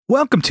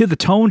Welcome to the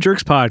Tone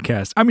Jerks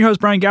podcast. I'm your host,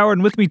 Brian Gower,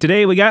 and with me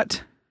today we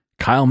got...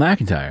 Kyle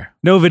McIntyre.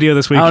 No video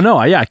this week. Oh,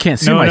 no. Yeah, I can't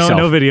see myself.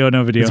 No video.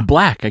 It's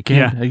black. I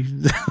can't.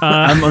 Yeah.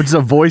 I'm just a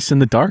voice in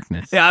the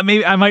darkness. Yeah,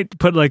 maybe I might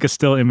put like a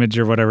still image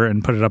or whatever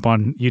and put it up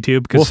on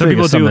YouTube. We'll some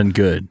people something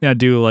good. Yeah,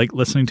 do like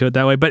listening to it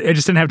that way. But I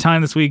just didn't have time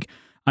this week.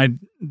 I'll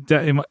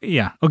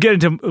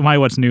get into my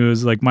what's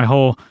news. Like my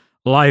whole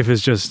life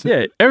is just...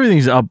 Yeah,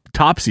 everything's up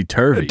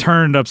topsy-turvy.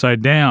 Turned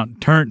upside down.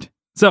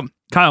 So,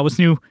 Kyle, what's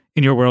new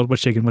in your world?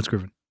 What's shaking? What's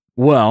grooving?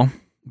 Well,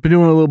 been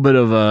doing a little bit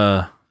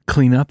of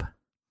cleanup. A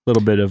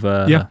little bit of...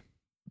 Yeah.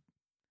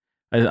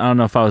 I don't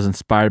know if I was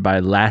inspired by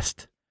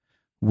last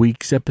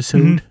week's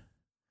episode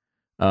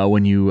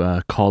when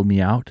you called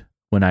me out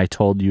when I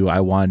told you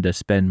I wanted to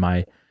spend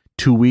my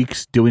 2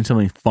 weeks doing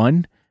something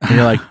fun. And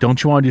you're like,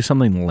 don't you want to do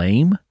something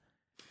lame?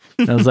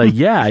 And I was like,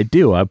 yeah, I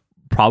do. I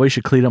probably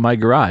should clean up my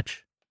garage.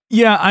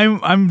 Yeah,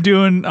 I'm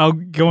doing... I'll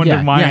go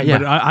into mine,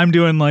 but I'm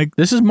doing like...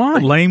 This is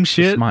mine. Lame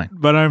shit, this is mine.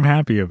 But I'm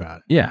happy about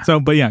it. Yeah. So,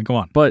 but yeah, go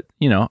on. But,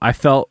 I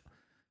felt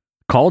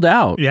called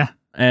out. Yeah.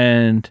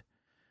 And,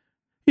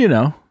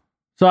 so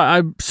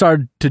I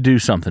started to do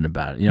something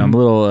about it. I'm a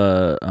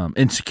little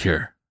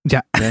insecure.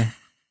 Yeah. Okay?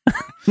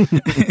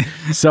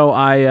 So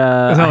I...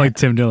 It's not like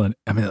Tim Dillon.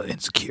 I'm a little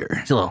insecure.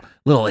 It's a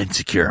little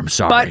insecure. I'm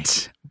sorry.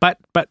 But.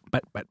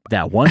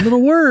 That one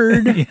little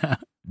word. Yeah.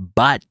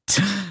 But.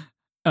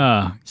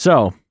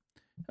 So,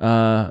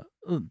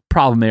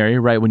 problem area,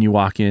 right when you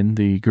walk in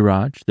the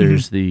garage,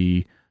 there's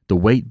the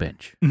weight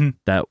bench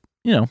that,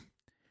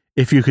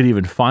 if you could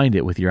even find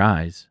it with your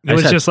eyes. It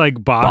was just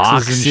like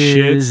boxes and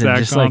shit stacked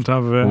just on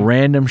top of it.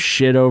 Random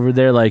shit over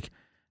there. Like,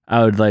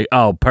 I would like,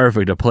 oh,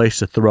 perfect, a place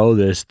to throw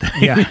this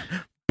thing. Yeah.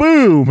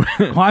 Boom.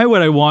 Why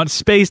would I want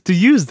space to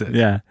use this?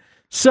 Yeah.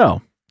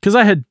 So, because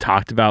I had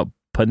talked about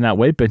putting that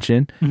weight bench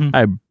in,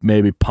 I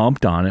maybe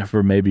pumped on it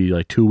for maybe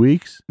like 2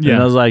 weeks. Yeah.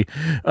 And I was like,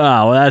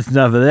 oh, well, that's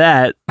enough of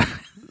that.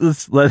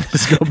 Let's let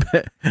this go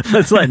back.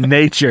 Let's let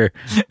nature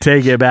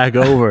take it back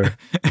over.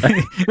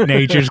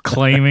 Nature's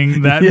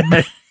claiming that.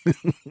 Yeah.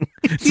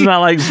 It's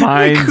not like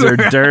vines or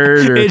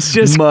dirt or it's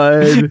just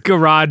mud.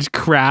 Garage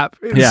crap.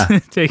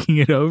 It's taking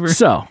it over.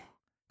 So,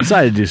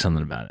 decided to do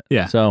something about it.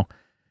 Yeah. So,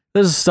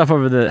 there's stuff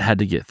over there that had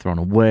to get thrown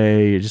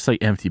away, just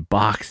like empty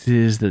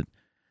boxes that,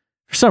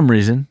 for some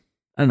reason,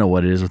 I don't know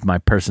what it is with my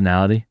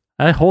personality.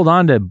 I hold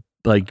on to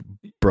like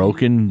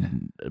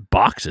broken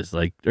boxes,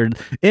 like or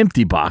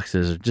empty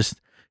boxes, or just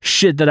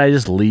shit that I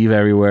just leave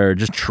everywhere,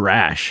 just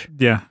trash.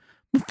 Yeah.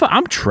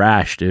 I'm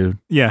trash, dude.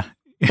 Yeah.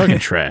 Fucking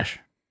trash.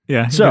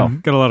 Yeah. So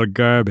got a lot of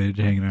garbage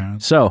hanging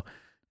around. So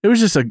it was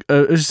just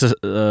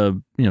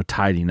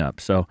tidying up.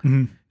 So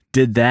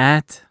did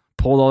that,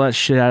 pulled all that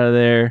shit out of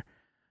there,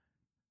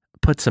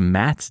 put some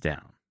mats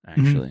down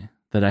actually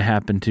that I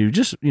happened to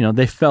just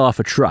they fell off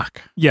a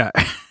truck. Yeah.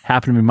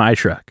 Happened to be my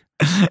truck.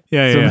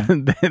 Yeah.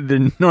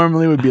 They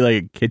normally would be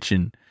like a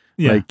kitchen,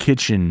 like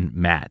kitchen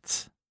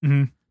mats.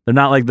 Mm-hmm. They're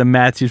not like the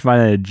mats you'd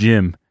find at a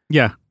gym.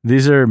 Yeah.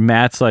 These are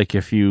mats like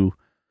if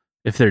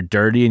they're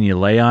dirty and you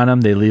lay on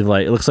them, they leave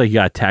like, it looks like you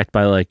got attacked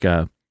by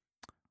an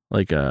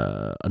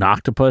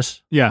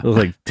octopus. Yeah. It looks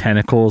like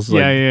tentacles.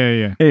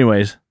 Yeah.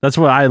 Anyways, that's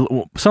what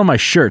some of my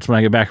shirts when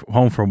I get back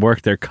home from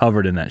work, they're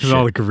covered in that shit.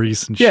 All the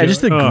grease and shit. Yeah,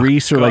 just the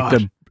grease or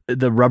like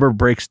the rubber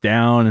breaks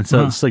down and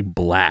so it's like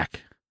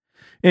black.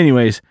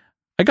 Anyways,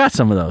 I got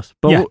some of those,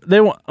 but they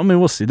won't. I mean,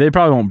 we'll see. They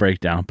probably won't break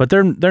down, but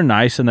they're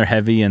nice and they're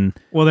heavy and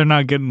they're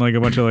not getting like a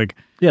bunch of like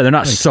they're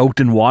not soaked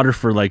in water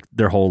for like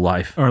their whole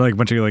life or like a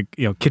bunch of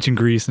like kitchen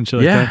grease and shit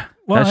like that.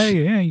 Well,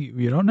 hey,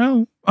 you don't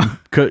know.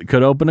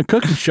 could open a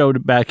cooking show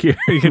back here.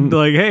 You can be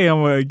like, hey,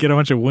 I'm gonna get a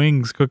bunch of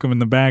wings, cook them in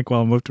the back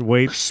while I'm lifting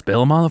weights, spill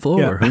them on the floor.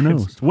 Yeah. Who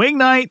knows? It's wing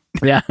night.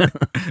 Yeah,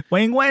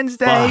 Wing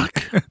Wednesday.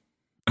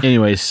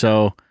 Anyways,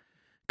 so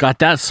got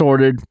that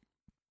sorted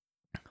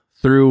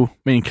through. I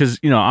mean, because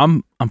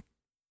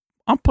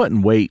I'm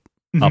putting weight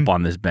up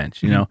on this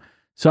bench,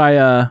 So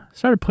I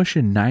started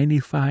pushing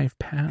 95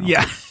 pounds.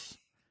 Yeah.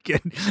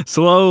 Get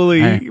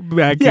slowly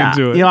back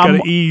into it.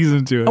 Gotta ease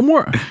into it.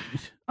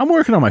 I'm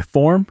working on my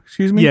form.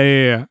 Excuse me.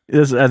 Yeah.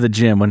 This is at the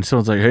gym when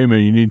someone's like, "Hey man,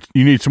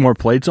 you need some more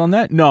plates on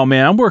that?" No,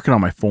 man, I'm working on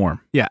my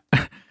form. Yeah.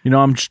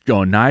 I'm just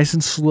going nice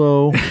and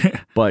slow,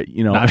 but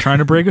not trying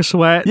to break a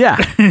sweat. Yeah.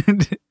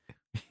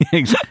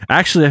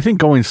 Actually, I think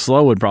going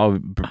slow would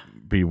probably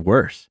be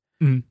worse.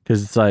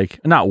 Because it's like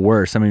not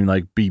worse. I mean,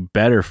 like be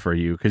better for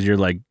you because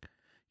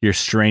you're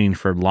straining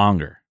for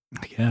longer.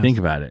 Yeah. Think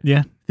about it.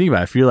 Yeah. Think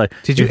about it. If you're like,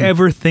 did you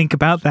ever think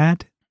about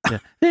that? Yeah,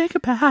 think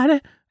about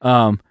it.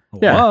 Yeah.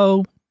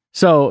 Whoa.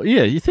 So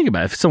you think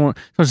about it. If someone's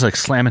like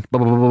slamming,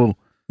 blah, blah, blah, blah,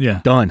 yeah,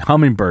 done.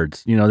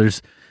 Hummingbirds.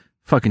 There's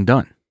fucking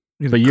done.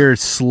 But you're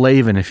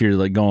slaving if you're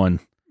like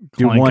going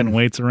do one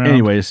weights around.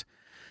 Anyways,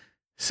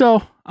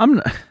 so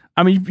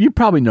you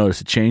probably noticed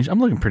a change. I'm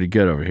looking pretty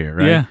good over here,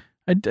 right? Yeah.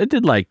 I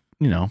did like.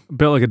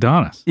 Built like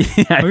Adonis.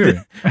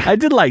 Yeah, I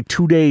did like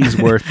 2 days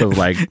worth of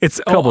like it's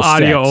audio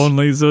steps.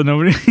 Only, so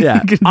nobody.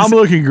 Yeah, I'm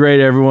looking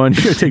great, everyone.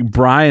 You're gonna take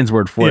Brian's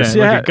word for it.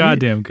 Yeah, like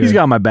goddamn good. He's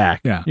got my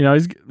back. Yeah,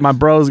 my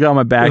bro's got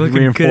my back.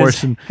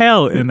 Reinforcing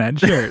hell in that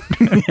shirt.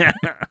 Yeah.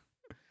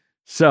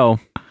 So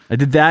I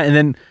did that, and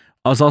then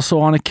I was also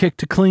on a kick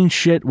to clean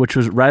shit, which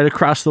was right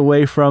across the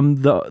way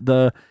from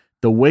the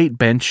weight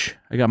bench.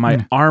 I got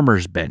my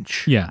armor's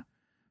bench. Yeah.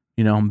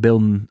 I'm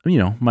building,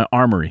 my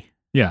armory.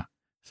 Yeah.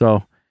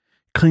 So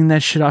clean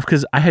that shit off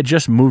because I had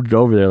just moved it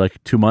over there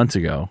like 2 months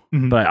ago,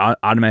 Mhm. but I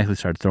automatically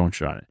started throwing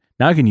shit on it.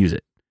 Now I can use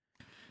it.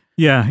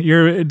 Yeah,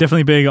 you're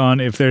definitely big on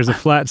if there's a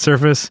flat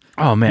surface.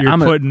 Oh man,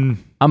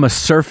 I'm a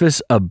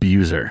surface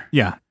abuser.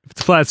 Yeah, if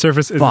it's a flat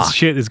surface,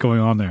 shit is going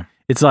on there.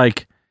 It's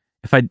like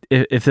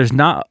if there's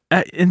not,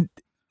 and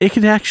it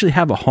could actually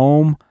have a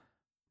home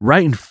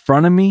right in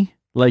front of me.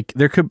 Like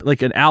there could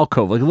like an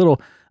alcove, like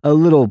a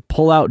little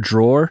pull out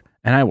drawer,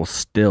 and I will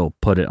still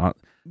put it on.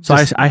 So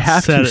I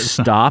have to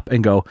stop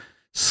and go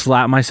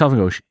slap myself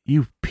and go,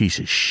 you piece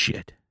of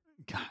shit.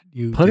 God,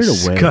 you put it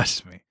away.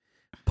 Disgust me.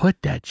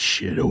 Put that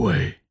shit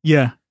away.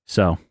 Yeah.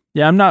 So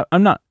yeah, I'm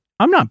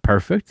not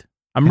perfect.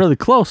 I'm really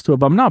close to it,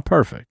 but I'm not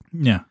perfect.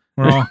 Yeah.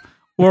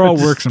 We're all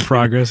works in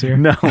progress here.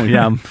 No,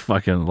 yeah, I'm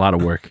fucking a lot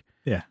of work.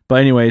 Yeah. But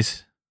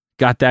anyways,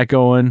 got that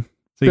going.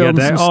 So you got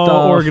that all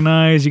stuff.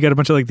 organized. You got a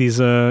bunch of like these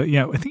I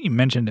think you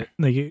mentioned it.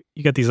 Like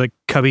you got these like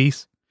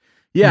cubbies.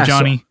 Yeah,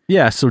 Johnny.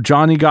 So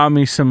Johnny got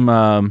me some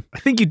I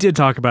think you did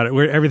talk about it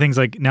where everything's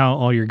like now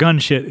all your gun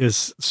shit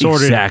is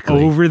sorted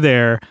over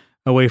there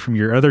away from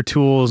your other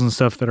tools and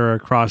stuff that are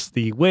across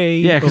the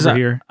way over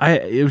here.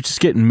 It was just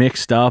getting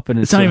mixed up and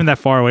it's not even that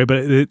far away, but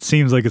it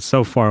seems like it's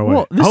so far away.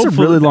 Well, this is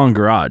a really long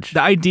garage.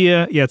 The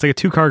idea, it's like a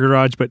 2-car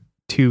garage, but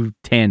 2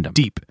 tandem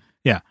deep.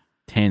 Yeah.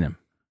 Tandem.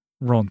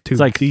 Rolling 2 It's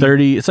like deep.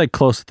 30, it's like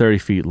close to 30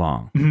 feet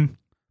long. Mm-hmm.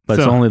 But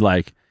it's only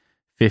like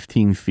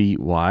 15 feet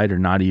wide or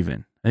not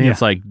even. I think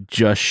it's like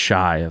just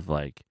shy of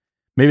like,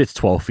 maybe it's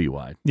 12 feet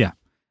wide. Yeah.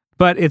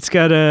 But it's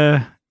got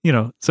a,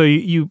 so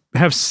you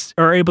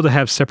are able to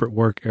have separate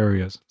work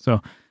areas. So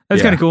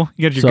that's kind of cool.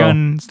 You got your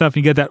gun stuff,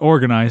 you get that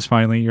organized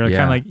finally. You're like,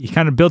 kind of like, you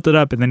kind of built it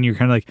up and then you're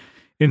kind of like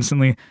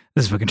instantly,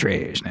 this is fucking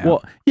trash now.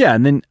 Well, yeah.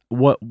 And then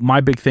what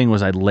my big thing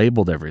was I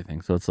labeled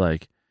everything. So it's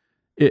like,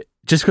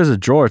 just because it's a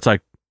drawer, it's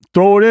like,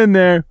 throw it in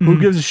there. Who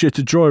gives a shit? It's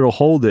a drawer. It'll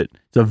hold it.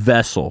 It's a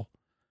vessel.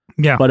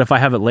 Yeah. But if I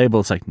have it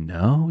labeled, it's like,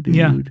 no, dude.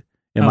 Yeah.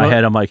 In my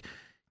head, I'm like,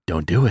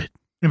 don't do it.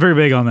 I'm very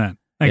big on that.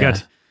 I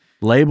got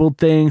labeled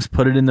things,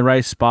 put it in the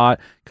right spot.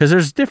 Because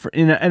there's different,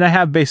 and I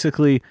have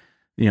basically,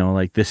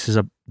 like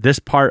this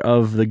part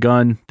of the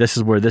gun, this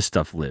is where this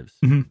stuff lives.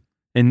 Mm-hmm.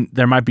 And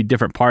there might be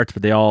different parts,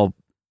 but they all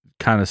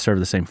kind of serve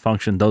the same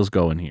function. Those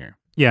go in here.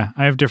 Yeah.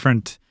 I have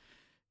different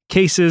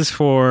cases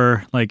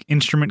for like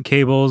instrument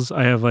cables.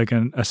 I have like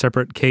a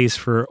separate case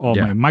for all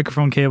my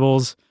microphone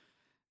cables.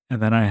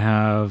 And then I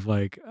have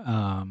like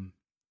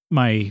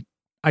my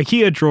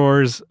IKEA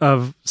drawers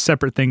of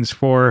separate things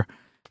for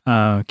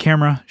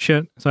camera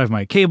shit. So I have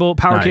my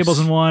power cables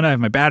in one. I have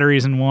my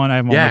batteries in one. I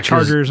have all my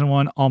chargers in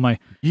one.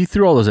 You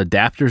threw all those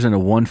adapters into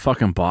one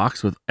fucking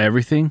box with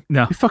everything?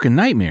 No. You fucking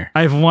nightmare.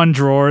 I have one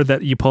drawer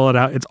that you pull it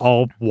out. It's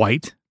all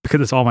white because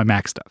it's all my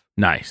Mac stuff.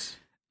 Nice.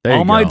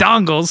 All my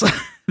dongles.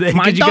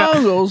 My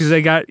dongles. Because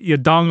they got your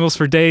dongles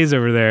for days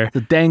over there.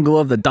 The dangle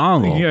of the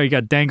dongle. You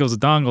got dangles of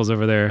dongles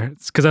over there.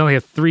 It's because I only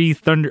have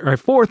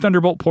 4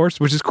 Thunderbolt ports,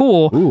 which is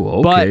cool. Ooh,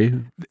 okay.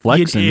 But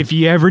flexing. If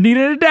you ever need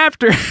an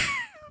adapter,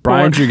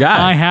 Brian's your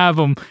guy. I have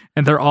them,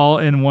 and they're all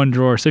in one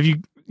drawer. So if you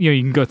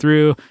can go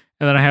through,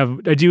 and then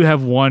I do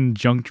have one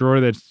junk drawer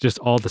that's just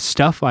all the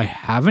stuff I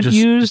haven't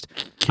used.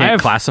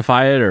 Can't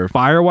classify it or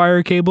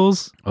FireWire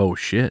cables. Oh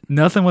shit!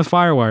 Nothing with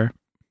FireWire,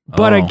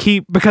 but I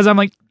keep because I'm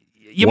like,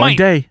 one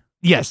day.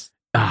 Yes,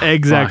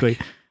 exactly.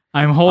 Fuck.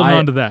 I'm holding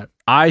on to that.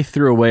 I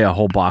threw away a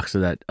whole box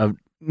of that, of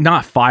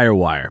not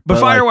FireWire,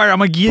 but FireWire. I'm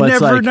like, you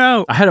never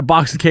know. I had a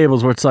box of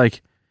cables where it's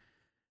like,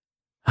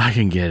 I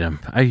can get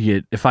them.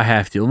 If I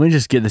have to. Let me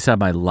just get this out of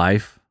my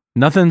life.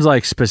 Nothing's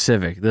like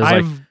specific. There's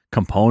like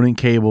component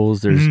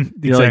cables. There's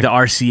like the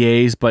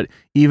RCA's, but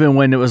even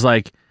when it was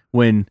like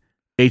when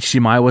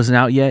HDMI wasn't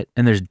out yet,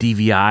 and there's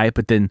DVI,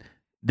 but then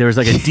there was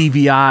like a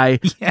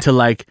DVI to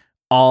like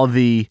all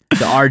the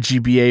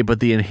RGBA,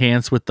 but the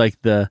enhanced with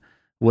like the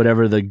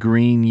whatever the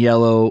green,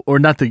 yellow, or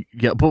not the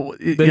but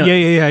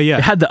it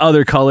had the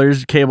other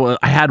colors cable.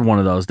 I had one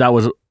of those. That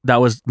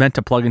was meant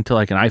to plug into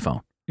like an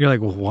iPhone. You're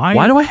like, well, why?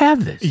 Why do I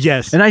have this?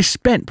 Yes, and I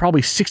spent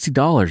probably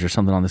 $60 or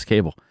something on this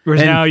cable.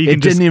 Whereas now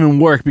didn't even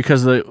work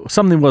because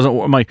something wasn't.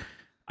 I'm like,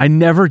 I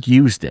never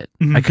used it.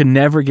 Mm-hmm. I could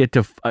never get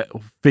to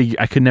figure.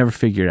 I could never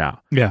figure it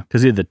out. Yeah,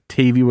 because either the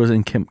TV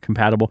wasn't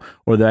compatible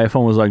or the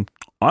iPhone was like,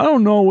 I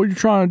don't know what you're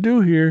trying to do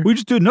here. We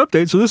just did an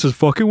update, so this is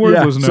fucking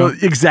worthless now. So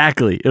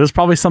exactly. It was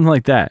probably something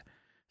like that.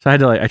 So I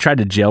had to I tried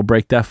to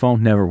jailbreak that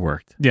phone, never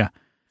worked. Yeah.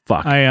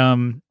 Fuck. So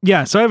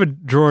I have a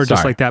drawer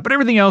just like that, but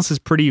everything else is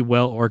pretty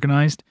well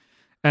organized.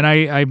 And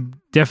I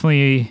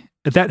definitely,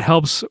 that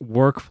helps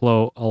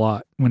workflow a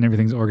lot when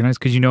everything's organized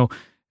because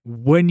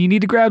when you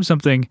need to grab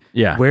something,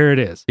 where it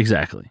is.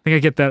 Exactly. I think I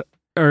get that,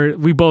 or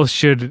we both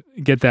should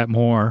get that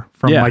more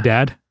from my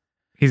dad.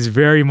 He's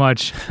very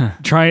much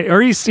trying, or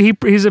he's a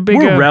big.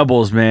 We're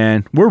rebels,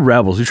 man. We're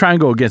rebels. We try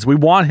and go against. We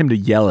want him to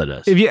yell at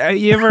us. If you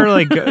ever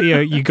like,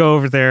 you go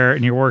over there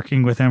and you're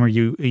working with him, or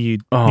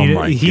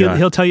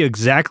he'll tell you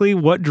exactly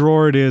what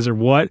drawer it is or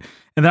what,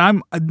 and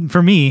then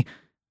for me,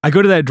 I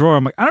go to that drawer.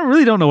 I'm like, I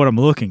don't know what I'm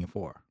looking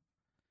for.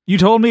 You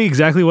told me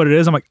exactly what it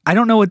is. I'm like, I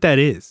don't know what that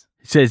is.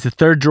 He says it's the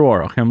third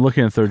drawer. Okay, I'm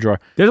looking at the third drawer.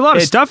 There's a lot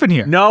of stuff in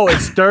here. No,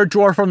 it's third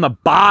drawer from the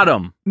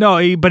bottom.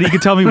 No, but he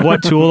could tell me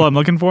what tool I'm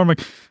looking for. I'm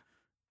like,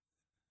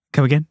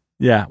 come again?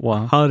 Yeah,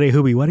 well. Holiday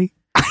Hoobie Wuddy?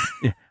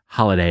 Yeah.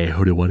 Holiday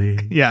Hoobie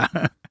Wuddy. Yeah.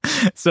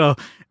 So,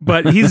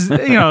 but he's,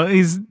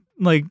 he's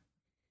like,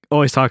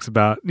 always talks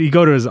about, you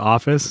go to his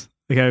office.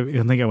 Like I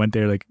think I went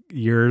there like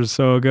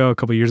a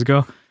couple years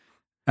ago.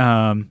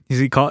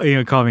 He called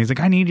me. He's like,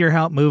 I need your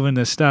help moving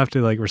this stuff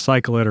to like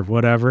recycle it or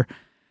whatever.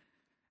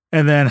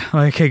 And then I'm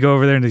like, okay, go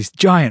over there and these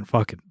giant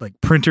fucking like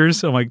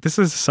printers. I'm like, this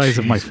is the size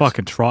of my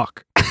fucking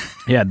truck.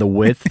 Yeah, the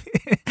width.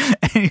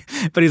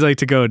 But he's like,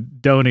 to go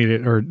donate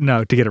it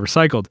to get it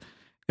recycled.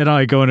 And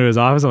I go into his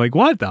office. I'm like,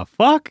 what the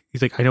fuck?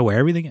 He's like, I know where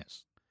everything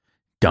is.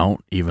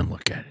 Don't even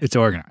look at it. It's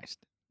organized.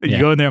 And you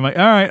go in there. I'm like,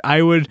 all right, I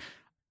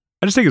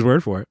just take his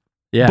word for it.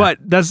 Yeah. But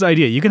that's the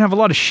idea. You can have a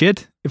lot of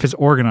shit if it's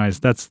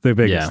organized. That's the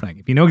biggest thing.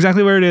 If you know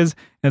exactly where it is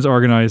and it's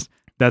organized,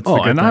 that's the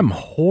good thing. I'm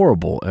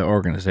horrible at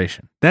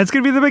organization. That's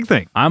going to be the big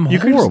thing. I'm you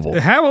horrible.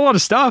 Can have a lot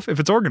of stuff if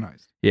it's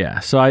organized. Yeah.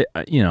 So I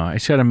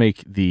just got to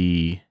make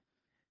the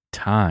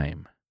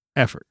time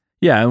effort.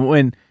 Yeah.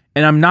 And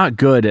I'm not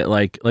good at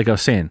like I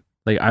was saying,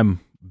 like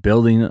I'm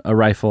building a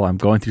rifle. I'm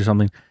going through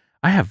something.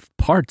 I have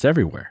parts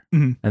everywhere.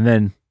 Mm-hmm. And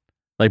then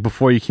like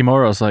before you came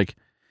over, I was like,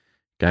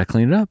 got to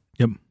clean it up.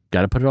 Yep.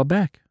 Got to put it all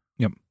back.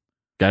 Yep.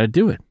 Got to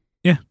do it.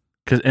 Yeah.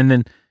 And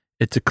then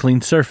it's a clean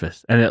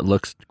surface and it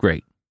looks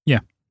great. Yeah.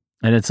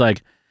 And it's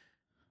like,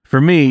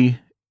 for me,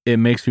 it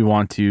makes me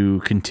want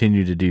to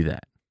continue to do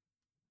that.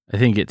 I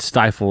think it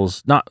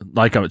stifles, not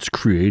like it's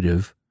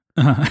creative.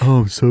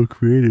 Oh, I'm so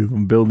creative.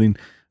 I'm building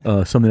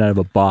something out of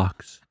a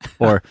box.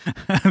 Or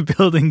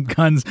building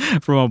guns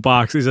from a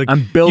box. He's like,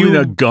 I'm building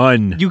a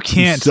gun. You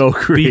can't so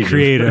be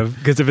creative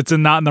because if it's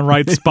not in the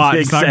right spot,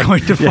 exactly.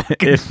 It's not going to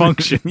fucking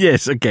function.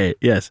 Yes. Okay.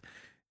 Yes.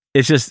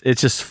 It's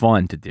just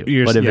fun to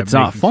do. But if it's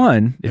not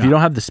fun, if you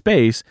don't have the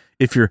space,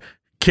 if you're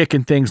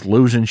kicking things,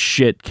 losing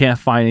shit, can't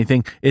find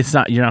anything,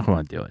 you're not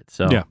going to do it.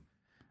 So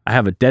I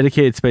have a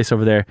dedicated space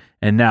over there.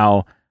 And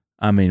now,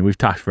 I mean, we've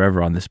talked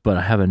forever on this, but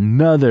I have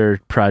another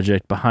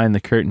project behind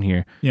the curtain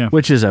here,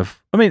 which is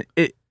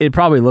it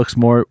probably looks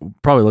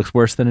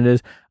worse than it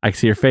is. I can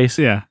see your face.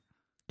 Yeah.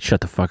 Shut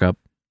the fuck up.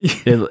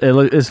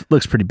 It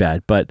looks pretty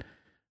bad, but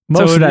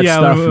most of that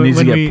stuff needs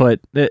to get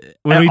put.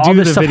 When we do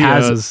the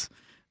videos,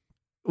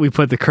 we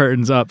put the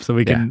curtains up so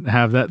we can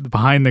have that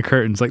behind the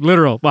curtains, like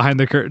literal behind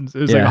the curtains.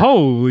 It's like,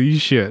 holy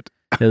shit.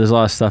 Yeah, there's a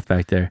lot of stuff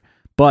back there.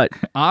 But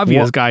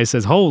obvious guy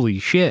says, holy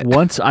shit.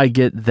 Once I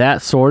get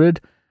that sorted,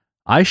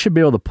 I should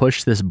be able to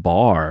push this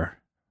bar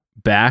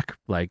back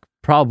like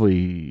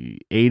probably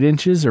 8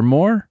 inches or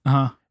more.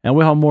 Uh-huh. And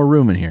we'll have more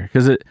room in here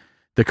because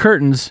the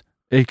curtains,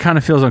 it kind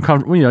of feels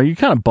uncomfortable. You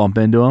kind of bump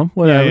into them.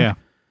 Whatever. Yeah.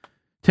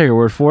 Take your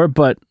word for it.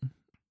 But,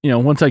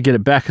 once I get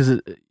it back, because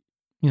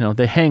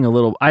they hang a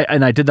little.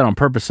 I did that on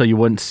purpose so you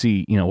wouldn't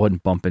see,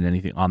 wouldn't bump into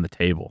anything on the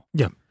table.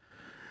 Yeah.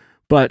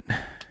 But,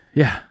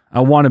 yeah,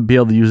 I want to be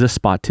able to use this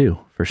spot too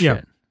for shit.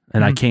 Yeah.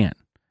 And I can't.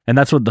 And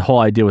that's what the whole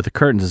idea with the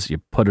curtains is. You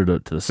put it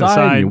to the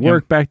side and you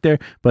work back there.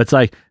 But it's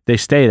like they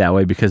stay that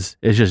way because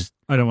it's just.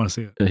 I don't want to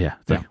see it. Yeah.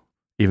 It's like,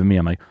 even me,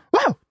 I'm like,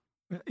 wow.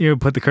 You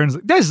put the curtains.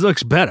 This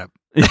looks better.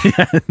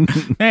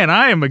 Man,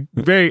 I'm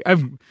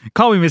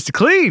call me Mr.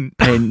 Clean.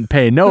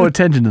 Pay no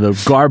attention to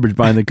the garbage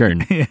behind the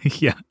curtain.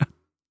 Yeah.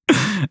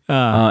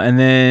 And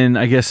then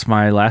I guess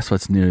my last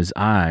what's new is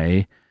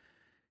I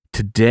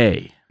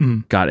today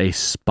got a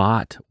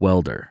spot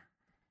welder.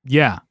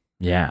 Yeah.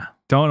 Yeah.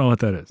 Don't know what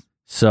that is.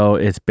 So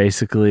it's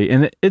basically,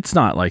 and it's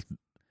not like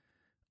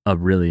a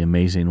really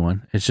amazing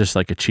one. It's just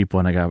like a cheap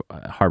one. I got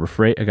Harbor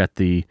Freight. I got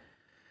the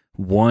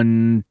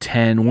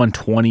 110,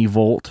 120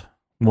 volt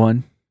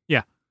one.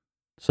 Yeah.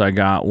 So I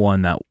got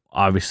one that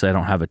obviously I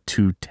don't have a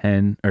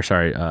 210 or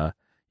sorry,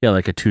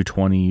 like a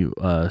 220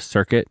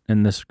 circuit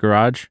in this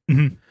garage.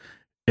 Mm-hmm.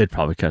 It'd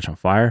probably catch on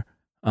fire.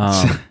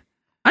 I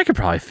could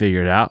probably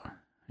figure it out,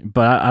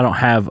 but I don't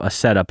have a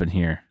setup in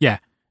here. Yeah.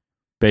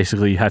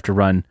 Basically, you have to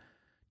run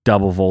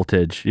double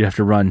voltage. You have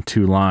to run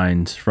 2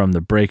 lines from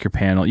the breaker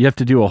panel. You have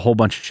to do a whole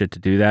bunch of shit to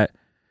do that,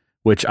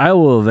 which I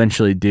will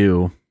eventually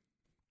do.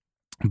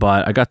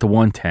 But I got the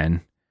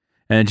 110,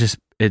 and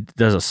it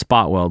does a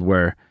spot weld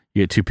where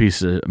you get 2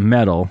 pieces of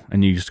metal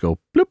and you just go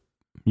bloop.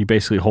 You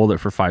basically hold it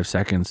for 5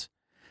 seconds,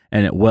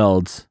 and it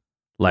welds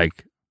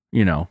like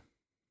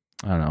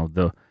I don't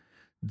know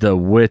the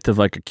width of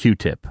like a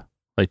Q-tip,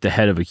 like the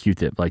head of a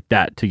Q-tip, like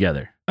that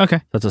together.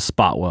 Okay, that's a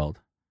spot weld.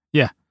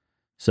 Yeah.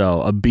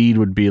 So a bead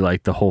would be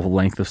like the whole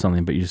length of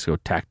something, but you just go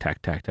tack,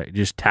 tack, tack, tack,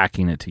 just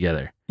tacking it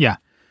together. Yeah.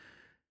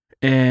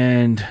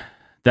 And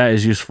that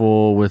is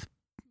useful with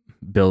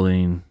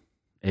building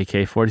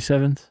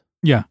AK-47s.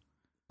 Yeah.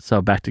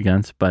 So back to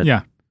guns, but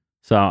yeah.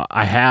 So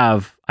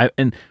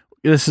and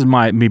this is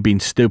me being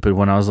stupid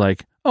when I was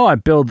like, oh, I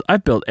built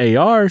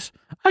ARs.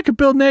 I could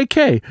build an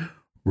AK.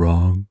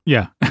 Wrong.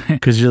 Yeah.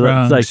 Because you're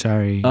like,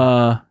 sorry.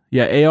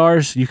 Yeah,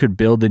 ARs you could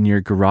build in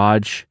your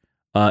garage.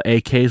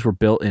 AKs were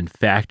built in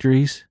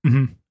factories.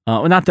 Mm-hmm.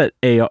 Well, not that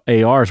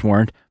ARs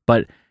weren't,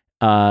 but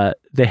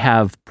they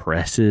have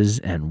presses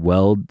and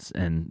welds,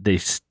 and you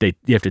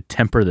have to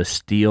temper the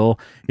steel.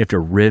 You have to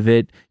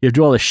rivet. You have to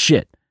do all this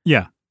shit.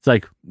 Yeah. It's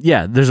like,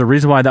 yeah, there's a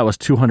reason why that was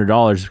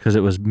 $200 because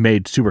it was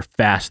made super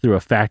fast through a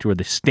factory where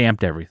they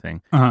stamped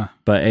everything. Uh-huh.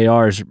 But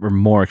ARs were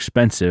more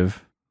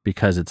expensive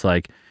because it's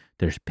like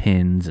there's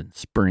pins and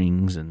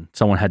springs and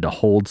someone had to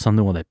hold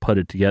something while they put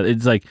it together.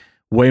 It's like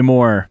way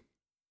more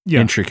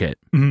intricate.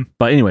 Mm-hmm.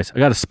 But anyways, I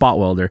got a spot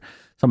welder,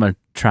 so I'm going to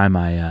try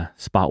my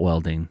spot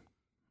welding.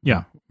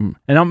 Yeah. And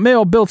maybe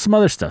I'll build some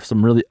other stuff,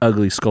 some really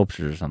ugly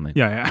sculptures or something.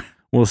 Yeah.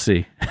 We'll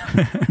see.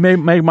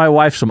 Make my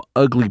wife some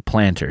ugly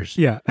planters.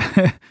 Yeah.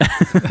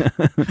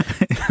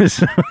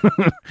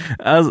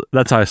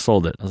 That's how I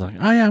sold it. I was like,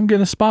 oh yeah, I'm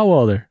getting a spot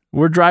welder.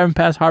 We're driving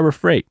past Harbor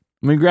Freight.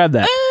 Let me grab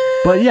that.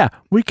 But yeah,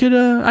 we could.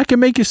 I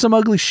can make you some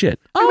ugly shit.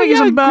 Make you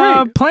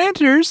some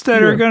planters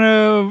that are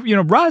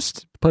gonna,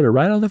 rust. Put it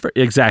right on the front.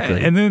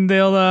 Exactly. And then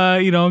they'll,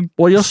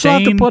 Well, you'll still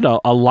have to put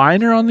a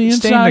liner on the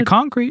inside. Stain the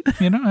concrete.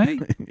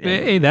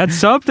 Hey, that's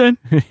something.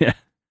 Yeah.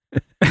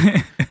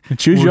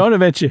 Choose your own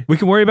adventure. We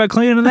can worry about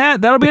cleaning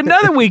that. That'll be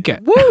another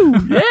weekend. Woo!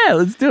 Yeah,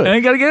 let's do it. And I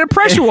gotta get a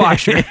pressure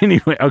washer.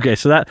 Anyway, okay,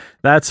 so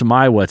that's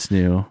my what's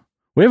new.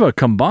 We have a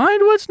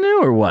combined what's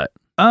new or what?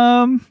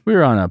 We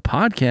were on a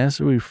podcast.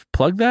 We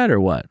plugged that or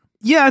what?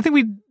 Yeah, I think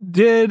we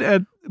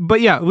did.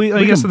 But yeah,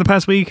 I guess in the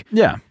past week.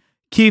 Yeah.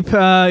 Keep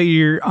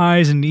your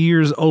eyes and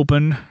ears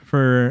open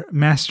for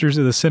Masters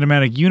of the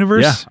Cinematic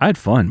Universe. Yeah, I had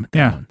fun.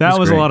 That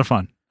was a lot of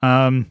fun.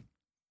 Can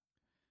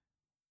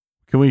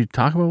we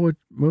talk about what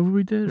movie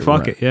we did?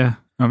 Fuck it, yeah.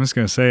 I'm just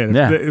gonna say it.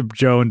 Yeah.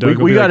 Joe and Doug.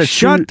 We gotta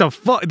shut the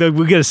fuck.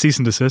 We get a cease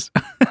and desist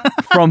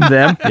from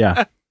them.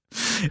 Yeah,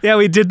 yeah.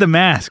 We did The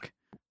Mask,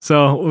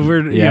 so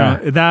we're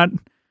that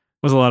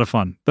was a lot of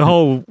fun. The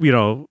whole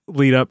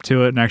lead up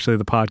to it, and actually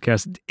the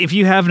podcast. If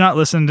you have not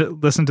listened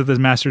to the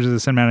Masters of the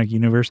Cinematic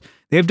Universe,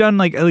 they've done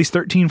like at least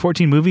 13,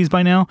 14 movies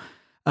by now.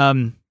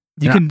 You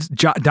can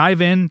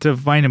dive in to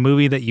find a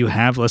movie that you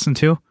have listened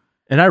to.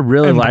 And I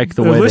really like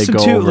the way they go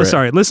over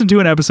it. Listen to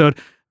an episode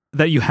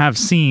that you have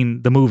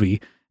seen the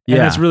movie.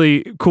 And it's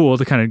really cool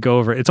to kind of go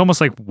over it. It's almost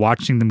like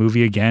watching the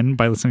movie again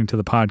by listening to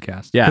the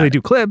podcast. Yeah. They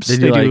do clips. They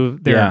do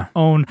their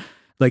own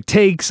like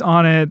takes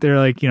on it. They're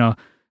like,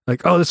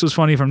 like, oh, this was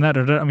funny from that.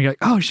 I mean, like,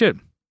 oh, shit.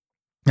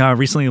 I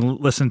recently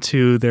listened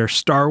to their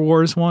Star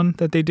Wars one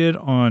that they did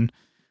on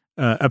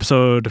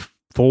episode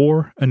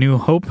 4, A New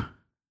Hope.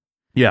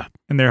 Yeah.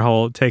 And their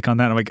whole take on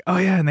that. I'm like, oh,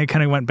 yeah. And they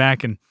kind of went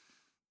back and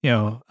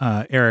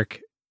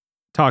Eric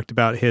talked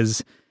about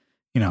his,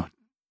 how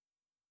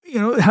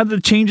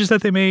the changes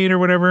that they made or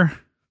whatever.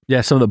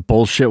 Yeah, some of the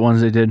bullshit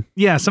ones they did.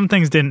 Yeah, some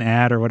things didn't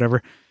add or whatever.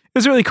 It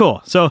was really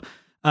cool. So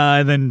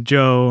then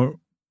Joe,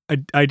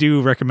 I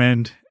do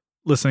recommend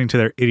listening to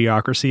their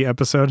Idiocracy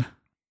episode.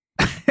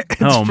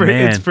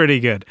 It's pretty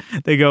good.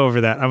 They go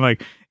over that. I'm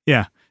like,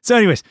 yeah. So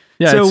anyways.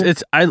 Yeah, so,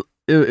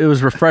 it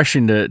was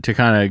refreshing to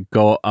kind of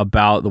go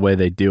about the way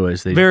they do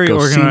it. They very go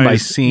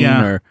organized, scene by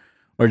scene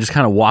or just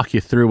kind of walk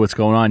you through what's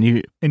going on.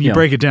 You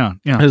break it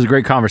down. Yeah. It was a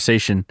great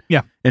conversation.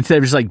 Yeah. Instead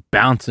of just like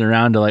bouncing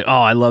around to like,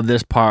 oh, I love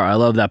this part. I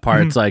love that part.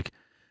 Mm-hmm. It's like,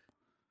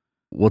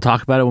 we'll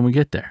talk about it when we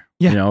get there.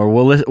 Yeah.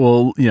 Or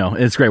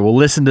it's great. We'll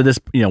listen to this,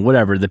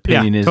 whatever the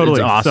opinion is.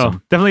 Totally. It's awesome.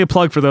 So definitely a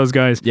plug for those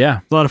guys. Yeah.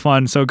 It's a lot of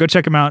fun. So go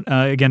check them out.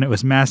 Again, it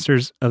was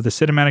Masters of the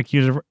Cinematic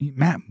Universe.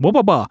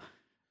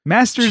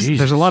 Masters. Jesus.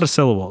 There's a lot of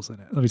syllables in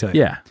it. Let me tell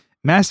you. Yeah.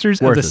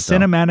 Masters of the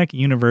Cinematic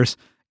Universe.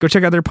 Go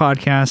check out their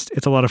podcast.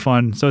 It's a lot of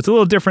fun. So it's a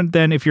little different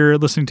than if you're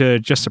listening to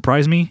Just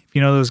Surprise Me. If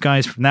you know those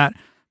guys from that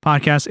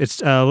podcast, it's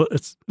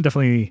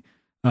definitely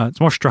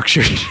it's more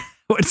structured.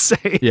 I would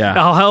say, a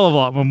hell of a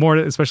lot more,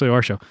 especially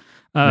our show,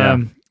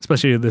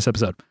 especially this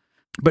episode.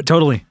 But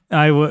totally,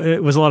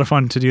 it was a lot of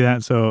fun to do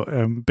that. So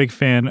I'm big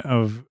fan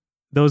of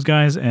those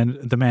guys and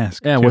The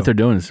Mask. Yeah, what they're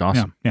doing is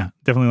awesome. Yeah,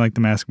 definitely like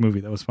The Mask movie.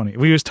 That was funny.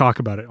 We just talk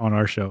about it on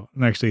our show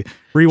and actually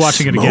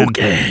rewatching it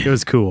again. It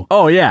was cool.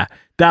 Oh yeah.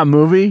 That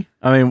movie,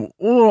 I mean,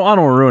 I don't want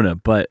to ruin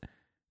it, but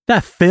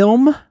that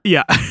film,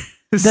 the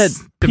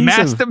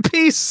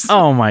masterpiece.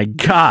 Oh my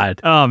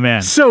god! Oh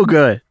man, so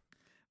good.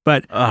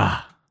 But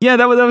yeah,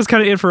 that was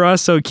kind of it for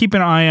us. So keep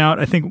an eye out.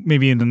 I think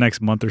maybe in the next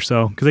month or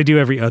so because they do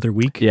every other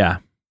week. Yeah,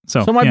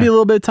 so it might be a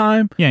little bit of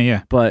time.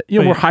 Yeah. But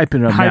we're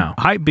hyping it up now.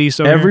 Hype beast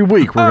every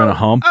week. We're gonna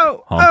hump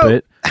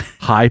it,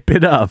 hype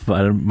it up.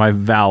 My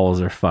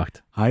vowels are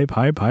fucked. Hype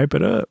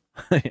it up.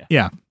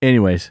 Yeah.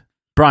 Anyways.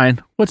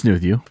 Brian, what's new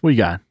with you? What you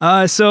got?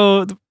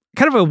 So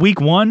kind of a week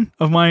 1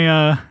 of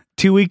my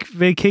 2-week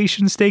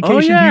vacation staycation. Oh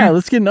yeah, here.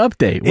 Let's get an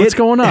update. What's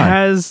going on? It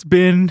has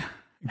been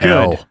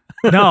good.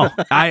 No,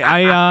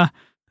 I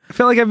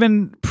feel like I've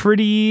been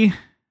pretty,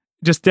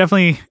 just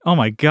definitely. Oh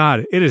my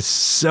god, it is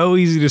so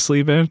easy to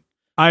sleep in.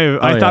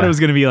 I thought it was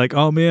gonna be like,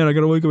 oh man, I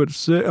gotta wake up at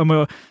 6.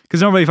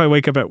 Because normally if I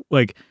wake up at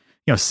like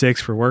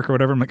 6 for work or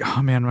whatever. I'm like,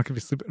 oh man, I'm not gonna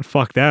be sleeping.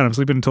 Fuck that. I'm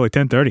sleeping until like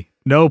 10:30.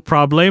 No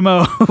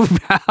problemo.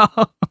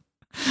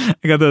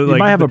 I got the You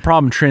might have a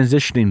problem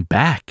transitioning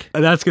back.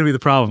 That's gonna be the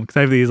problem because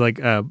I have these like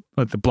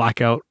the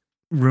blackout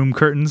room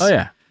curtains. Oh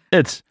yeah,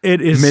 it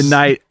is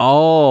midnight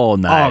all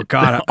night. Oh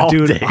god, all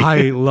dude, day.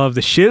 I love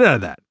the shit out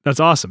of that. That's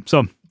awesome.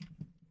 So,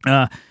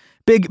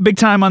 big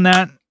time on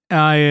that.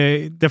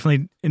 I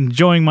definitely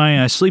enjoying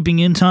my sleeping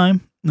in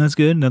time. That's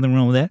good. Nothing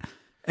wrong with that.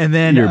 And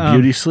then your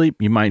beauty sleep,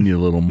 you might need a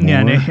little more.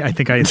 Yeah, I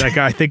think I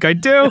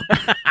do.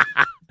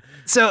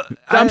 So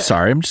I'm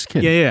sorry. I'm just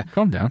kidding. Yeah.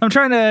 Calm down. I'm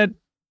trying to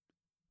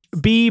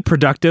be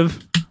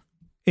productive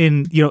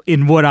in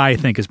what I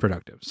think is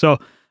productive. So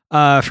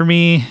for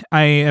me,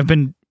 I have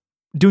been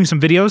doing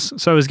some videos.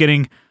 So I was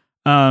getting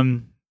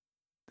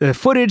the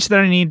footage that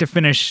I need to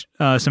finish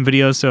some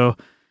videos. So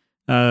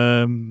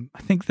I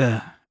think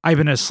I've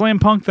been a slam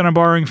punk that I'm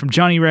borrowing from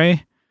Johnny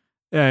Ray.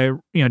 Did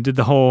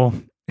the whole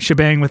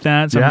shebang with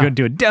that. So I'm going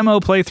to do a demo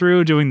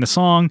playthrough, doing the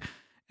song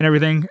and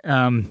everything.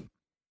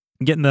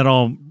 Getting that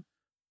all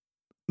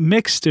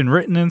mixed and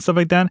written and stuff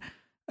like that.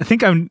 I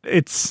think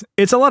it's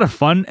a lot of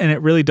fun, and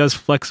it really does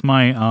flex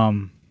my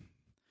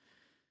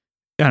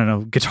I don't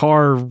know,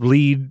 guitar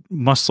lead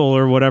muscle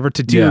or whatever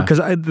to do, because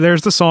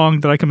there's the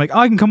song that I can make.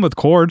 I can come with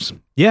chords.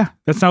 Yeah,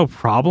 that's no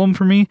problem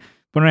for me.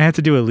 But when I have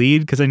to do a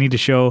lead, because I need to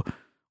show,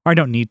 or I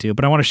don't need to,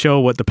 but I want to show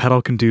what the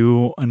pedal can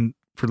do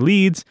for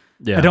leads.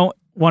 Yeah. I don't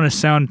want to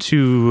sound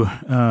too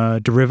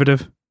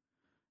derivative,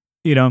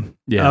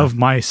 of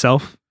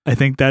myself. I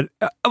think that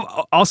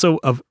also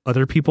of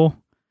other people.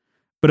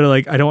 But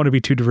I don't want to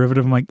be too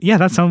derivative. I'm like, yeah,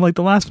 that sounds like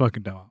the last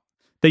fucking demo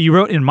that you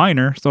wrote in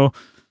minor. So,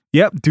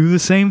 yep, do the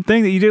same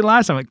thing that you did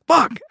last time. I'm like,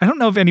 fuck. I don't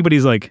know if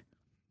anybody's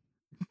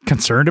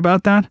concerned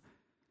about that.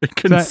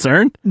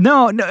 Concerned?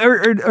 No,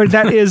 or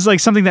that is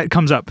something that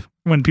comes up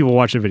when people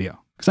watch a video.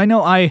 Because I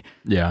know I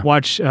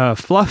watch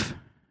Fluff,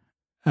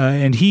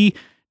 and he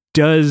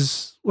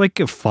does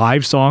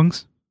 5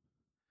 songs.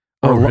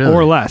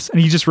 Or less, and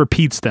he just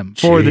repeats them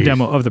for the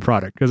demo of the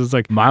product, because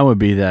it's mine would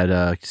be that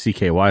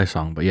CKY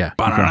song, but yeah.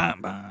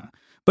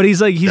 But he's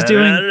doing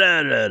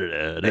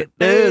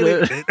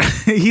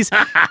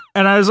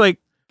and I was like,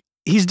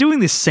 he's doing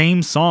the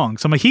same song,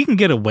 so I'm like, he can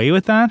get away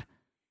with that,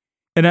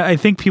 and I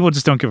think people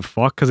just don't give a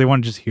fuck because they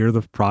want to just hear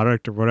the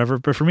product or whatever.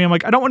 But for me, I'm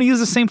like, I don't want to use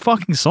the same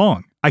fucking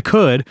song. I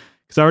could,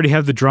 because I already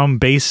have the drum,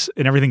 bass,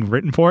 and everything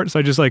written for it. So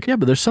I just yeah,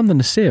 but there's something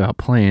to say about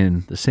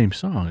playing the same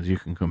songs. You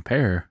can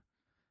compare.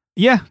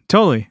 Yeah,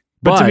 totally.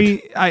 But to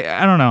me,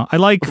 I don't know. I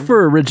like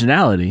for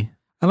originality.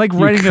 I like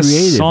writing a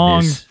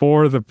song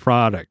for the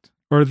product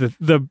or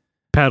the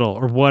pedal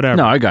or whatever.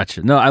 No, I got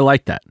you. No, I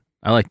like that.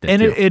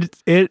 And it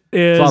is it's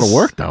a lot of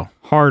work though.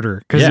 Harder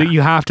because you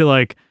have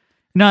to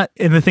not.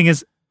 And the thing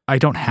is, I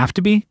don't have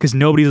to be, because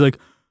nobody's like,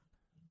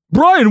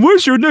 Brian,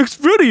 where's your next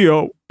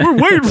video? We're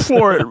waiting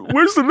for it.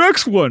 Where's the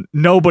next one?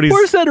 Nobody's.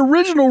 Where's that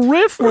original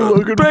riff we're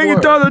looking for? Bang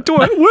it down the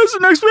toilet. Where's the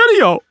next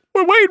video?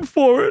 We're waiting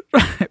for it.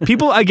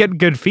 People, I get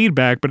good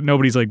feedback, but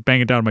nobody's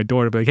banging down my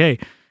door to be like, hey,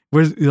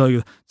 where's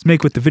let's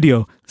make with the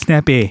video.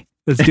 Snappy.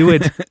 Let's do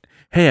it.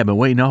 Hey, I've been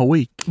waiting all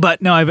week.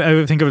 But no,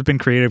 I think I've been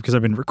creative because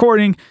I've been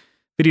recording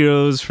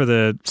videos for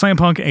the Slam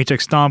Punk and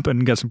HX Stomp,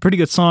 and got some pretty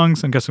good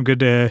songs and got some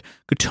good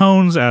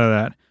tones out of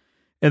that.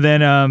 And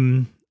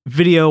then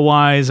video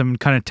wise, I'm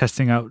kind of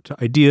testing out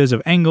ideas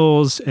of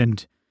angles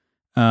and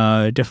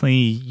definitely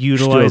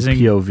utilizing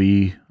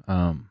POV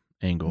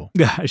angle.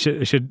 Yeah, I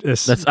should.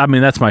 That's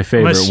my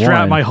favorite. I'm gonna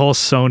strap my whole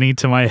Sony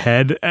to my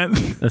head, and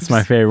that's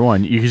my favorite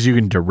one, because you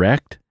can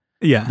direct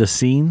the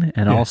scene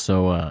and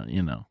also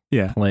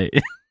play.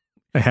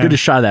 Good to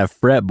shot that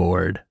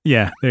fretboard.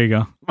 Yeah, there you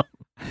go.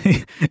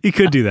 You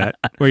could do that,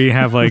 where you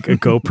have a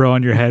GoPro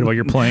on your head while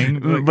you're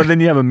playing, but then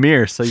you have a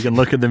mirror, so you can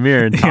look in the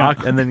mirror and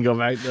talk, and then go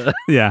back to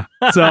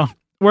So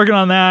working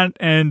on that,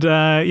 and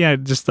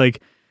just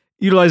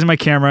utilizing my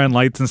camera and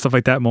lights and stuff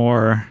like that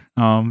more.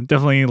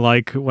 Definitely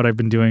like what I've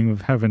been doing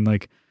with having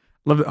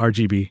love the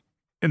RGB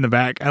in the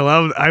back.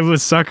 I was a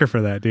sucker for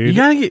that, dude. You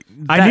gotta get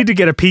I need to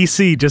get a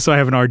PC just so I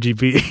have an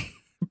RGB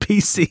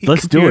PC.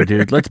 Let's do it,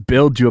 dude. Let's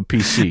build you a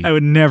PC. I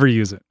would never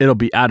use it. It'll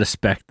be out of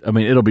spec.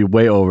 It'll be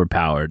way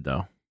overpowered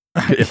though.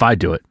 If I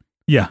do it.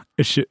 Yeah,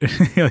 it should.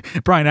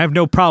 Brian, I have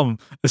no problem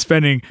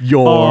spending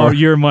all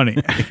your money.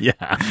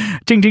 Yeah.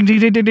 Ding, ding,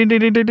 ding, ding, ding, ding, ding,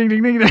 ding, ding,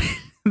 ding, ding.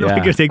 I'm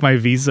gonna take my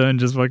Visa and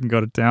just fucking go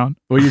to town.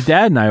 Well, your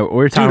dad and I,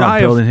 we're talking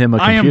about building him a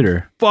computer.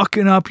 I am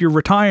fucking up your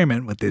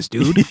retirement with this,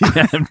 dude.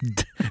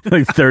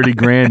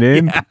 $30,000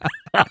 in.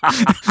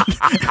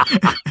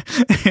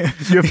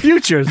 Your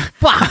future's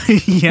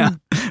fucked. Yeah.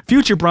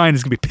 Future Brian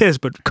is gonna be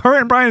pissed, but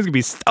current Brian is gonna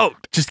be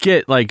stoked. Just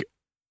get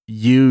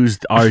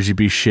used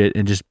RGB shit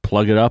and just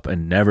plug it up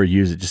and never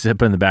use it. Just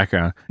put it in the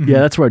background. Mm-hmm. Yeah,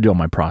 that's where I do all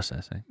my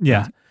processing.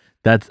 Yeah.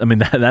 That's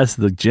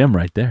the gym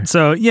right there.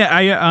 So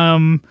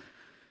I'm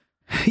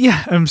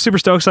super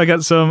stoked.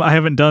 So I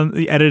haven't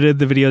edited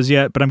the videos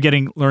yet, but I'm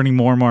learning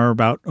more and more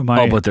about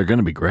my. Oh, but they're going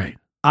to be great.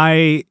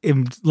 I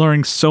am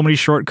learning so many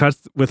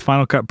shortcuts with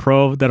Final Cut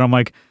Pro that I'm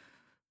like,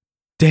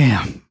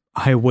 damn,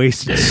 I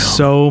wasted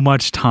so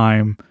much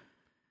time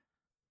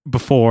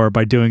before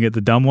by doing it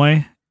the dumb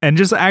way and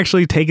just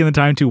actually taking the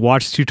time to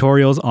watch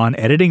tutorials on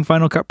editing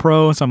Final Cut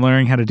Pro. So I'm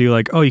learning how to do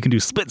like, oh, you can do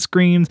split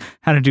screens,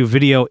 how to do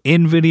video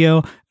in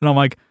video. And I'm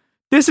like,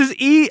 this is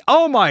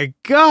oh my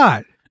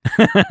God.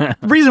 The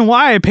reason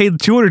why I paid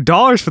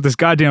 $200 for this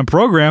goddamn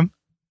program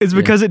is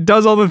because it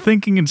does all the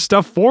thinking and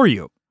stuff for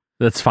you.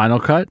 That's Final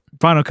Cut?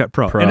 Final Cut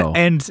Pro.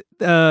 And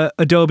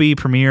Adobe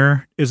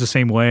Premiere is the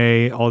same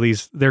way. All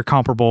these, they're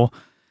comparable.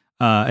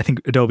 I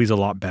think Adobe's a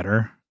lot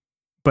better,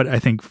 but I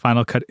think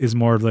Final Cut is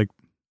more like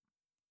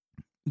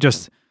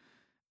just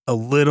a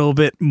little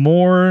bit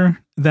more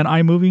than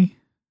iMovie.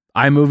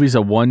 iMovie's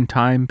a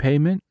one-time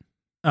payment?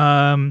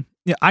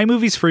 Yeah,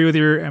 iMovie's free with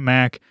your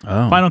Mac.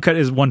 Oh. Final Cut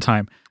is one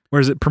time,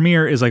 whereas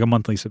Premiere is like a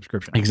monthly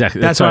subscription.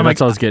 Exactly. That's what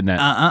I was getting at.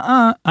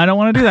 I don't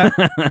want to do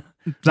that.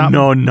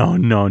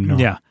 No.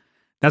 Yeah.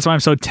 That's why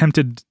I'm so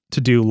tempted to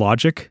do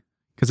Logic,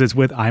 because it's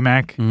with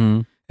iMac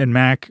and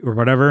Mac or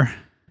whatever.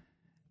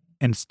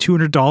 And it's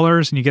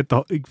 $200 and you get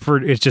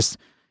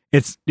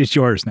it's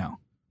yours now.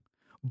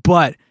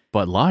 But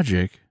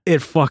Logic,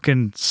 it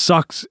fucking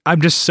sucks.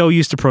 I'm just so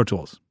used to Pro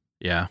Tools.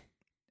 Yeah.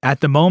 At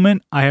the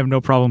moment, I have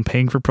no problem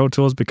paying for Pro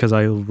Tools because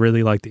I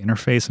really like the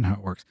interface and how it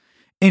works.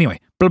 Anyway,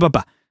 blah, blah,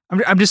 blah.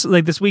 I'm just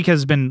like, this week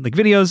has been like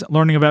videos,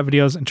 learning about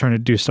videos and trying to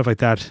do stuff like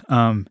that.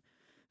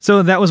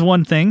 So that was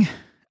one thing.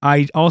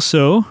 I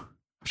should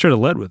have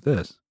led with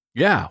this.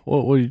 Yeah.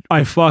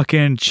 I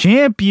fucking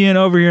champion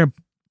over here.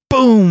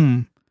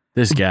 Boom.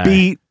 This guy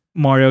beat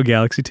Mario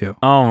Galaxy 2.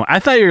 Oh, I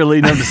thought you were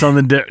leading up to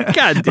something different.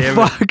 God damn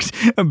it.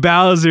 Fucked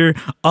Bowser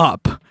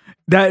up.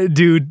 That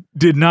dude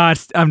did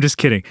not. I'm just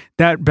kidding.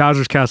 That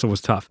Bowser's Castle was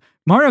tough.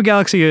 Mario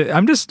Galaxy,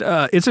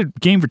 it's a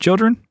game for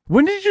children.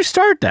 When did you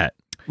start that?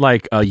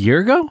 Like a year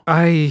ago?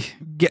 I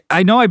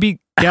know I beat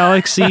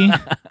Galaxy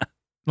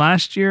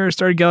last year. I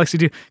started Galaxy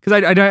 2 because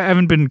I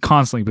haven't been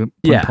constantly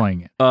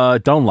playing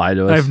it. Don't lie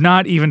to us. I've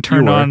not even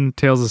turned on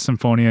Tales of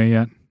Symphonia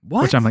yet.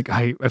 What? Which I'm like,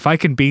 if I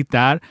can beat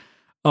that,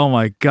 oh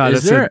my God.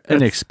 Is there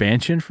an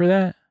expansion for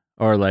that?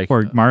 Or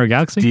Mario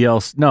Galaxy?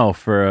 DLC? No,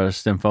 for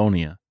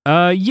Symphonia.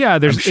 Yeah,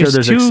 there's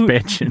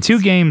expansions.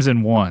 2 games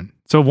in one.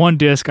 So one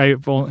disc,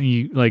 I've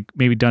only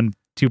maybe done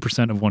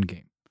 2% of one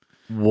game.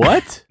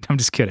 What? I'm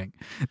just kidding.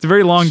 It's a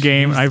very long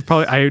game. I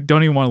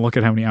don't even want to look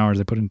at how many hours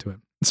I put into it.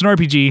 It's an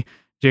RPG,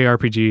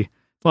 JRPG. It's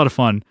a lot of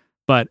fun,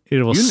 but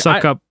it will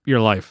suck up your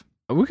life.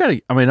 I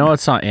know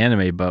it's not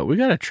anime, but we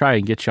gotta try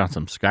and get you on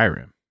some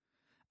Skyrim.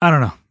 I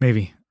don't know.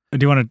 Maybe. Do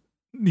you want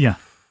to? Yeah.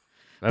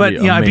 That'd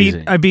be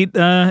amazing. I beat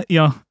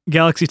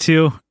Galaxy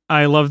 2.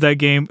 I love that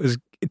game.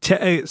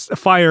 It's a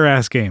fire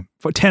ass game.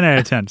 10 out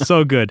of 10.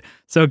 So good.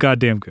 So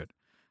goddamn good.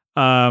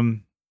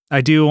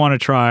 I do want to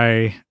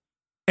try.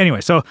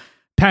 Anyway, so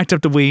packed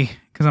up the Wii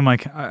because I'm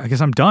like, I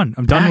guess I'm done.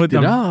 I'm done with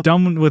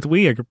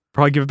Wii. I could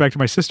probably give it back to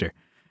my sister.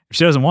 If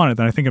she doesn't want it,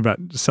 then I think about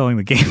selling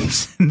the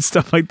games and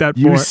stuff like that.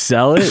 You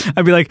sell it?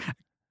 I'd be like,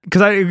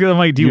 because I'm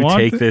like, do you want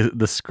take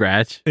the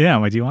scratch? Yeah,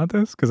 I'm like, do you want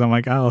this? Because I'm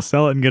like, I'll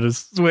sell it and get a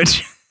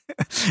Switch.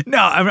 No,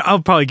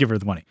 I'll probably give her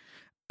the money.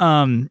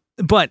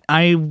 But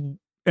I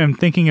am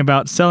thinking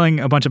about selling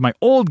a bunch of my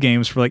old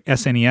games for like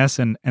SNES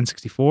and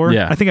N64.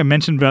 Yeah. I think I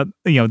mentioned about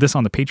this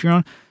on the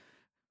Patreon.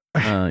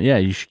 Yeah,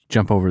 you should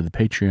jump over to the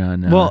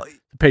Patreon. Well,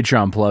 the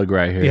Patreon plug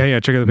right here. Yeah,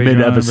 check out the Patreon.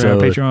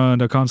 Mid-episode.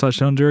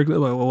 Patreon.com/StoneJerk.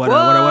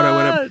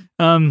 Whatever.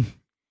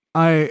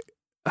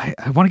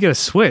 I want to get a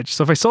Switch.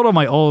 So if I sold all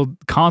my old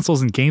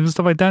consoles and games and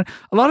stuff like that,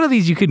 a lot of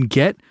these you can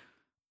get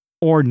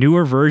or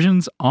newer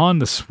versions on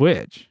the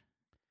Switch.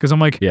 Because I'm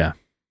like, yeah.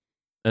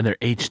 And they're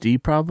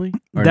HD probably?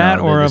 Or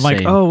I'm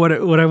like, oh, what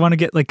I want to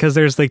get, like, because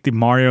there's like the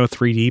Mario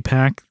 3D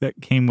pack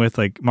that came with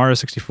like Mario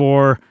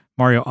 64,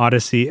 Mario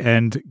Odyssey,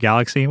 and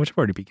Galaxy, which I've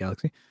already beat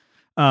Galaxy.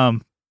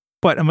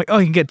 But I'm like, oh,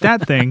 you can get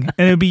that thing,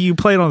 and it'd be you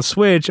play it on the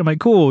Switch. I'm like,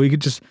 cool, you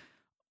could just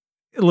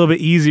a little bit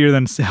easier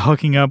than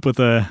hooking up with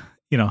a,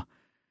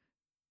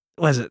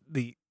 what is it?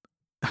 You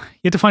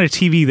have to find a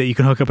TV that you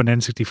can hook up an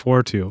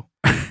N64 to.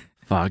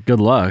 Fuck, good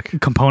luck.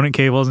 Component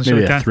cables and shit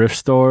like that. Maybe a thrift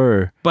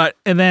store,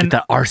 and then get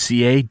that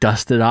RCA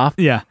dusted off.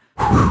 Yeah.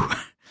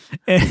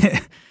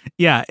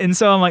 Yeah, and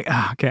so I'm like,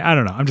 okay, I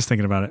don't know. I'm just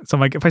thinking about it. So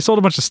I'm like, if I sold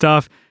a bunch of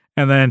stuff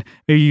and then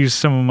maybe use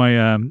some of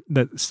my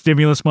that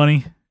stimulus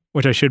money,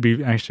 which I should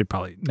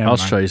probably. I'll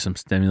show you some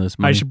stimulus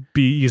money. I should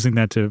be using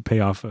that to pay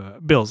off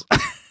bills.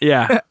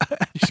 Yeah.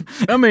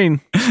 I mean,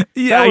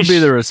 that would be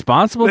the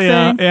responsible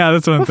thing. Yeah,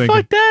 that's what I'm thinking.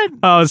 Fuck that.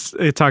 I was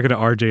talking to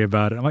RJ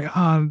about it. I'm like,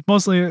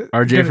 mostly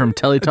RJ from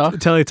Teletalk.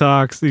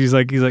 Teletalks. He's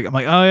like, I'm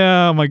like, oh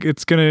yeah. I'm like,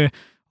 it's gonna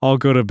all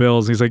go to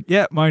bills. He's like,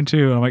 yeah, mine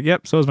too. And I'm like,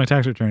 yep, so is my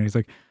tax return. He's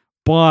like,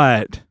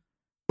 but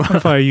what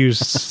if I use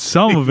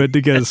some of it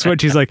to get a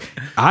Switch? He's like,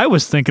 I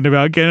was thinking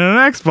about getting an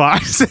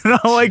Xbox. And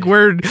I'm like,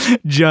 we're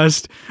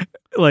just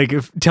like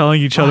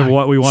telling each other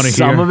what we want to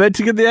hear. Some of it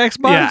to get the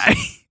Xbox? Yeah.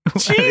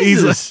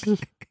 Jesus.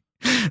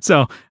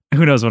 So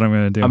who knows what I'm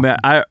going to do?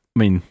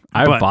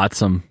 I bought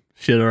some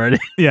shit already.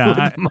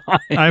 Yeah.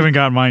 I haven't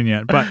got mine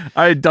yet, but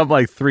I dumped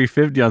like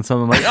 $350 on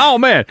something. I'm like, oh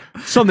man,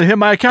 something hit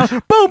my account.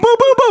 Boom, boom,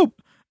 boom, boom.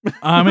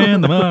 I'm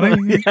in the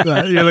money.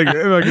 You're like,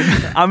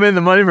 I'm in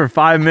the money for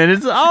 5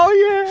 minutes.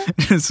 Oh yeah.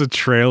 It's a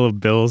trail of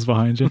bills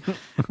behind you.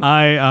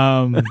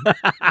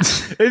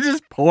 It's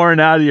just pouring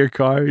out of your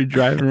car. You're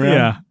driving around.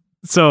 Yeah.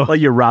 So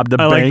like you robbed a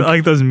bank. I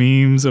like those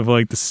memes of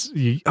like this.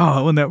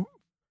 When that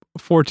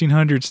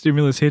 1,400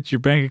 stimulus hits your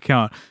bank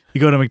account,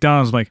 you go to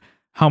McDonald's. Like,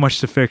 how much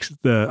to fix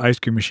the ice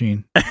cream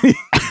machine?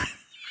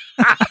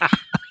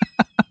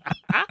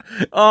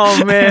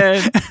 Oh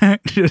man.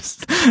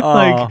 Just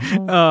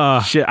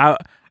shit. I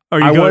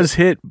was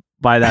hit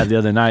by that the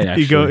other night.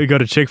 Actually, you go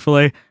to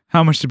Chick-fil-A.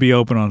 How much to be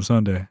open on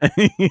Sunday?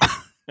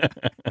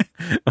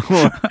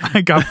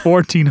 I got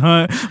 14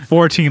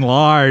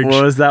 large.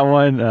 What was that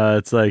one?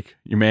 It's like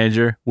your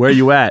manager. Where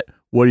you at?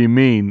 What do you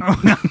mean?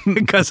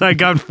 Because I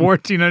got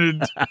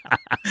 1,400.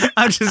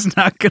 I'm just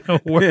not gonna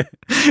work.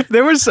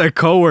 There was a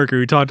coworker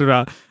who talked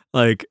about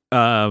like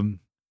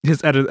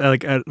his at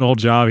an old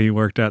job he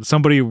worked at.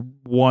 Somebody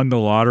won the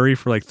lottery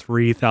for like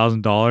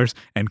 $3,000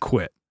 and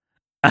quit.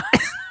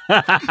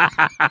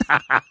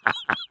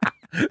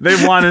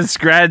 They want to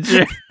scratch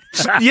it.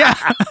 Yeah.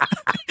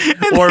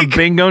 Or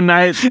bingo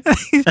night.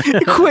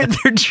 They quit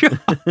their job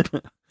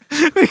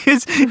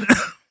because they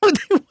won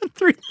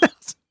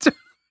 $3,000.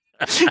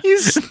 You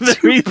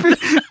stupid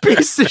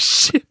piece of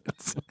shit.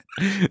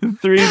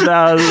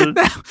 3,000.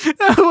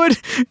 That would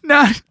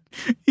not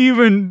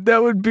even.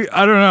 That would be.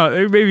 I don't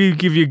know. Maybe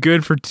give you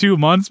good for 2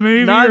 months.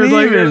 Maybe not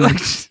even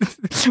like,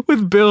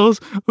 with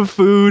bills, with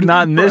food.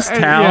 Not in this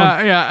town.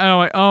 Yeah. And I'm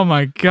like, oh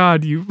my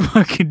god, you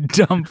fucking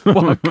dumb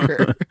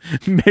fucker.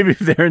 Maybe if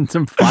they're in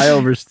some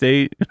flyover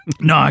state.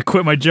 No, I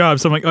quit my job.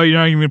 So I'm like, oh, you're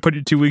not even gonna put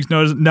your 2 weeks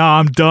notice? No,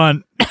 I'm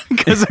done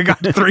because I got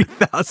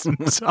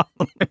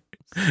 $3,000.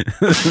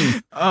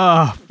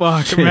 Oh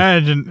fuck!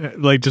 Imagine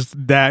like just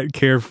that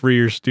carefree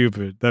or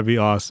stupid. That'd be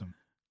awesome.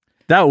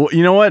 That,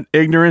 you know what?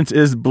 Ignorance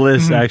is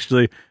bliss.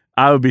 Actually,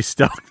 I would be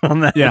stoked on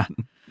that. Yeah.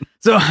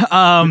 So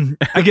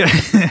I get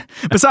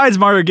besides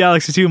Mario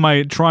Galaxy 2,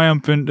 my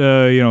triumphant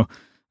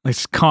like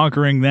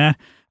conquering that.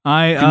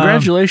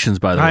 Congratulations,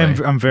 by the way.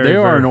 I'm very. They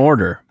are in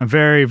order. I'm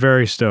very,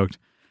 very stoked.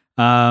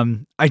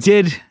 I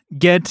did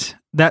get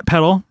that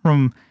pedal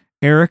from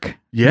Eric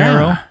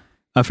Narrow.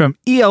 From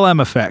ELM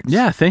Effects.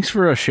 Yeah, thanks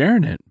for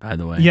sharing it, by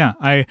the way. Yeah,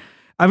 I'll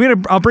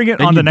bring it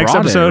on the next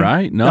episode.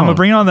 Right? No. I'm gonna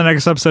bring it on the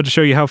next episode to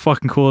show you how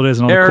fucking cool it is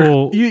and all Eric, the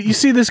cool. You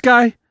see this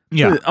guy?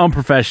 Yeah,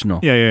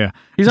 unprofessional. Yeah.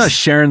 He's not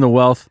sharing the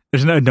wealth.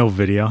 There's no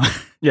video.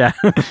 Yeah.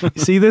 You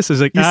see this?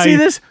 It's like you see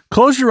this?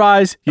 Close your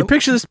eyes. You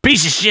picture this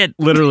piece of shit.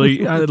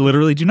 Literally, I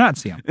literally do not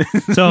see him.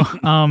 So,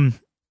 I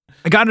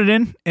got it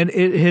in, and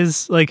it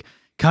is like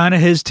kind of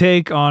his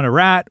take on a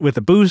Rat with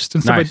a boost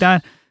and stuff like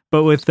that,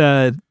 but with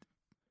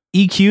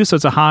EQ, so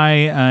it's a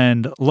high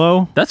and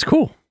low. That's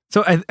cool.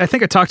 So I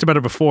think I talked about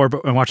it before,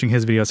 but when watching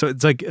his video, so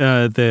it's like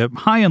the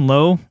high and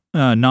low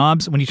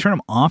knobs. When you turn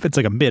them off, it's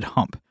like a mid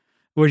hump,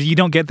 where you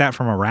don't get that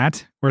from a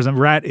Rat. Whereas a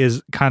Rat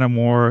is kind of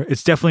more.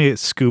 It's definitely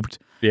scooped.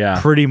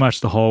 Yeah. Pretty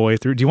much the whole way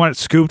through. Do you want it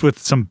scooped with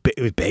some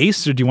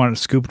bass, or do you want it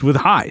scooped with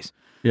highs?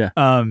 Yeah.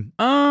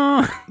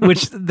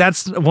 Which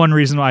that's one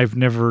reason why I've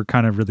never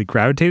kind of really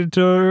gravitated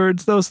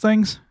towards those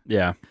things.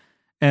 Yeah.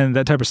 And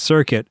that type of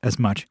circuit as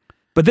much.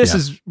 But this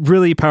is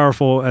really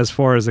powerful as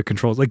far as the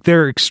controls. Like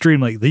they're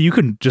extremely, you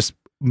can just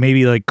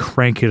maybe like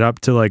crank it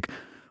up to like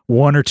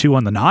 1 or 2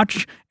 on the notch.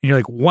 And you're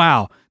like,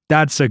 wow,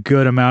 that's a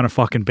good amount of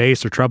fucking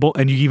bass or treble.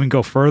 And you even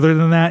go further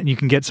than that and you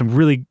can get some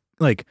really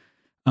like,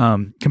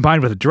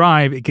 combined with a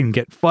drive, it can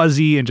get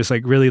fuzzy and just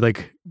like really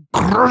like,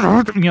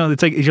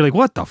 it's like, you're like,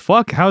 what the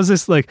fuck? How is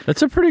this like?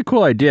 That's a pretty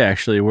cool idea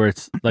actually, where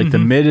it's like the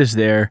mid is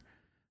there,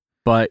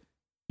 but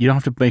you don't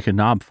have to make a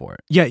knob for it.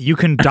 Yeah, you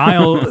can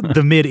dial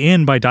the mid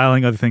in by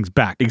dialing other things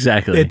back.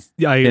 Exactly.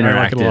 I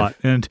like it a lot.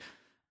 And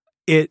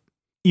it,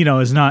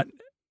 is not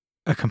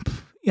I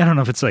don't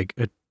know if it's like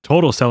a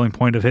total selling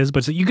point of his,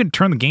 but so you can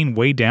turn the gain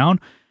way down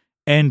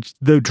and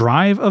the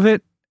drive of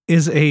it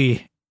is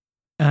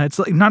it's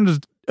like not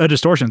a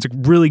distortion. It's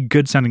a really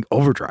good sounding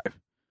overdrive.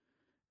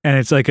 And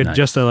it's like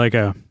just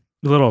a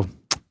little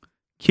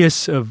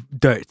kiss of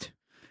dirt.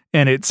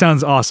 And it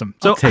sounds awesome.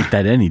 So I'll take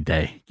that any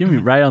day. Give me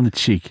right on the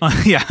cheek.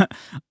 Yeah.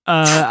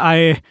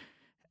 I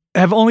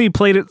have only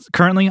played it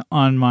currently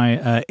on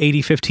my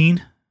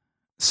 8015.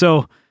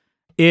 So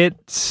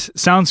it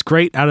sounds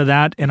great out of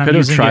that. And Could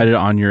have tried it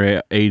on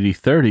your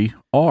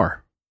 8030R.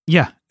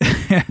 Yeah.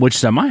 Which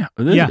is on my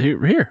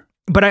here.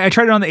 But I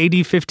tried it on the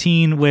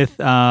 8015 with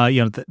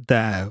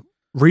the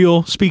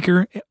real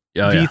speaker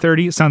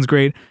V30. It sounds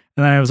great.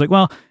 And then I was like,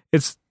 well,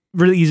 it's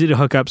really easy to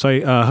hook up. So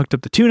I hooked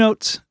up the 2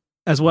 notes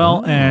as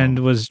well, and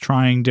was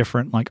trying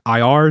different like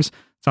IRs.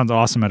 Sounds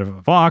awesome out of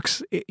a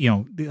Vox,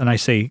 and I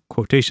say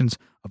quotations,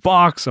 a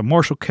Vox, a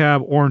Marshall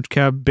cab, orange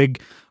cab, big,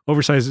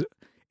 oversized.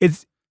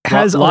 It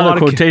has a lot of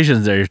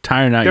quotations there. You're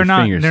tiring out your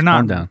fingers. They're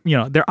not, down.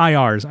 They're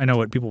IRs. I know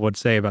what people would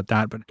say about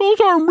that, but those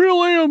aren't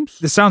real amps.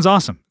 This sounds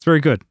awesome. It's very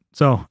good.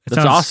 So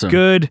That's awesome.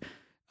 Good.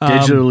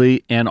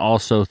 Digitally and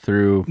also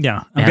through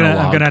I'm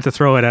gonna have to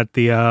throw it at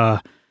the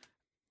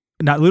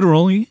not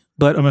literally,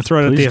 but I'm gonna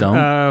throw it at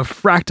the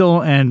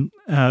fractal and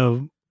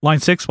Line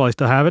 6 while I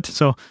still have it.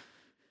 So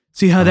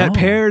see how that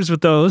pairs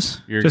with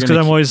those. You're just because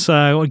I'm always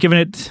giving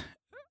it,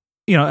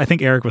 I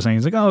think Eric was saying,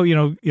 he's like, oh,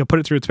 put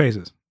it through its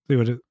paces. See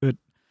what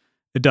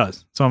it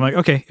does. So I'm like,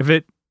 okay,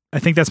 I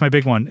think that's my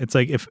big one. It's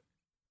like if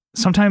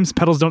sometimes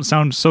pedals don't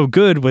sound so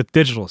good with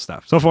digital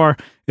stuff. So far,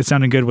 it's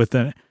sounding good with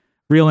the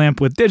real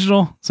amp with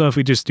digital. So if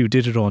we just do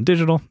digital and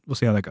digital, we'll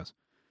see how that goes.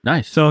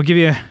 Nice. So I'll give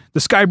you the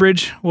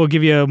Skybridge. We'll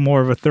give you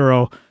more of a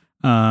thorough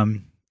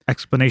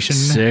explanation.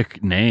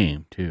 Sick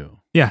name too.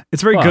 Yeah,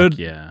 it's very good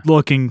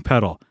looking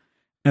pedal.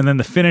 And then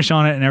the finish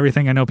on it and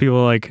everything. I know people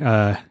are like,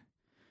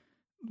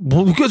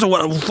 well, because of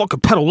what a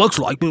fucking pedal looks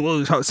like,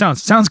 how it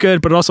sounds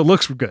good, but it also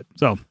looks good.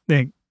 So,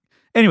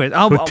 anyways,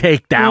 I'll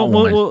take that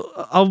one.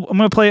 I'm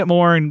gonna play it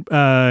more and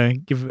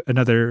give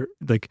another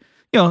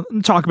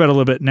talk about it a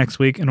little bit next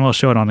week, and we'll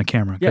show it on the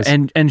camera. Yeah,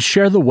 and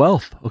share the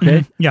wealth.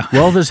 Okay. Mm-hmm, yeah.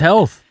 Wealth is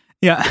health.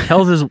 Yeah.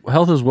 Health is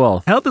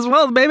wealth. Health is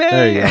wealth, baby.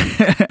 There you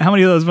go. How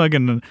many of those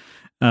fucking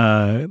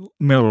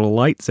Miller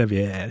Lights have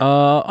you had?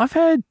 I've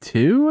had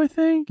 2, I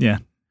think. Yeah.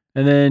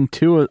 And then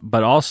 2,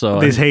 but also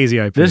these hazy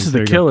IPAs. This is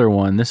the killer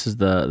one. This is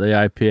the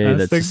IPA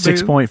that's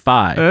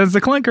 6.5. That's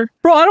the clinker.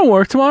 Bro, I don't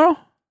work tomorrow.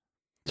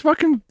 It's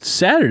fucking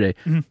Saturday.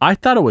 Mm-hmm. I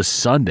thought it was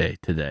Sunday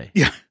today.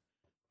 Yeah.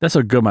 That's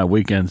how good my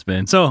weekend's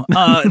been. So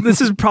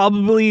this is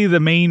probably the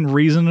main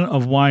reason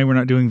of why we're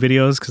not doing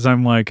videos, because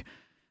I'm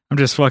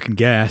just fucking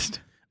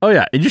gassed. Oh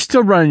yeah, and you're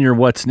still running your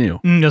what's new.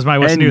 That's my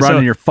what's new. And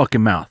running your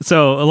fucking mouth.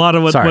 So a lot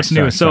of what's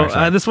new.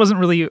 Sorry. This wasn't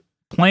really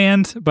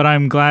planned, but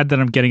I'm glad that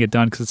I'm getting it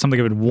done because it's something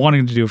I've been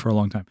wanting to do for a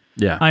long time.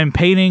 Yeah. I'm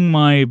painting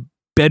my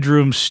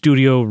bedroom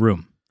studio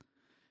room.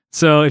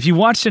 So if you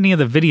watched any of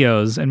the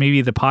videos and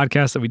maybe the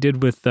podcast that we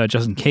did with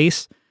Justin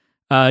Case,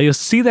 you'll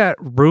see that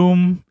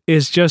room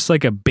is just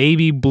like a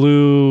baby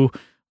blue,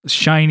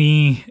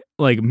 shiny,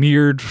 like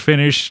mirrored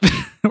finished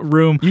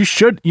room.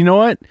 You know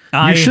what?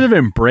 You should have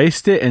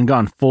embraced it and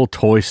gone full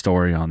Toy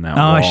Story on that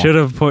wall. I should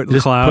have put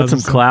clouds.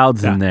 Put some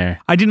clouds in there.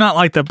 I do not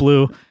like that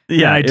blue.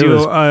 Yeah, I do. It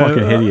was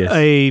fucking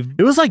hideous.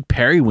 It was like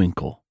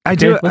periwinkle. I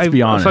do. Let's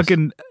be honest.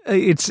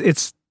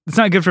 It's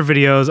not good for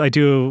videos. I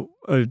do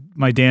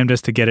my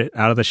damnedest to get it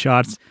out of the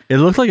shots. It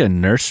looked like a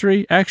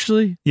nursery,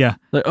 actually. Yeah.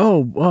 Like,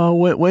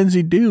 when's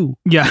he due?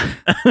 Yeah.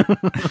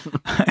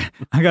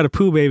 I got a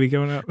poo baby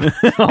coming up.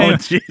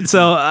 Jeez.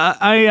 So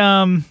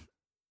I'm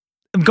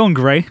going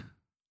gray.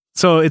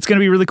 So it's going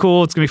to be really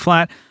cool. It's going to be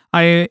flat.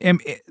 I am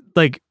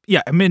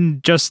I'm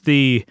in just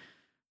the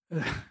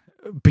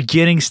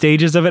beginning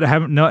stages of it. I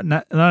haven't,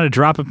 not a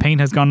drop of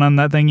paint has gone on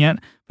that thing yet.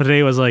 But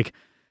today was like,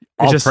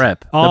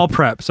 all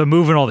prep. So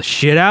moving all the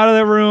shit out of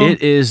the room.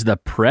 It is the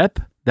prep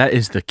that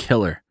is the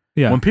killer.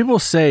 Yeah. When people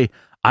say,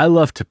 I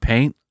love to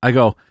paint, I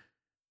go,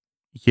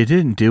 you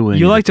didn't do anything.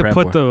 You like to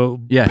put the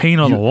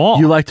paint on the wall.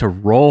 You like to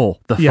roll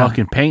the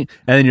fucking paint.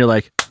 And then you're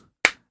like,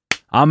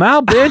 I'm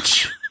out,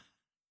 bitch.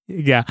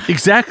 Yeah.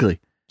 Exactly.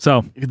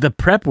 So the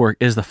prep work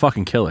is the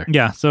fucking killer.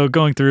 Yeah. So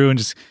going through and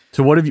just.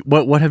 So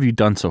what have you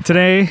done so far?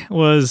 Today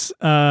was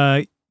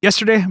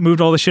yesterday. Moved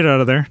all the shit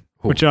out of there.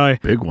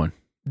 Big one.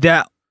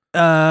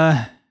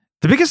 The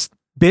biggest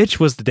bitch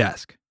was the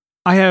desk.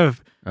 I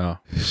have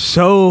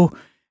so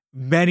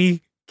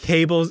many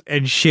cables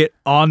and shit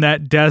on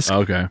that desk.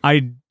 Okay.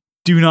 I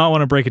do not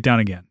want to break it down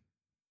again.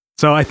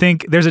 So I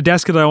think there's a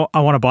desk that I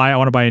want to buy. I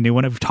want to buy a new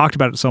one. I've talked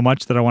about it so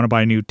much that I want to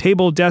buy a new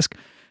table desk.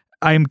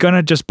 I'm going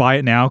to just buy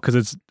it now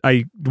because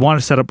I want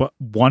to set up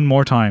one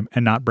more time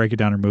and not break it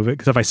down or move it.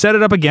 Because if I set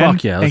it up again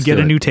and get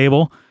a new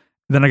table,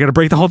 then I got to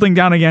break the whole thing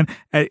down again.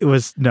 It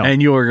was no.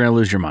 And you are going to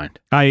lose your mind.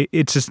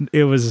 It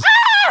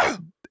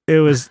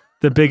was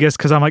the biggest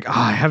because I'm like,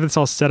 I have this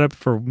all set up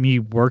for me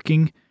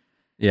working.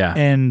 Yeah.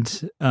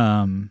 And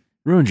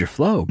ruined your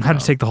flow. Bro. I had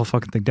to take the whole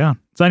fucking thing down.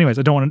 So anyways,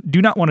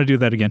 do not want to do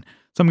that again.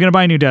 So I'm going to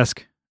buy a new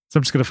desk. So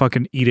I'm just going to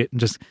fucking eat it and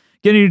just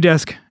get a new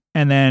desk.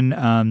 And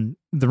then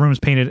the room's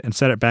painted and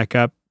set it back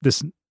up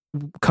this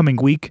coming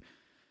week.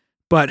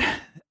 But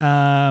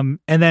and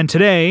then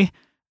today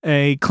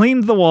I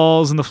cleaned the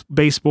walls and the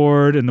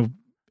baseboard and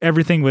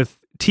everything with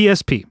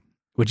TSP,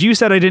 which you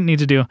said I didn't need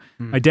to do.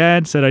 My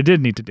dad said I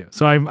did need to do.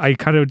 So I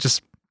kind of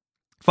just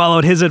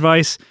followed his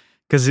advice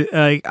because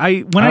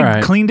I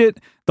cleaned it,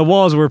 the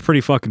walls were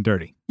pretty fucking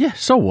dirty. Yeah,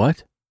 so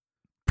what?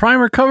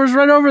 Primer covers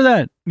right over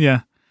that.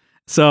 Yeah.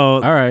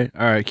 So all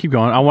right, keep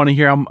going. I want to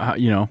hear how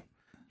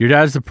your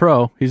dad's the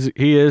pro.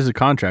 He is a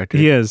contractor.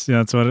 He is. Yeah,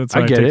 that's what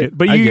I get take it.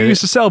 But you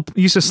used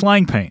to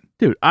slang paint.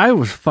 Dude, I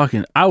would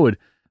fucking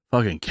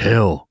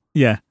kill.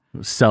 Yeah.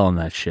 Selling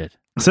that shit.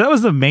 So that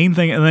was the main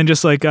thing. And then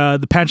just like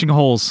the patching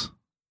holes.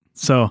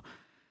 So.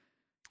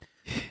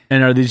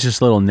 And are these just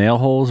little nail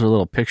holes or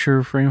little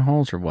picture frame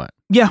holes or what?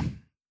 Yeah.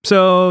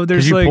 So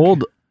there's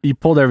you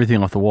pulled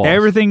everything off the wall.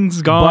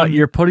 Everything's gone. But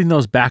you're putting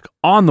those back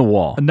on the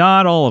wall.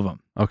 Not all of them.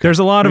 Okay. There's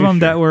a lot of them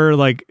that were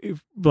like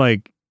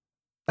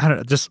I don't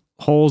know, just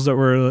holes that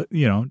were,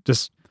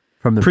 just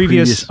from the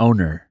previous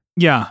owner.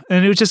 Yeah.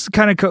 And it was just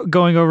kind of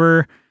going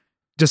over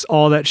just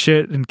all that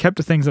shit and kept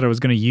the things that I was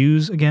going to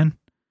use again.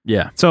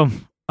 Yeah. So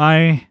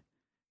I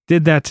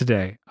did that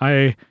today.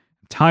 I'm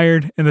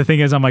tired. And the thing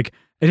is, I'm like,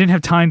 I didn't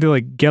have time to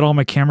like get all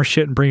my camera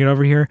shit and bring it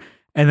over here.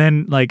 And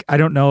then like, I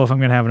don't know if I'm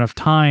going to have enough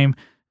time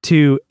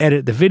to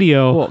edit the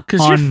video. Well,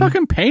 because you're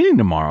fucking painting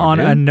tomorrow.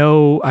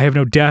 I have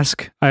no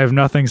desk. I have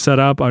nothing set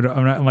up.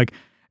 I'm like,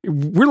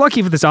 we're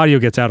lucky if this audio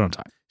gets out on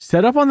time.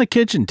 Set up on the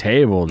kitchen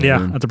table, dude. Yeah,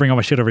 I have to bring all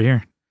my shit over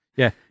here.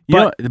 Yeah. You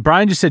know,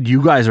 Brian just said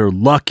you guys are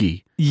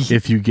lucky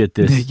if you get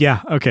this.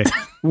 Yeah, okay.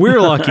 We're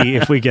lucky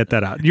if we get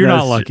that out. You're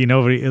not lucky.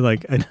 Nobody,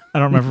 like, I don't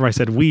remember if I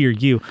said we or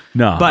you.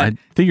 No, but I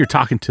think you're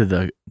talking to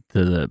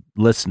the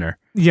listener.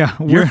 Yeah.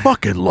 You're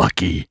fucking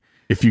lucky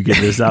if you get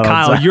this out.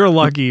 Kyle, you're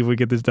lucky if we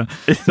get this done.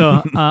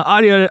 So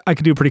audio, I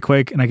can do pretty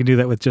quick, and I can do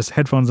that with just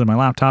headphones and my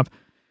laptop.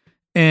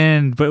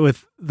 But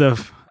with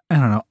I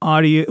don't know,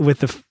 audio,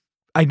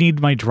 I need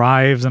my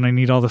drives and I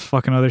need all this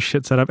fucking other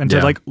shit set up. And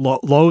to like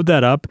load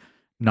that up,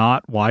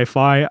 not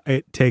Wi-Fi,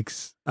 it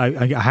takes, I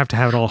have to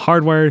have it all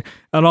hardwired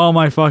and all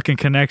my fucking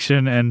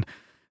connection and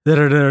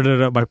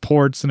my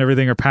ports and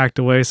everything are packed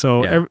away.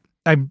 So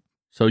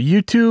So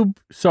YouTube,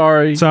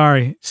 sorry.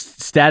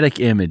 Static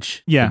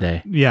image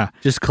today. Yeah.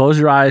 Just close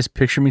your eyes,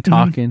 picture me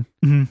talking,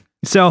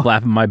 so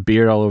flapping my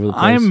beard all over the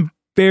place. I'm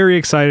very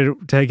excited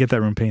to get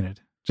that room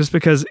painted just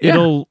because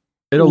it'll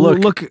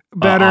look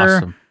better.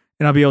 Awesome.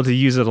 And I'll be able to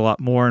use it a lot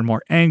more and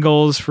more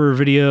angles for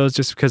videos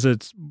just because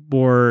it's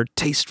more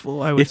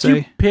tasteful, I would say. If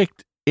you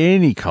picked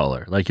any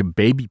color, like a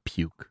baby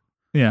puke,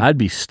 I'd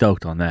be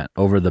stoked on that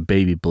over the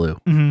baby blue.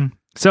 Mm-hmm.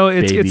 So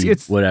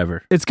it's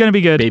whatever. It's going to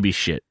be good. Baby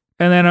shit.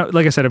 And then,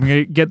 like I said, I'm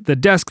going to get the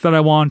desk that I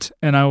want,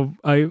 and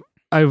I'm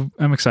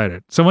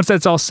excited. So once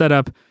that's all set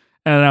up,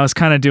 and I was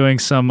kind of doing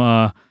some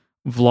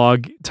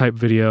vlog type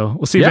video.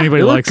 We'll see if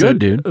anybody likes it.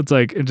 Dude. It's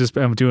like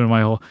I'm doing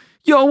my whole,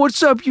 yo,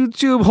 what's up,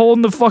 YouTube?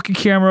 Holding the fucking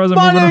camera.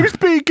 My name's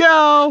Pete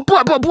Gow.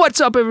 What's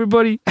up,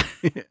 everybody?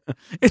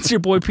 It's your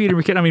boy Peter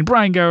McKinnon.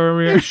 Brian Gow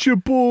over here. It's your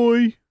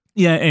boy.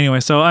 Yeah. Anyway,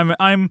 so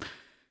I'm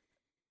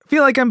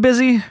feel like I'm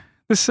busy.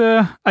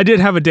 I did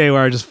have a day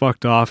where I just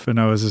fucked off, and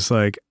I was just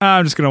like,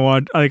 I'm just gonna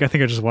watch. Like, I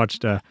think I just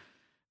watched I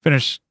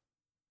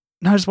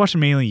just watching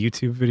mainly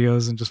YouTube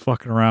videos and just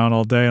fucking around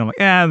all day. And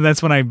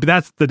I'm like,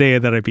 that's the day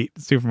that I beat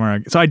Super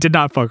Mario. So I did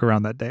not fuck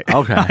around that day.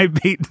 Okay. I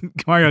beat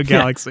Mario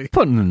Galaxy.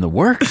 Putting in the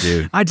work,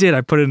 dude. I did.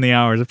 I put in the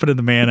hours. I put in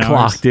the man hours.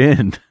 Clocked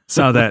in.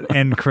 Saw that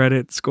end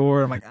credit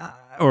score. I'm like,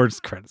 or it's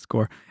credit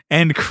score.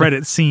 End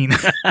credit scene.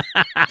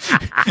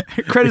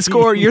 Credit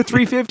score, you're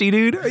 350,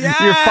 dude.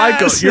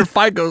 Yes! Your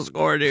FICO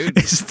score, dude.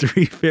 It's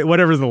 350.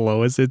 Whatever's the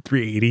lowest, it's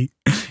 380.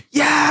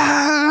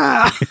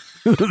 Yeah.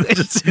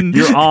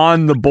 You're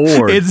on the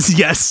board.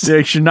 Yes.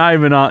 You're not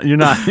even on. You're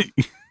not.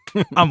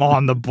 I'm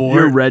on the board.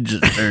 You're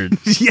registered.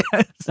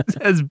 Yes.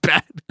 That's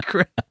bad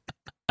crap.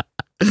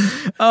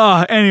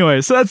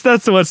 Anyway, so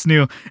that's what's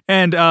new.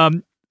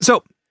 And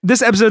so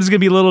this episode is going to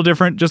be a little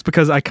different just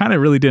because I kind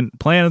of really didn't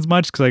plan as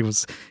much because I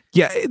was,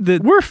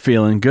 we're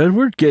feeling good.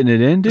 We're getting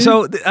it in, dude.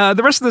 So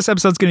the rest of this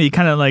episode is going to be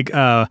kind of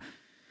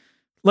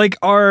like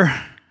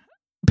our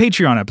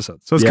Patreon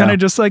episode. So it's kind of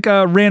just like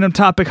a random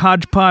topic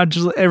hodgepodge,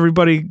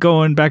 everybody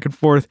going back and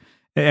forth.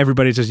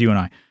 Everybody's just you and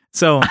I.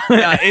 So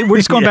we're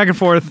just going back and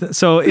forth.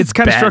 So it's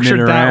kind of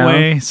structured that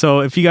way.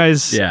 So if you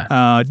guys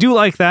do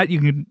like that, you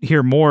can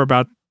hear more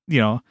about,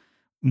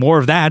 more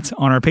of that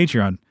on our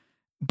Patreon.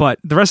 But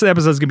the rest of the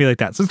episode is going to be like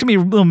that. So it's going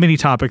to be little mini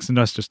topics and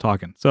us just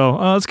talking. So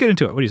let's get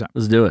into it. What do you say?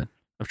 Let's do it.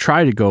 I've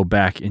tried to go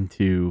back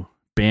into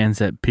bands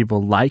that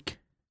people like.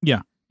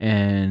 Yeah.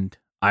 And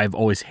I've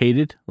always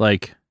hated,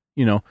 like,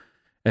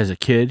 as a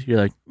kid, you're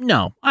like,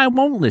 no, I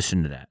won't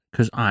listen to that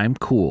because I'm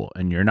cool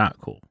and you're not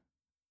cool.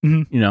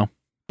 Mm-hmm.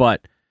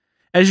 But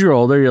as you're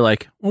older, you're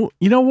like, well,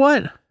 you know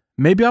what?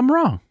 Maybe I'm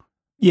wrong.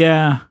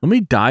 Yeah. Let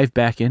me dive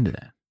back into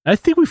that. I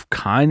think we've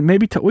talked about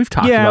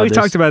this. Yeah, we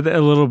talked about that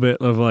a little bit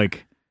of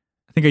like,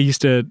 I think I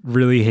used to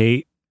really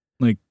hate,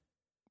 like,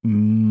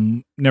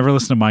 never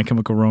listen to My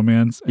Chemical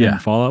Romance and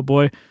Fall Out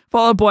Boy.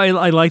 Fall Out Boy,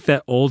 I like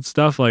that old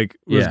stuff, like,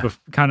 was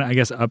kind of, I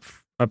guess,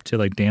 up to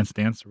like Dance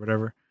Dance or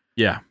whatever.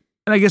 Yeah.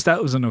 And I guess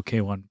that was an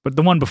okay one. But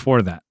the one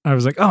before that, I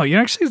was like, oh,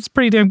 actually, it's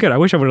pretty damn good. I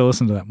wish I would have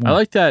listened to that more. I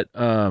like that,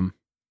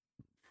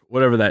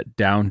 whatever that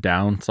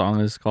Down song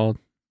is called.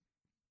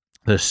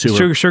 The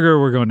Sugar,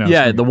 We're Going Down.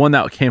 Yeah, Sugar. the one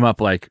that came up,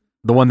 like,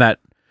 the one that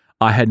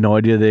I had no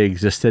idea they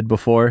existed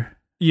before.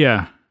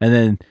 Yeah. And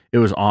then it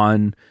was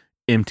on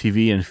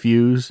MTV and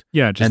Fuse.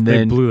 Yeah,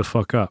 they blew the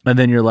fuck up. And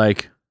then you're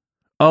like,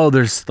 oh,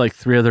 there's like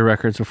 3 other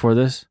records before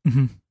this.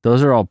 Mm-hmm.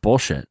 Those are all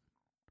bullshit.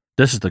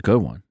 This is the good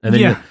one. And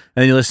then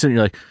you listen and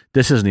you're like,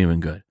 this isn't even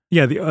good.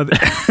 Yeah, the other.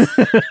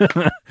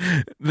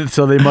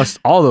 So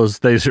all those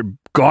things are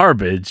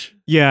garbage.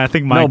 Yeah, I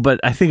think No, but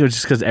I think it was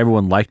just because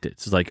everyone liked it.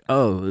 It's like,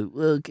 oh,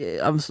 okay,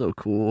 I'm so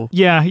cool.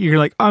 Yeah, you're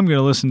like, I'm going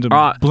to listen to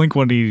Blink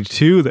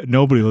 182 that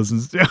nobody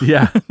listens to.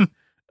 Yeah.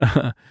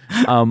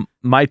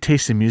 My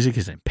taste in music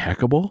is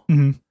impeccable,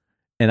 and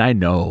I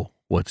know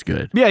what's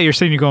good. Yeah, you're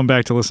saying you're going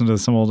back to listen to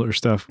some older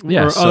stuff,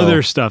 or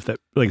other stuff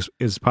that like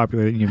is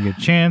popular that you can get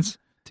a chance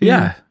to.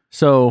 Yeah,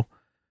 so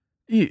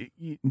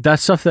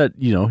that's stuff that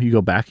you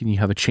go back and you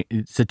have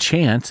it's a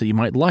chance that you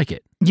might like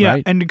it. Yeah,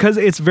 right? and because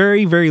it's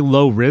very, very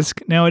low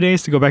risk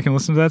nowadays to go back and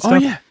listen to that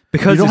stuff. Yeah.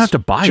 because you don't it's have to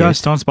buy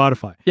just it on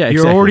Spotify. Yeah,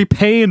 You're exactly. already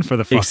paying for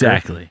the fucker.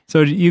 Exactly.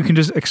 So you can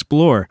just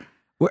explore.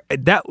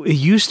 That it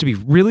used to be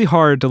really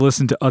hard to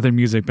listen to other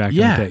music back in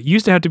the day. It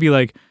used to have to be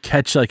like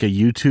catch like a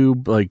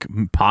YouTube, like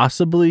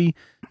possibly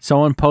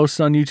someone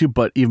posted on YouTube,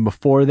 but even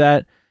before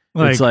that,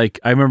 it's like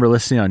I remember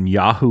listening on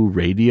Yahoo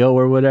Radio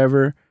or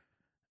whatever,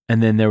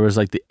 and then there was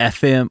like the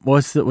FM.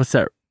 What's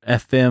that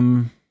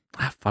FM?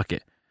 Fuck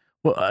it.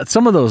 Well,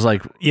 some of those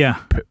like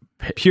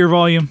Pure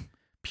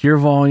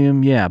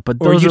Volume, yeah, but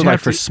those are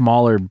like for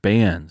smaller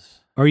bands.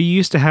 Or you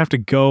used to have to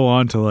go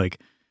on to like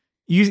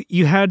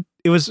you had.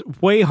 It was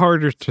way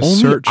harder to Only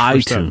search for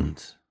iTunes.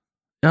 stuff.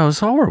 That was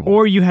horrible.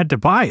 Or you had to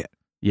buy it.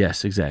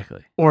 Yes,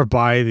 exactly. Or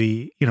buy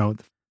the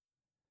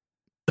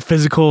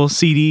physical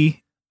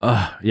CD.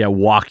 Yeah,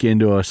 walk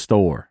into a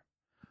store.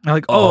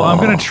 Like, I'm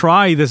going to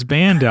try this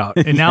band out.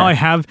 And now I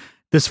have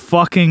this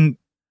fucking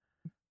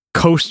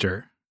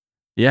coaster.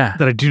 Yeah.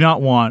 That I do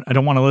not want. I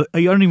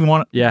don't even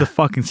want the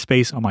fucking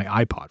space on my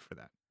iPod for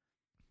that.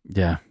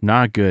 Yeah,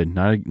 not good.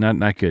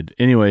 Not good.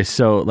 Anyway,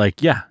 so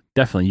like, yeah,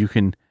 definitely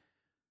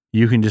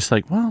you can just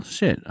like, well,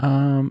 shit.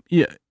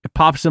 It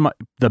pops in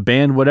the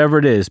band, whatever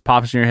it is,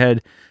 pops in your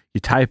head.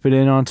 You type it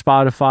in on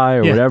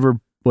Spotify or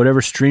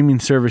whatever streaming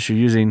service you're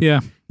using. Yeah.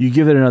 You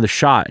give it another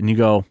shot and you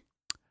go,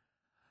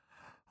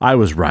 I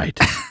was right.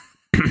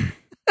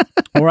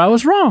 Or I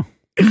was wrong.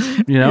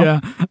 You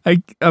know? Yeah.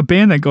 A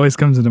band that always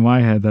comes into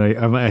my head that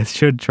I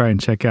should try and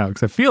check out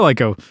because I feel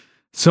like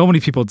so many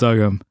people dug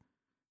them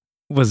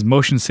was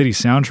Motion City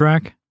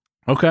Soundtrack.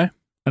 Okay.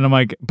 And I'm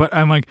like,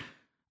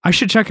 I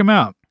should check them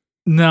out.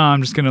 No,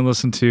 I'm just going to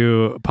listen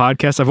to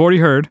podcasts I've already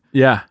heard.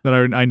 Yeah.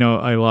 That I know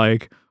I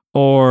like.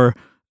 Or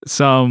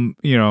some,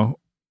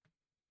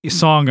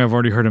 song I've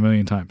already heard a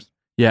million times.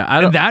 Yeah.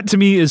 And that to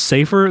me is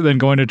safer than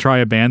going to try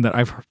a band that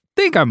I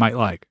think I might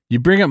like. You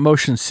bring up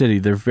Motion City.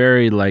 They're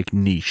very like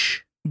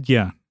niche.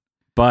 Yeah.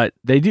 But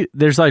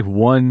there's like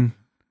one,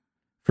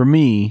 for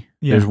me,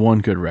 there's one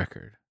good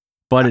record.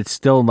 But it's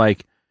still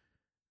like,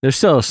 there's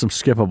still some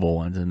skippable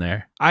ones in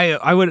there.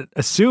 I would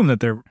assume that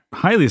they're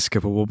highly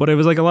skippable, but it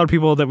was like a lot of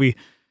people that we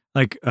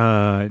like.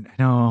 I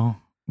know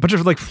a bunch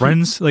of like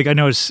friends. Like I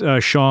know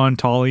Sean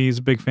Tolley is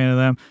a big fan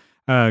of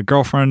them.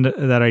 Girlfriend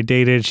that I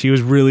dated, she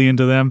was really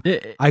into them.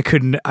 I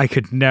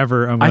could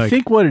never. I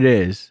think what it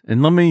is,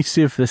 and let me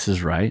see if this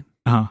is right.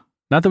 Not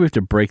that we have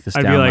to break this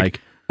down.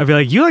 I'd be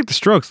like, you like the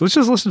Strokes? Let's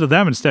just listen to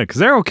them instead because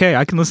they're okay.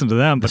 I can listen to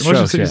them. But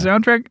Motion City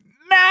Soundtrack,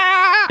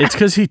 nah. It's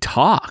because he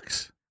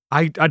talks.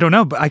 I don't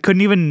know, but I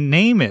couldn't even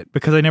name it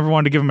because I never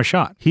wanted to give him a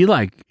shot.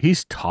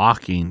 He's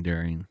talking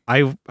during.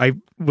 I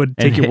would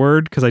take your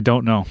word because I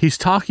don't know. He's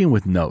talking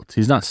with notes.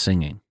 He's not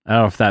singing. I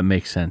don't know if that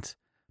makes sense,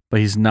 but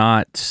he's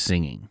not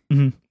singing.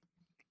 Mm-hmm.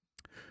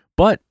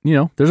 But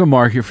there's a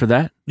market for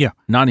that. Yeah,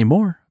 not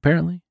anymore.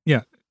 Apparently.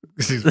 Yeah,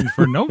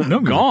 for no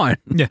gone.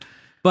 Yeah,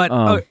 but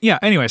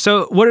Anyway,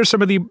 so what are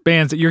some of the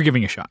bands that you're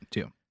giving a shot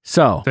to?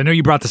 So I know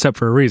you brought this up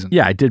for a reason.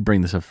 Yeah, I did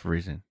bring this up for a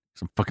reason.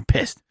 I'm fucking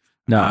pissed.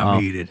 No,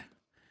 I'm heated.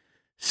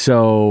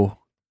 So,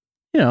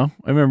 I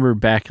remember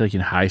back like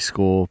in high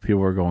school,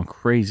 people were going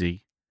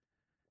crazy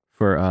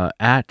for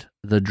At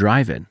the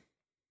Drive-In.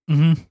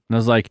 Mm-hmm. And I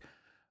was like,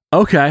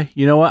 okay,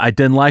 you know what? I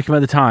didn't like him at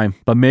the time,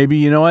 but maybe,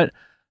 you know what?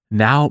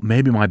 Now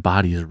maybe my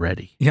body is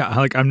ready. Yeah,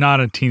 like I'm not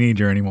a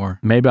teenager anymore.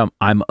 Maybe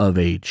I'm of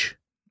age.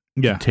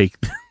 Yeah. To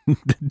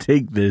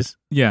take this.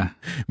 Yeah.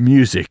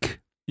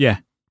 Music. Yeah.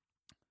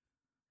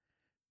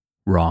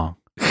 Wrong.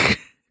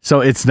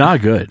 So it's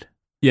not good.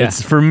 Yeah.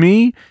 For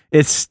me,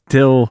 it's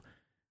still...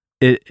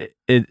 I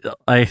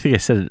think I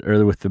said it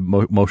earlier with the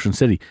Motion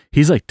City.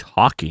 He's like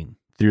talking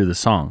through the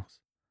songs,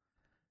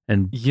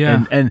 and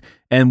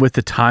with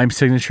the time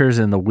signatures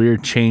and the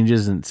weird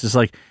changes, and it's just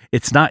like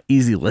it's not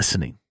easy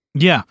listening.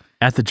 Yeah,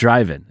 At the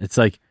Drive-In, it's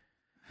like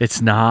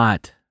it's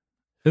not.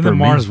 And the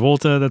Mars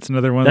Volta, that's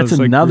another one. That's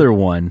another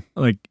one,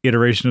 like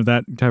iteration of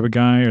that type of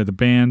guy or the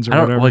bands or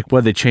whatever. Like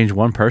what they changed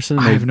one person.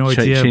 I have no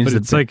idea, but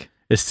it's like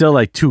it's still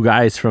like two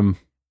guys from.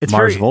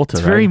 Mars Volta,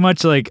 it's very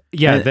much like,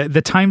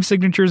 the time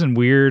signatures and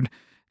weird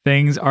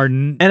things are...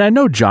 And I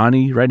know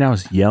Johnny right now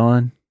is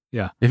yelling.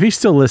 Yeah. If he's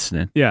still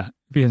listening. Yeah.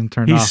 If he hasn't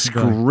turned off. He's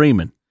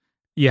screaming.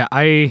 Yeah,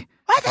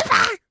 what the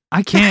fuck?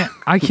 I can't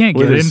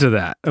get into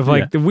that. Of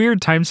like the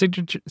weird time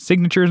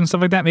signatures and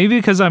stuff like that. Maybe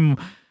because I don't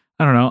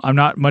know, I'm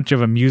not much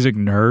of a music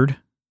nerd.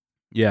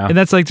 Yeah. And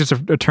that's like just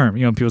a term.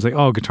 People say,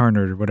 oh, guitar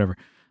nerd or whatever.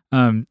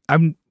 No,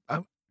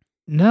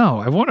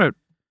 I want to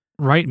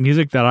write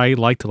music that I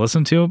like to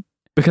listen to.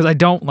 Because I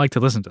don't like to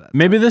listen to that.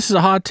 Maybe this is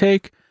a hot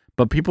take,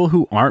 but people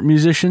who aren't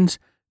musicians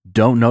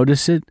don't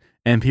notice it,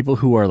 and people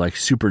who are like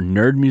super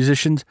nerd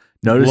musicians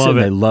notice it and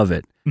they love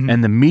it. Mm-hmm.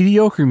 And the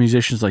mediocre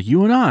musicians like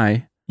you and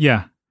I...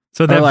 Yeah.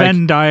 So that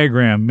Venn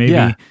diagram, maybe...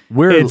 Yeah,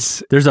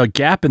 there's a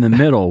gap in the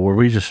middle where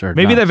we just are...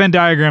 Maybe that Venn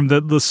diagram,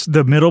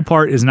 the middle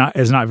part is not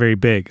very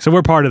big. So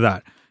we're part of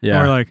that. Yeah.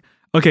 And we're like,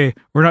 okay,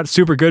 we're not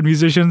super good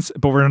musicians,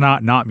 but we're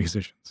not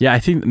musicians. Yeah, I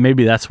think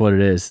maybe that's what it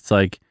is. It's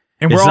like...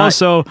 And we're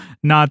also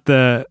not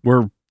the...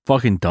 We're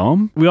fucking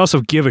dumb. We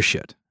also give a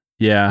shit.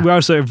 Yeah. We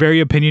also are very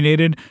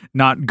opinionated,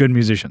 not good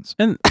musicians.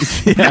 And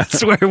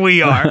That's where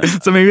we are.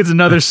 So maybe it's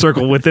another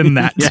circle within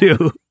that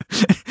too.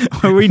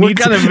 Where we what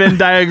kind of Venn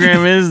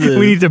diagram is this?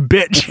 We need to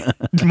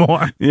bitch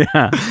more.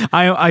 Yeah.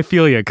 I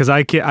feel you because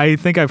I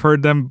think I've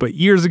heard them, but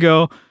years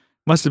ago.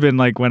 Must have been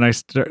like when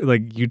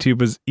like YouTube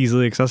was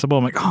easily accessible.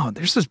 I'm like, oh,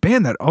 there's this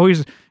band that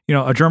always,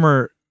 a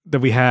drummer that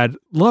we had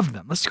loved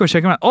them. Let's go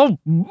check them out.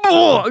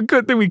 Oh,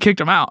 good thing we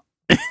kicked him out.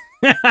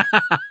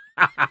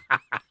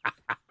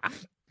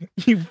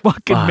 You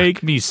fucking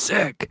make me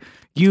sick.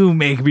 You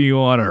make me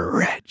want to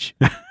retch.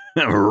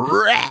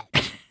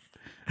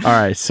 All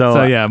right,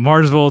 so yeah,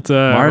 Mars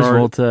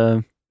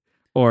Volta,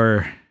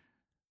 or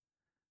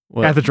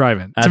what? At the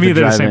Drive-In. To me,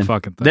 they're the same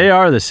fucking thing. They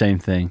are the same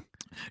thing.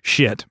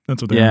 Shit,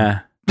 that's what they are. Yeah.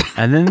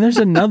 And then there's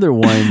another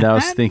one that I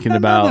was thinking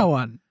about. Another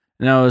one.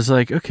 And I was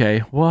like,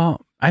 okay,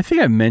 well, I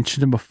think I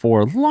mentioned him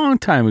before a long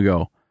time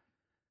ago.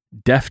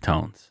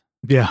 Deftones.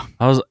 Yeah.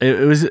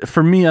 It was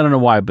for me, I don't know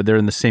why, but they're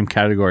in the same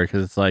category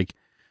because it's like,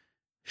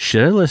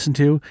 should I listen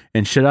to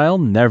and should I'll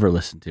never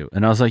listen to?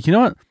 And I was like, you know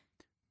what?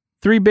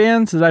 3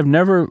 bands that I've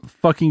never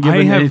fucking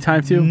given any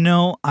time to.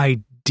 No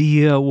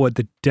idea what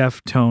the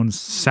Deftones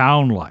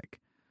sound like.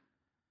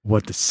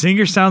 What the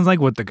singer sounds like,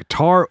 what the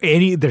guitar,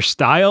 their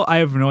style, I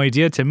have no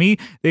idea. To me,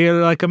 they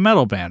are like a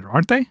metal band,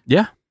 aren't they?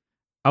 Yeah.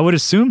 I would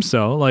assume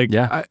so. Like,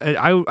 yeah.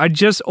 I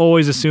just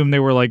always assumed they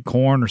were like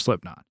Korn or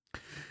Slipknot.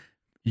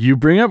 You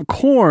bring up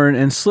Korn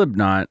and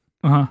Slipknot,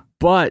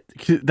 but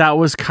that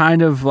was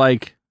kind of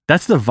like,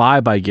 that's the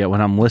vibe I get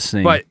when I'm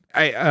listening. But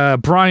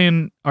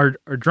Brian, our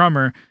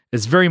drummer,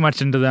 is very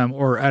much into them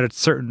or at a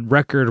certain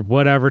record,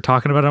 whatever,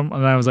 talking about them.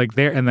 And I was like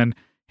there, and then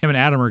him and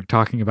Adam are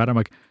talking about it. I'm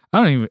like,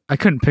 I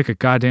couldn't pick a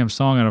goddamn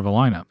song out of a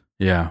lineup.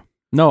 Yeah.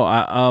 No,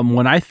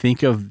 when I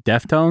think of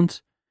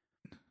Deftones,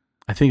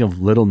 I think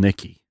of Little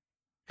Nicky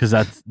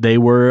because they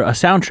were a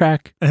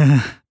soundtrack.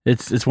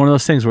 It's one of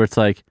those things where it's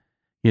like,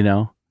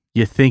 you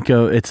think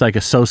of, it's like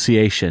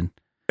association.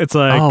 It's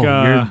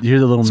like, you're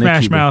the Little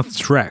Smash Nicky. Mouth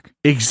Shrek.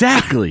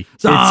 Exactly.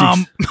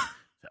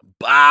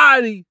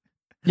 Body.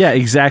 Yeah,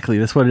 exactly.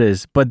 That's what it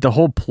is. But the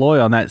whole ploy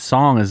on that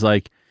song is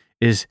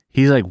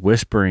he's like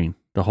whispering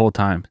the whole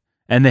time.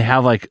 And they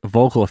have like a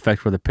vocal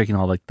effect where they're picking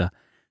all like the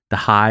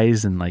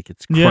highs and like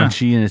it's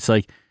crunchy and it's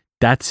like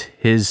that's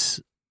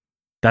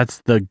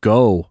the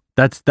go.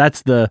 That's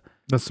the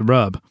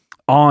rub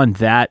on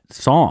that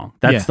song.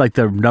 That's like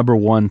the number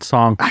one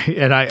song.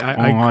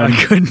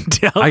 I couldn't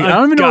tell. I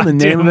don't even know the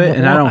name of it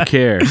and I don't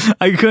care.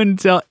 I couldn't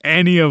tell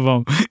any of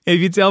them.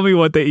 If you tell me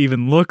what they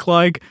even look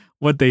like,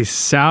 what they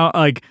sound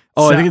like.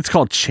 Oh, I think it's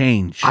called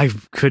Change. I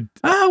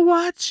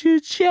watch you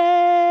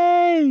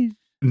change.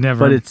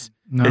 Never. But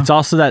it's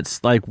also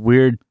that's like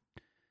weird,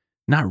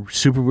 not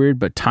super weird,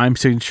 but time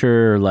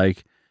signature, or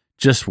like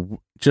just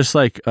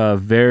like a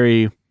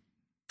very,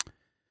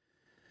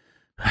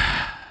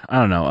 I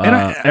don't know.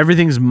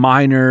 Everything's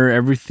minor.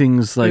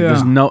 Everything's like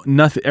there's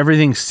nothing.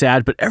 Everything's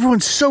sad, but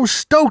everyone's so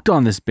stoked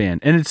on this band,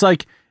 and it's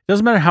like it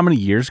doesn't matter how many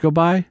years go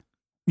by.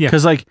 Yeah,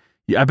 because like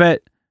I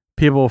bet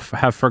people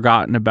have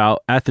forgotten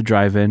about At the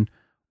Drive-In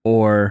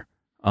or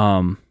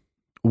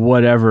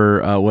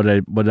whatever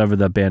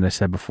the band I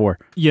said before.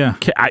 Yeah.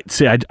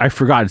 I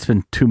forgot. It's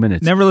been 2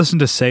 minutes. Never listened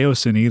to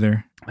Seosin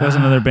either. That was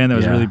another band that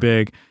was really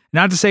big.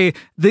 Not to say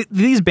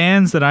these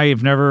bands that I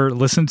have never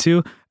listened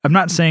to, I'm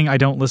not saying I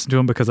don't listen to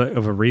them because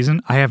of a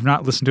reason. I have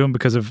not listened to them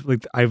because of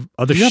like I have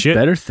other you shit.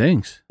 Better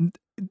things.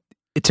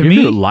 To me,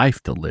 you have a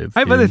life to live.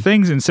 I have other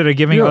things instead of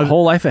giving you have a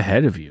whole life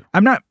ahead of you.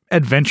 I'm not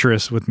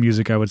adventurous with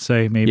music, I would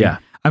say, maybe. Yeah.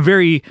 I'm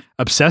very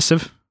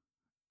obsessive.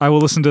 I will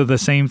listen to the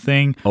same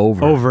thing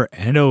over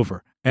and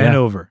over and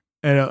over.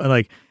 And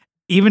like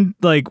even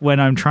like when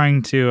I'm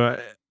trying to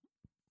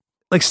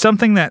like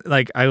something that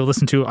like I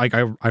listen to like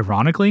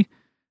ironically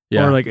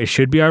or like it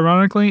should be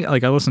ironically,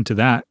 like I listen to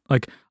that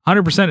like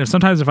 100%.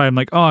 Sometimes if I'm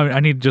like, oh, I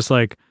need just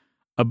like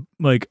a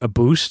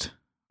boost,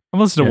 I'm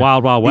listening to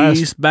Wild Wild West.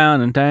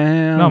 Eastbound and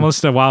down. No, I'm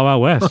listening to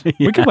Wild Wild West.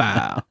 Wicked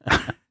Wow.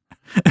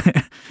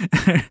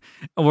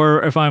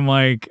 Or if I'm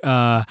like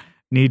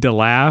need to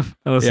laugh,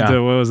 I listen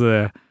to what was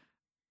the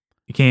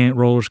you can't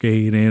roller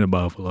skate in a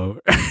buffalo.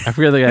 I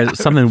forget the guy.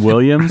 Something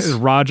Williams.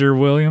 Roger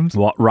Williams.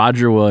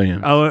 Roger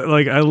Williams.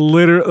 I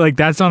literally like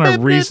that's on a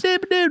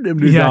recent.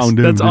 Yes,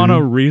 that's on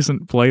a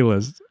recent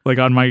playlist. Like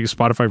on my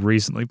Spotify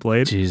recently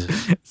played.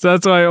 Jesus. So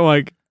that's why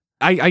like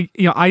I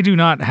do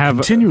not have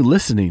continue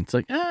listening. It's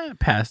like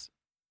pass.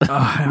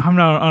 I don't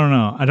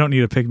know. I don't need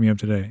to pick me up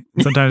today.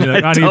 Sometimes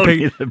like, I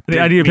need to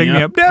pick me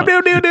up.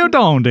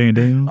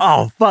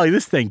 Oh fuck!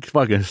 This thing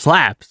fucking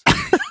slaps.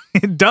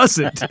 It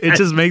doesn't. It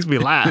just makes me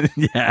laugh.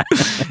 Yeah.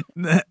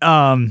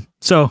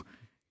 So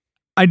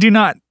I do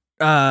not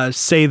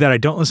say that I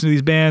don't listen to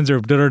these bands or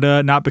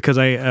not because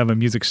I am a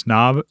music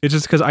snob. It's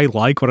just because I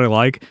like what I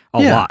like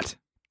a lot.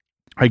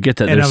 I get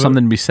that. There's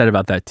something to be said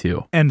about that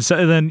too. And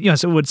so then,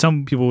 so what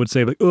some people would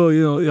say, like,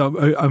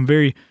 oh, I'm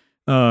very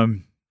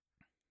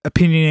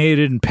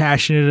opinionated and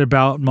passionate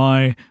about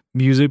my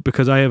music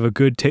because I have a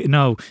good taste.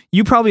 No,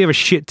 you probably have a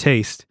shit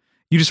taste.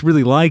 You just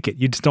really like it.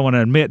 You just don't want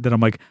to admit that I'm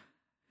like,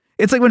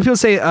 it's like when people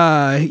say,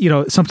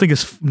 something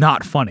is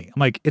not funny. I'm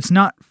like, it's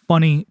not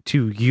funny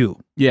to you.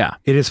 Yeah.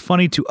 It is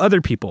funny to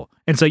other people.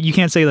 And so you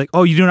can't say like,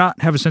 oh, you do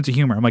not have a sense of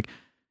humor. I'm like,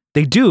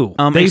 they do.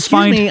 Excuse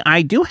me,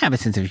 I do have a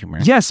sense of humor.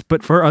 Yes,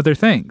 but for other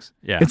things.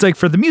 Yeah. It's like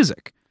for the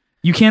music.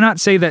 You cannot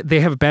say that they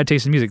have a bad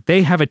taste in music.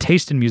 They have a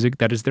taste in music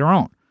that is their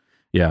own.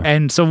 Yeah.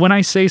 And so when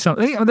I say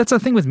something, that's the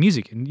thing with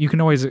music. And you can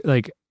always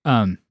like,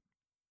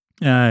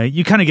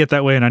 you kind of get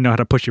that way, and I know how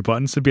to push your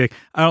buttons to be like,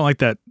 I don't like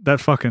that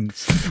fucking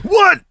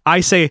what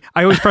I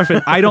always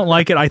preface, I don't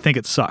like it. I think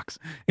it sucks.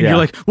 And you're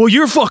like, well,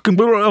 you're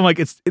fucking. I'm like,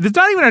 it's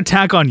not even an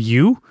attack on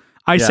you.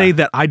 I say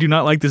that I do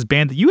not like this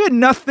band that you had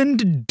nothing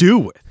to do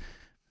with.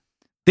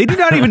 They do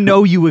not even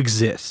know you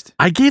exist.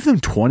 I gave them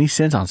 20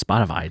 cents on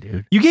Spotify,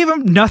 dude. You gave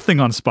them nothing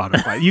on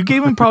Spotify. You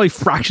gave them probably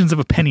fractions of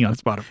a penny on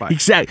Spotify.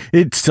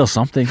 Exactly. It's still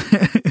something.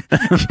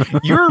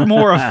 You're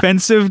more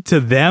offensive to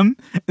them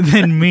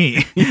than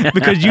me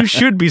because you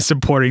should be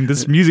supporting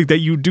this music that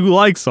you do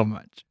like so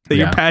much, that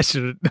you're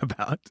passionate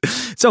about.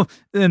 So,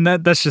 and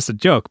that's just a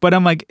joke. But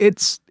I'm like,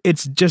 it's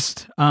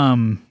just,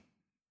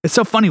 it's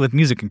so funny with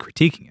music and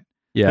critiquing it.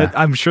 Yeah.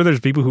 I'm sure there's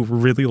people who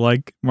really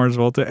like Mars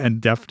Volta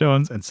and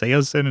Deftones and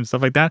Seosin and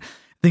stuff like that. The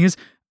thing is,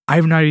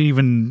 I've not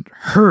even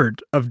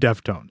heard of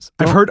Deftones.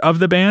 I've heard of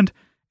the band,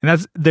 and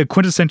that's the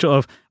quintessential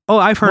of,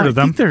 I've heard of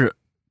them. I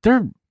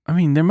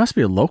think there must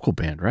be a local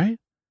band, right?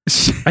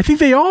 I think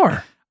they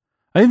are.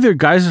 I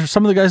think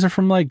some of the guys are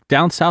from like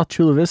down south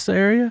Chula Vista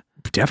area.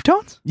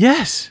 Deftones?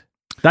 Yes.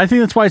 I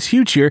think that's why it's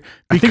huge here.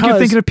 I think you're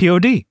thinking of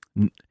POD.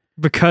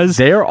 Because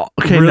they're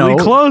really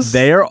close.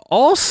 They are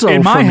also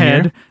in my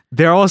head. Here.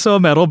 They're also a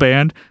metal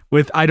band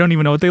with I don't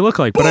even know what they look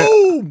like. But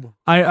boom!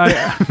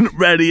 I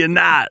ready or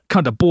not,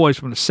 kind of boys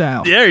from the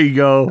south. There you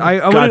go.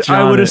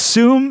 I would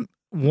assume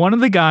one of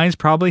the guys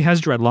probably has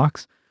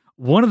dreadlocks.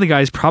 One of the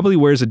guys probably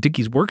wears a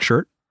Dickies work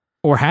shirt,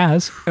 or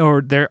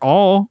they're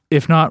all,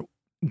 if not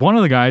one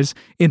of the guys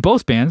in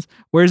both bands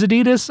wears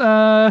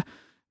Adidas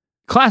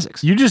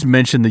classics. You just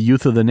mentioned the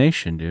youth of the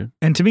nation, dude.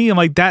 And to me, I'm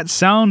like, that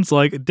sounds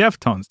like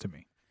Deftones to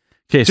me.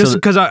 Okay, just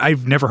because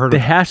I've never heard of it.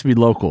 They have to be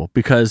local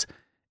because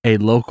a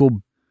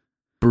local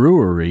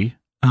brewery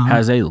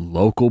has a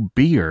local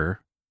beer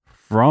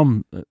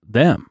from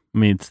them. I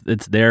mean,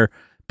 it's their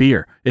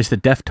beer. It's the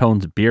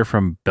Deftones beer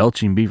from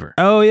Belching Beaver.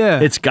 Oh yeah,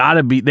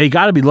 they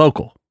gotta be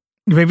local.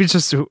 Maybe it's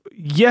just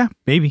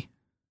maybe.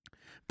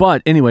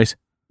 But anyways,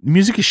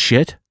 music is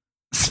shit.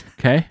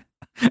 Okay,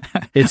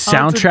 it's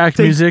soundtrack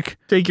music.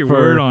 Take your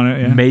word on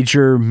it. Yeah.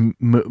 Major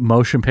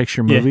motion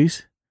picture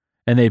movies,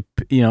 and they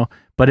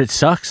but it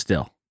sucks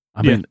still.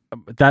 I mean,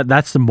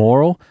 that's the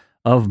moral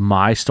of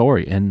my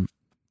story, and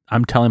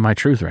I'm telling my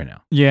truth right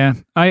now. Yeah,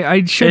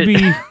 I should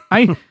be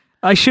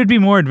I should be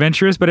more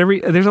adventurous, but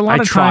there's a lot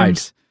of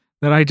times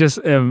that I just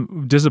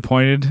am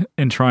disappointed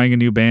in trying a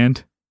new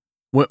band.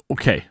 Well,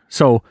 okay,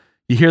 so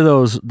you hear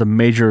the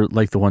major,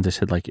 like the ones I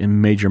said, like in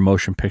major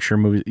motion picture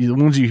movies, the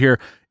ones you hear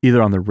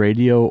either on the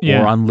radio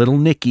or on Little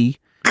Nicky,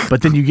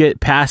 but then you get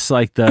past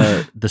like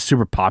the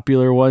super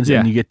popular ones,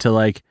 and you get to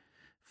like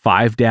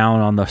 5 down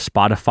on the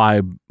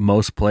Spotify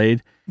most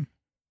played,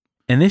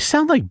 and they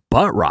sound like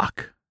butt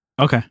rock.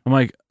 Okay. I'm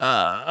like,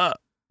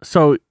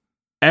 so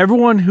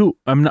everyone who,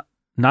 I'm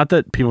not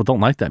that people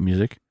don't like that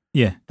music.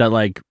 Yeah. That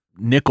like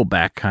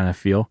Nickelback kind of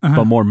feel,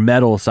 but more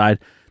metal side.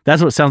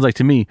 That's what it sounds like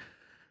to me.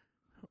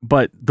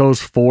 But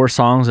those 4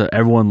 songs that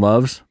everyone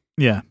loves,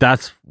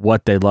 that's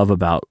what they love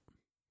about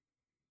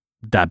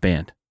that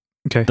band.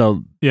 Okay.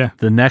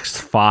 The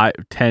next 5,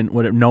 10,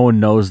 whatever, no one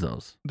knows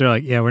those. They're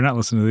like, we're not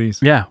listening to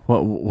these. Yeah.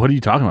 What are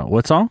you talking about?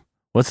 What song?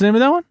 What's the name of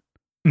that one?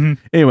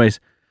 Mm-hmm. Anyways,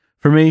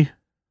 for me,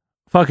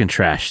 fucking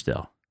trash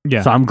still.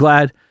 Yeah. So I'm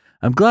glad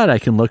I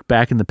can look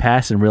back in the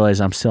past and realize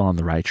I'm still on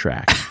the right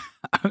track.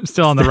 I'm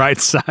still on the right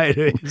side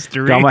of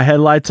history. Got my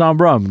headlights on,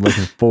 bro. I'm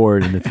looking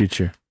forward in the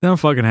future. They don't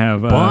fucking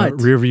have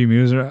rear view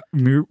mirrors.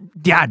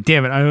 Yeah,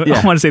 damn it.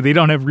 I want to say they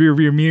don't have rear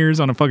view mirrors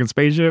on a fucking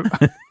spaceship.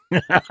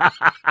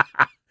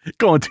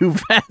 Going too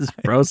fast,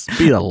 bro.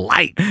 Speed of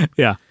light.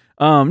 Yeah.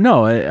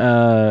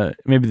 No,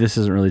 maybe this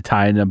isn't really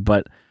tied in,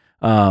 but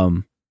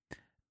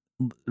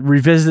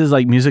revisited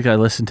like music I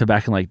listened to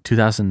back in like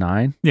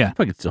 2009. Yeah. I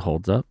think it still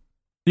holds up.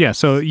 Yeah,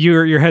 so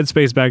your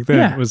headspace back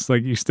then was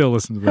like you still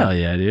listen to that. Hell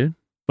yeah, dude.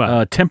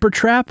 But Temper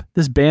Trap,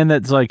 this band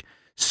that's like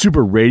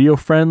super radio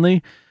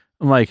friendly.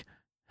 I'm like,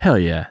 hell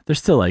yeah. There's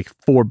still like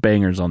 4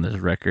 bangers on this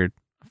record.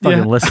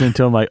 Fucking listening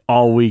to them like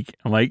all week.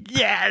 I'm like,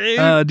 yeah,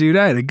 dude. Dude,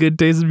 I had a good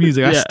taste in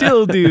music. I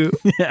still do.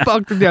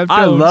 Fuck the damn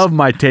I love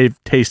my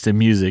taste in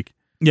music.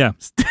 Yeah.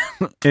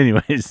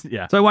 Anyways,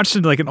 yeah. So I watched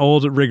like an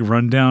old rig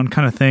rundown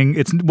kind of thing.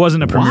 It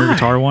wasn't a Premier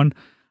Guitar one.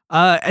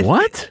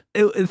 What?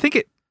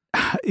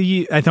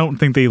 I don't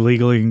think they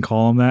legally can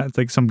call them that. It's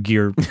like some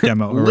gear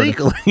demo.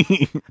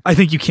 Legally? I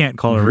think you can't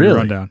call it a rig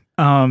rundown.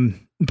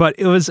 But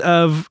it was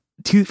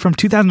from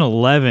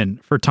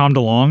 2011 for Tom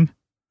DeLonge.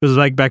 It was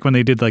like back when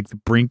they did like the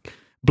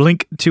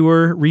Blink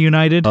tour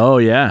reunited. Oh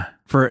yeah,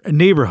 for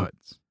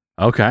Neighborhoods.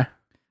 Okay,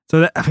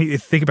 so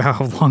think about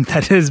how long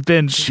that has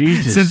been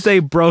since they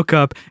broke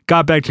up,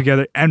 got back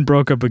together, and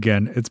broke up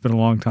again. It's been a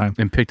long time.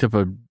 And picked up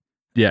a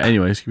Yeah.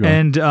 Anyways, keep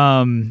going.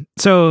 And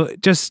so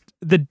just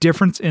the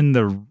difference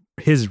in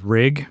his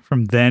rig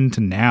from then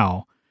to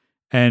now,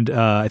 and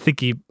I think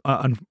he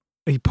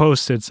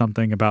posted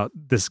something about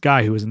this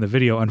guy who was in the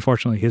video.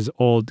 Unfortunately, his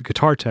old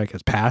guitar tech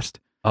has passed.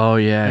 Oh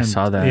yeah, I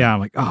saw that. Yeah, I'm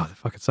like, oh, that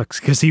fucking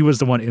sucks, because he was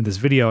the one in this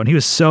video, and he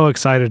was so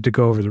excited to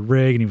go over the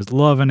rig, and he was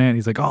loving it. And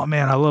he's like, oh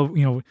man, I love,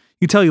 you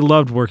tell he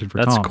loved working for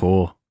Tom. That's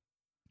cool.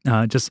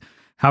 Just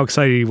how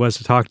excited he was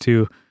to talk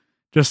to.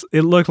 Just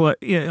it looked like,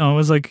 it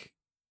was like,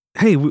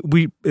 hey,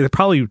 it's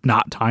probably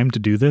not time to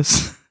do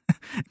this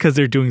because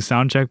they're doing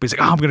sound check. But he's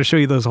like, oh, I'm going to show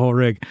you this whole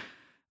rig.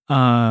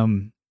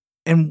 And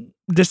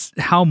just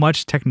how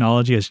much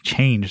technology has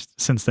changed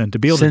since then to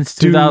be able since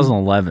to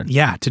 2011.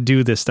 Yeah, to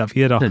do this stuff.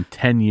 He had It's been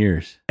 10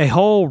 years. a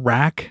whole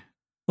rack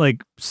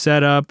like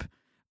set up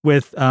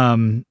with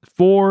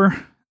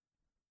 4.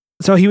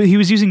 So he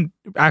was using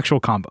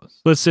actual combos.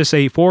 Let's just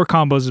say 4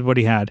 combos is what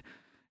he had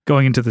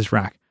going into this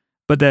rack.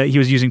 But he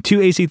was using 2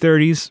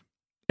 AC30s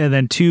and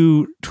then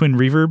 2 twin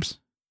reverbs.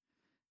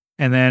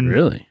 And then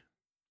really,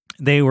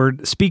 they were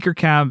speaker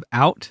cab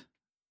out.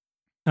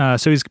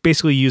 So he's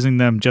basically using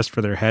them just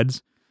for their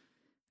heads.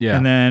 yeah.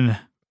 And then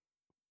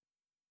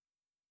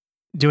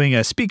doing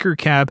a speaker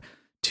cab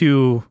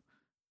to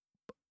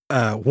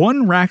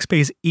 1 rack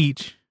space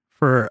each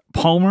for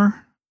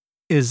Palmer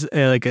is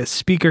like a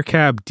speaker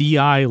cab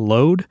DI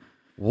load.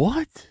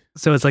 What?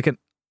 So it's like an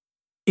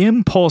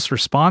impulse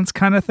response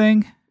kind of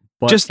thing.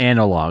 But Just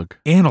analog.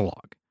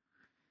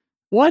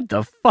 What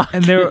the fuck?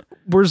 And there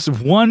was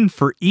 1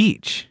 for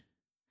each.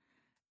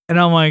 And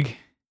I'm like,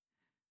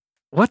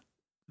 what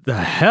the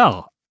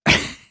hell?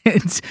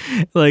 It's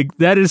like,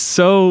 that is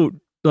so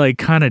like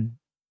kind of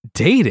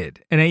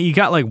dated. And you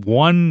got like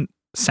 1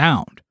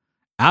 sound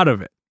out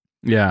of it.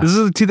 yeah. This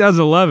is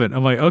 2011.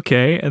 I'm like,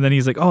 okay. And then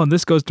he's like, oh, and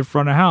this goes to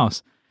front of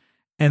house.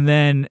 And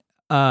then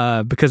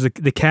because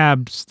the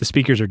cabs, the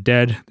speakers are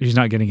dead, he's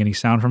not getting any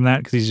sound from that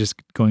because he's just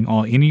going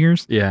all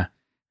in-ears. Yeah.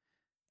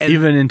 And-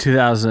 Even in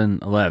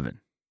 2011.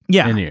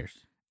 Yeah. In ears.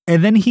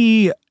 And then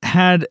he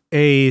had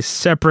a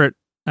separate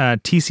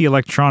TC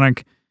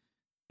Electronic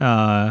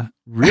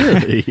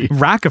Really?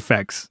 rack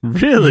effects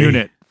Really?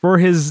 unit for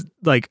his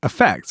like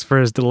effects, for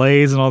his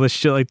delays and all this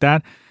shit like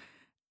that.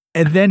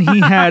 And then he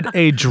had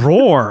a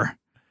drawer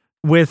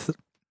with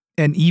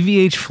an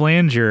EVH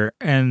flanger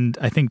and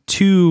I think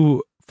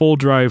 2 full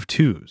drive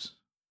 2s.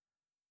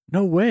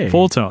 No way.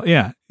 Full tone.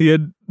 Yeah. He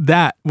had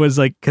that was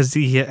like, because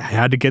he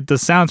had to get the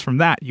sounds from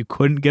that. You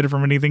couldn't get it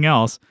from anything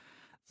else.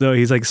 So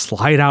he's like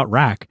slide out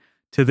rack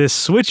to this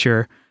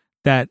switcher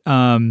that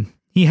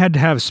he had to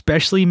have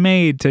specially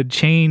made to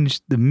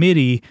change the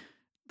MIDI,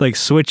 like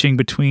switching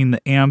between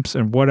the amps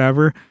and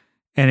whatever.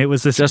 And it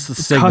was this Just the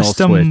signal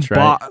custom switch,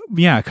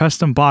 right?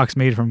 custom box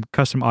made from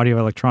Custom Audio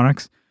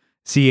Electronics,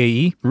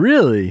 CAE.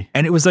 Really?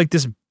 And it was like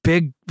this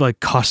big, like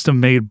custom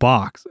made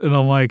box. And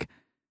I'm like,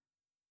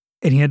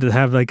 and he had to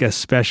have like a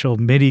special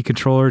MIDI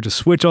controller to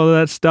switch all of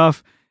that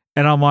stuff.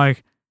 And I'm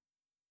like,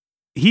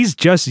 he's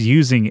just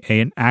using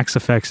an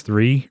Axe-FX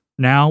 3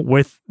 now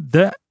with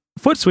the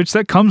foot switch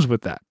that comes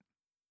with that.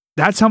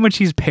 That's how much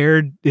he's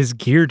pared his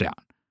gear down.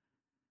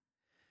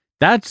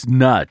 That's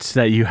nuts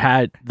that you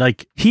had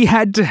like He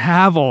had to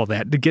have all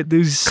that to get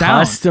these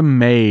sounds custom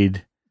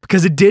made.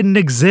 because it didn't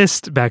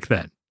exist back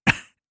then.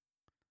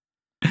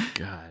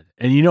 God.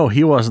 And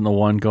he wasn't the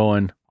one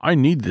going, I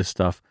need this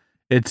stuff.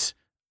 It's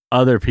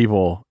other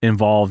people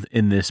involved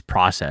in this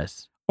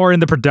process. Or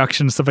in the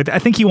production stuff like that. I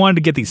think he wanted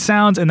to get these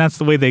sounds, and that's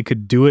the way they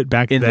could do it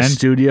back In then. the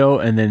studio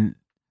and then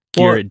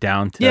gear it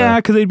down to Yeah,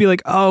 because they'd be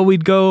like, oh,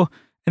 we'd go,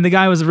 and the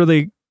guy was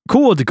really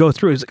cool to go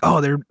through. He's like,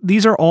 oh,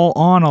 these are all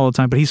on all the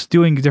time, but he's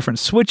doing different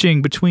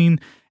switching between,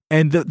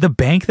 and the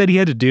bank that he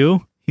had to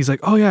do, he's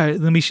like, oh yeah,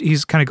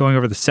 he's kind of going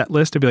over the set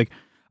list to be like,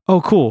 oh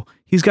cool,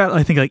 he's got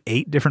I think like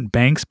 8 different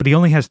banks, but he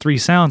only has 3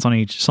 sounds on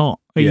each song,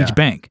 each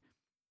bank.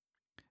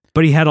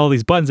 But he had all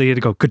these buttons that he had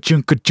to go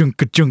ka-chunk, ka-chunk,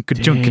 ka-chunk,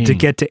 ka-chunk to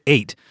get to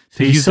 8.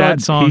 So use that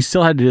song. He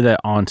still had to do that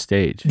on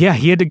stage. Yeah,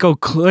 he had to go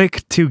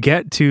click to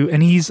get to,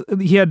 and he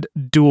had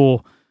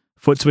dual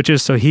foot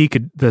switches, so he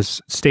could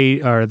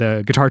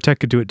the guitar tech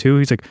could do it too.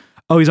 He's like,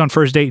 oh, he's on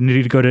first 8 and you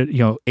need to go to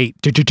 8,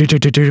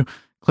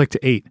 click to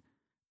 8.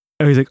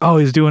 And he's like, oh,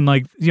 he's doing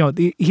like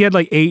he had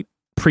like 8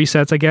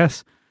 presets, I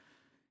guess,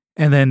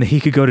 and then he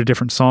could go to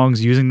different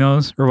songs using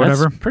those or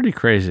whatever. That's pretty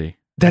crazy.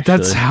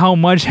 That's how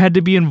much had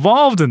to be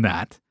involved in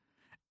that.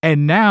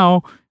 And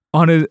now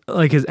on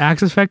his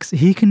Axe-FX,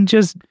 he can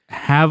just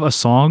have a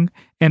song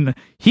and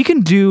he can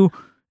do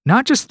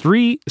not just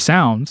 3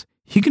 sounds,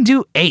 he can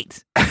do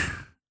 8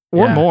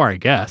 or more, I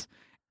guess.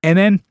 And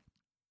then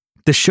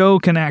the show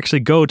can actually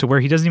go to where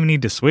he doesn't even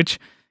need to switch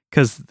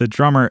because the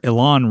drummer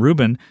Ilan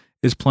Rubin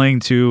is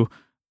playing to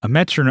a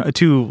metronome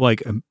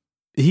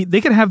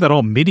they can have that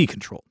all MIDI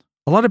controlled.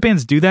 A lot of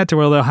bands do that to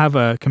where they'll have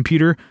a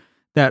computer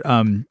that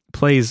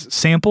plays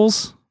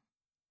samples.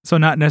 So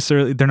not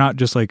necessarily, they're not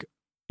just like,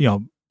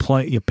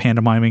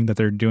 pantomiming that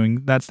they're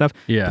doing that stuff.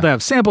 Yeah. But they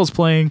have samples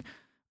playing.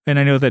 And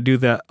I know that do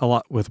that a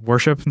lot with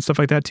worship and stuff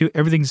like that too.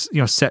 Everything's,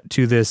 set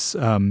to this,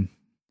 kind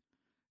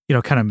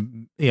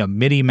of,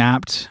 MIDI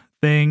mapped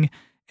thing,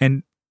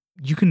 and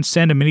you can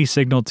send a MIDI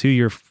signal to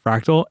your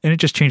Fractal, and it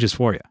just changes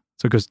for you.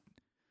 So it goes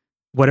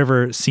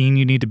whatever scene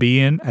you need to be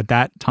in at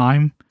that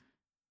time.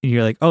 And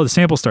you're like, oh, the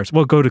sample starts.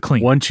 Well, go to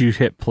clean. Once you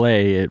hit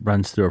play, it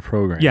runs through a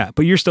program. Yeah,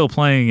 but you're still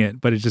playing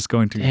it, but it's just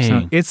going through your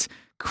sound. It's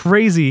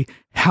crazy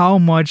how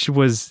much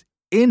was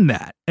in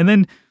that. And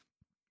then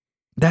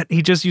that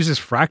he just uses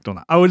Fractal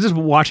now. I was just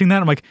watching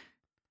that. I'm like,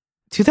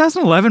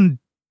 2011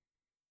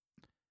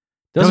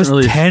 that was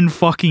really 10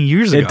 fucking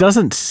years ago. It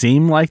doesn't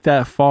seem like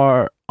that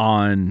far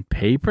on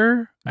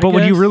paper. But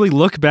when you really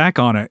look back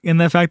on it, and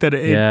the fact that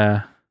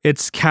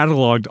it's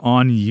cataloged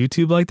on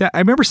YouTube like that. I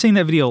remember seeing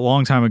that video a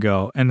long time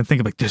ago and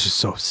thinking like, this is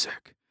so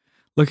sick.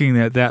 Looking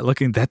at that,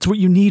 that's what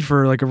you need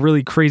for like a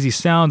really crazy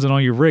sounds and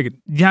all your rig.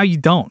 Now you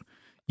don't.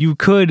 You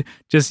could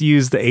just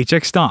use the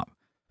HX Stomp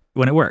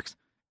when it works.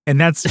 And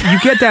that's, you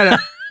get that.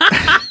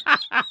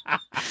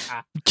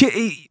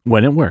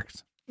 When it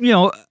works. You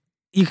know,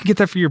 you can get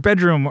that for your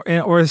bedroom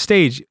or a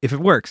stage if it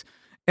works.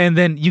 And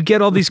then you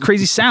get all these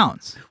crazy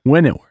sounds.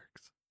 When it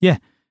works. Yeah.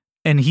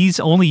 And he's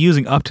only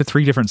using up to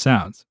 3 different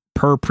sounds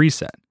per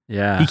preset.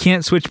 Yeah. He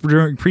can't switch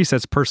during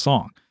presets per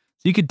song.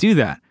 So you could do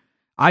that.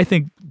 I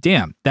think,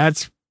 damn,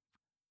 that's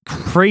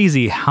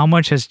crazy how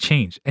much has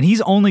changed. And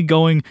he's only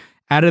going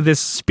out of this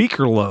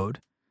speaker load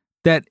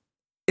that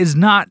is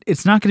not,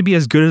 it's not going to be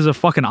as good as a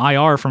fucking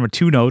IR from a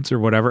 2 notes or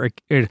whatever.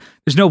 There's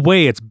no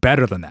way it's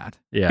better than that.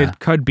 Yeah. It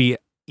could be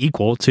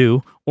equal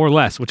to or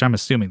less, which I'm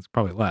assuming is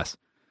probably less.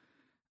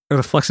 Or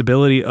the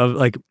flexibility of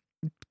like,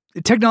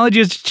 technology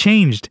has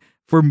changed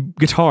for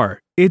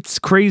guitar. It's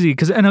crazy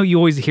because I know you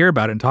always hear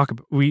about it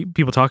and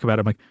people talk about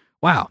it. I'm like,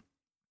 wow.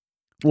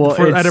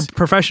 Well, at a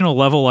professional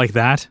level like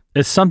that,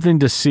 it's something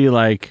to see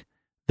like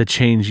the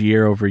change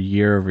year over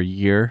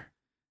year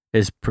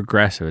is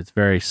progressive. It's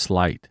very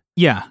slight.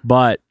 Yeah.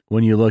 But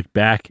when you look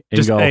back and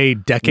just go, a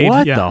decade,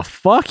 what the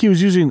fuck? He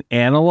was using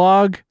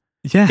analog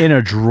in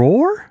a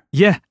drawer?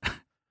 Yeah.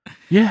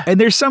 Yeah. And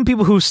there's some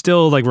people who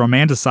still like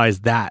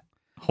romanticize that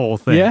whole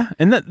thing. Yeah.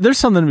 And there's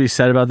something to be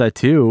said about that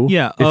too.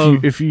 Yeah.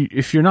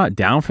 If you're not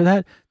down for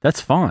that, that's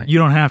fine. You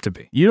don't have to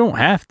be. You don't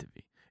have to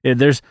be.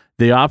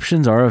 The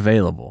options are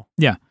available.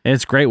 Yeah. And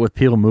it's great with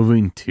people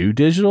moving to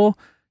digital.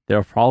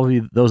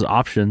 Those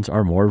options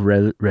are more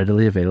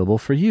readily available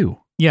for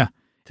you. Yeah.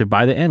 To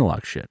buy the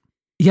analog shit.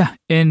 Yeah.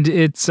 And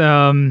it's,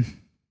 to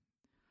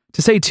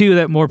say too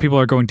that more people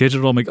are going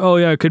digital, I'm like, oh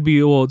yeah, it could be,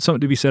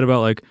 something to be said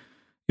about like,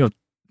 you know,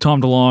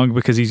 Tom DeLonge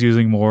because he's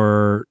using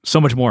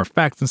so much more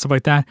effects and stuff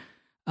like that.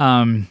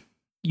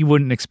 You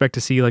wouldn't expect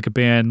to see like a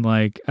band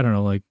like, I don't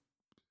know,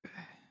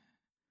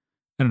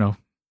 I'm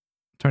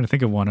trying to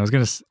think of one. I was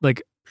going to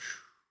like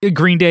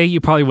Green Day,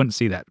 you probably wouldn't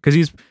see that because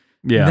he's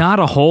not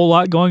a whole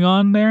lot going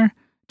on there.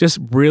 Just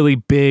really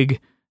big,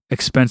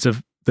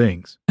 expensive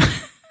things,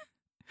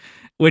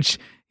 which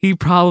he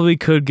probably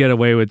could get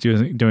away with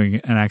doing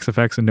an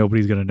XFX and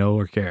nobody's going to know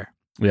or care.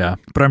 Yeah.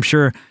 But I'm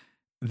sure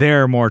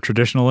they're more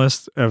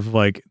traditionalists of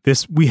like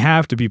this. We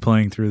have to be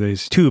playing through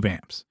these tube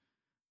amps.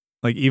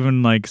 Like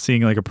even like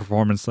seeing like a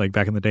performance like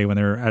back in the day when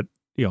they were at,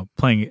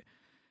 playing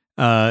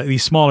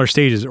these smaller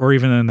stages or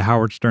even in the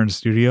Howard Stern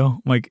studio.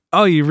 I'm like,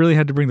 oh, you really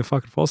had to bring the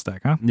fucking full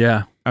stack, huh?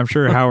 Yeah. I'm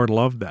sure Howard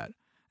loved that.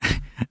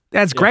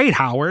 That's great,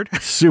 Howard.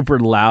 Super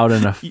loud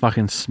in a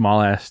fucking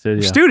small ass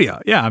studio.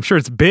 Yeah, I'm sure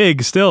it's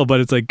big still, but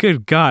it's like,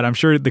 good God, I'm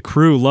sure the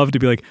crew loved to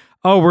be like,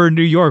 oh, we're in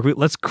New York.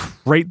 Let's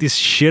crate this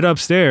shit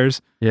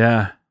upstairs.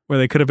 Yeah. Where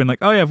they could have been like,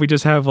 oh yeah, if we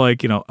just have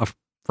like, a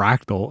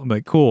Fractal. I'm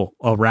like, cool,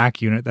 a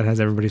rack unit that has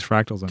everybody's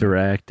fractals in it.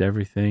 Direct,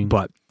 everything.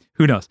 But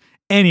who knows?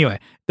 Anyway,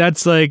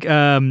 that's like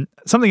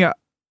something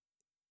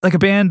like a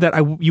band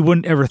that you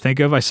wouldn't ever think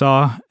of. I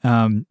saw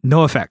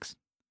NoFX.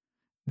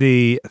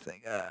 I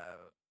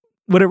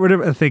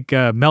think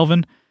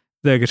Melvin,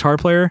 the guitar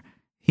player,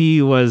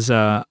 he was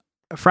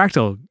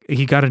Fractal.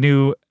 He got a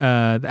new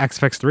the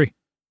XFX 3.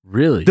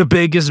 Really? The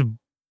biggest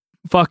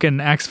fucking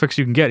XFX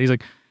you can get. He's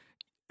like,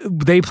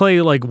 they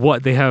play like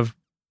what? They have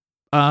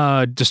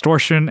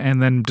distortion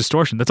and then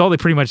distortion. That's all they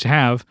pretty much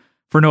have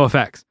for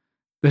NoFX.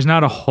 There's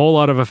not a whole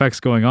lot of effects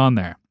going on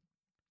there.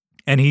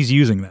 And he's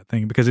using that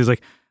thing because he's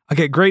like, I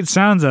get great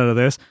sounds out of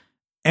this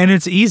and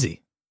it's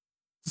easy.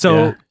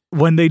 So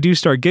when they do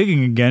start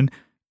gigging again,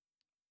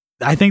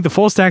 I think the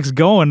full stack's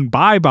going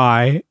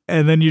bye-bye,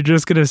 and then you're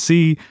just going to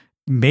see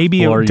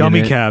maybe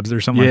dummy cabs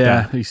or something like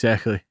that. Yeah,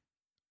 exactly.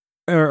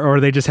 Or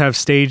they just have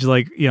stage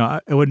like,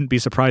 I wouldn't be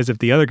surprised if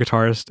the other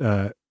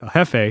guitarist,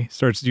 Hefe,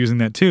 starts using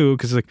that too,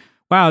 because it's like,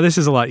 wow, this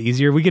is a lot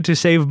easier. We get to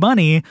save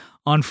money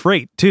on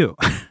freight too.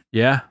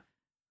 Yeah.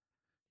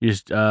 You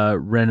just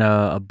rent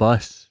a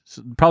bus.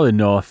 Probably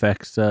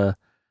NoFX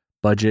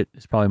budget.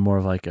 It's probably more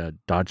of like a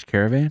Dodge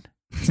Caravan.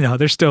 No,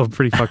 they're still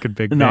pretty fucking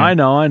big. No, I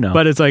know.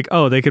 But it's like,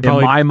 oh, they could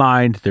probably... In my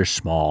mind, they're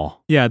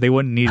small. Yeah, they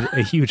wouldn't need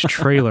a huge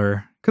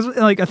trailer. Because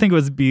like I think it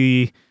would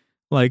be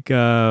like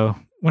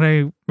when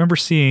I remember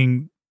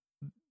seeing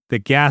the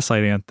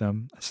Gaslight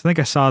Anthem, I think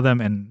I saw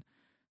them in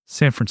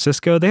San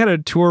Francisco. They had a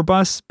tour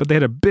bus, but they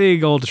had a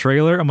big old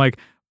trailer. I'm like,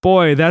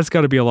 boy, that's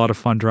got to be a lot of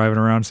fun driving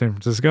around San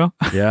Francisco.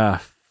 Yeah,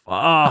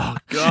 Oh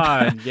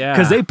God, yeah.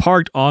 Because they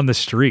parked on the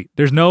street.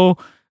 There's no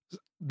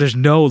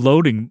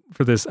loading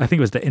for this. I think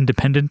it was the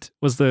Independent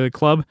was the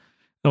club.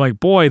 They're like,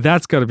 boy,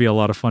 that's got to be a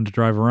lot of fun to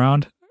drive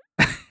around.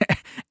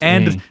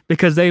 And Dang.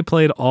 because they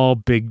played all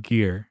Big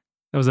Gear.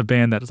 That was a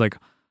band that was like,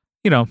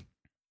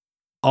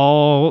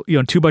 all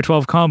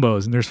 2x12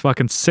 combos, and there's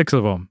fucking 6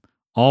 of them,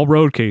 all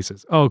road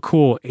cases. Oh,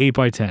 cool.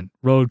 8x10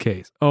 road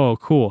case. Oh,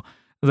 cool.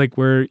 Like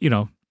where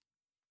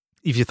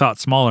if you thought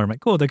smaller, I'm like,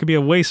 cool, that could be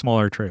a way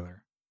smaller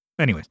trailer.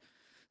 Anyways,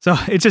 so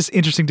it's just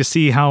interesting to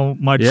see how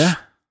much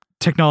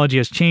technology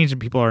has changed and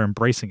people are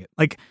embracing it.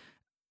 Like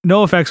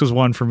NoFX was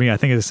one for me. I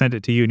think I sent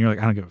it to you, and you're like,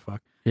 I don't give a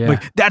fuck. Yeah.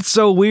 Like that's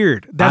so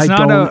weird. That's I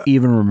not don't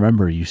even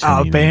remember you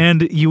saying a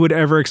band you would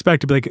ever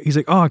expect to be like. He's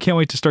like, oh, I can't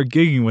wait to start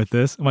gigging with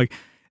this. I'm like,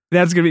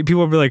 that's gonna be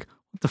people will be like,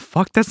 what the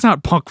fuck? That's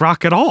not punk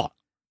rock at all.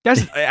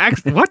 That's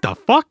what the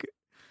fuck?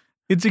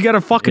 It's you got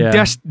a fucking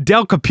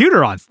Dell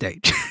computer on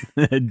stage.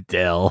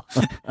 Dell,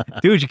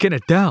 dude, you're getting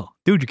a Dell.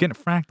 Dude, you're getting a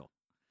Fractal.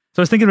 So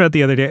I was thinking about it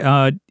the other day.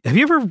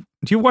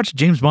 Do you watch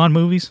James Bond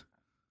movies?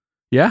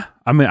 Yeah,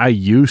 I mean, I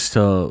used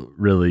to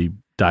really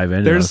dive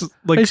into. There's those.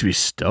 like I used to be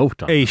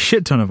stoked on a them.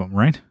 shit ton of them,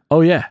 right? Oh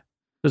yeah,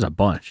 there's a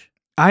bunch.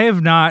 I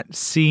have not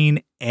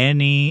seen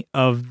any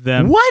of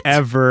them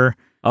ever.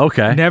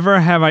 Okay, never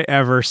have I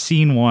ever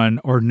seen one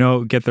or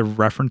get the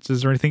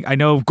references or anything. I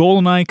know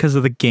GoldenEye because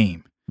of the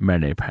game.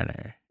 Many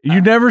penny. You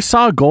never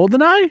saw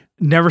GoldenEye?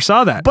 Never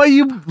saw that, but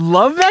you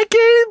love that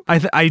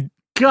game. I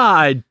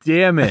God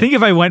damn it! I think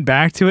if I went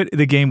back to it,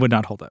 the game would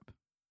not hold up.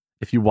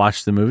 If you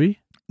watched the movie.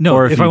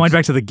 No, if I went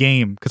back to the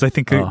game, because I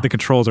think the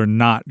controls are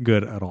not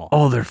good at all.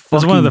 Oh, they're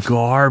fucking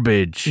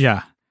garbage.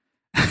 Yeah.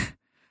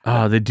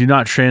 They do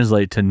not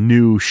translate to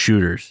new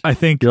shooters. I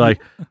think you're like,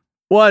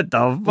 what the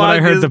fuck? What I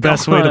heard the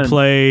best way to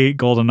play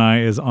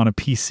GoldenEye is on a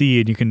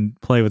PC, and you can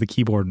play with a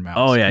keyboard and mouse.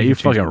 Oh yeah, you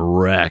fucking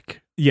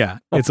wreck. Yeah,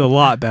 it's a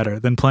lot better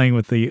than playing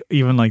with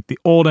even like the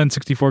old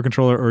N64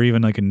 controller or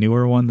even like a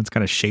newer one that's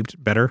kind of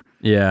shaped better.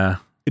 Yeah.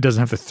 It doesn't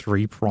have the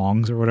 3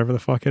 prongs or whatever the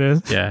fuck it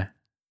is. Yeah.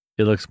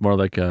 It looks more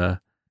like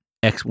a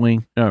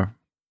X-Wing. Or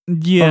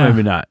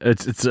maybe not.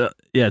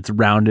 It's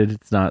rounded.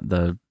 It's not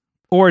the...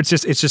 Or it's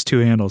just 2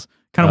 handles.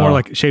 Kind of more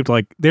like shaped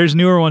like... There's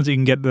newer ones you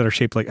can get that are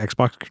shaped like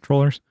Xbox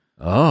controllers.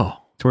 Oh.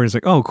 To where it's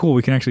like, oh, cool,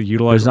 we can actually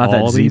utilize There's not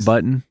all that Z these.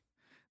 button?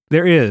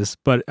 There is,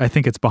 but I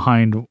think it's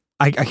behind...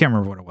 I can't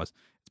remember what it was.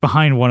 It's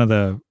behind one of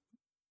the...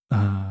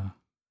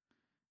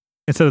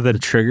 instead of the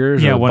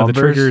triggers? Yeah, one bumpers? of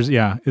the triggers,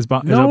 is a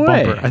bumper.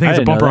 I think it's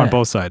a bumper on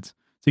both sides.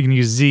 So you can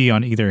use Z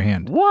on either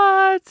hand.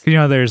 What?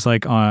 There's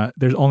like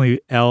there's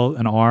only L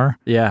and R.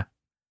 Yeah.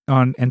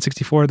 On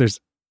N64, there's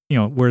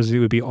whereas it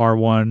would be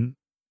R1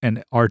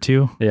 and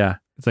R2. Yeah.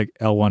 It's like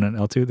L1 and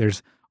L2.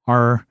 There's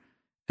R,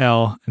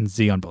 L, and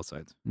Z on both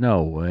sides.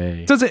 No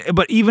way.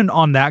 But even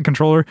on that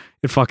controller,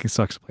 it fucking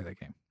sucks to play that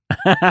game.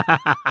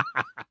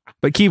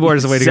 But keyboard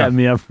is the way to go. Set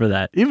me up for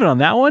that. Even on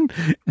that one,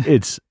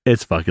 it's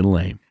fucking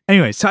lame.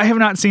 Anyway, so I have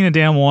not seen a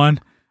damn one.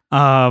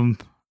 I've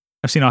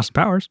seen Austin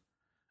Powers.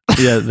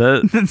 Yeah,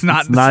 it's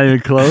not even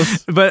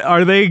close. But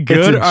are they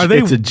good? Are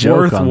they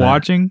worth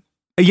watching?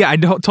 Yeah, I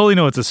totally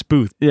know it's a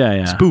spoof.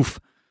 Yeah. Spoof.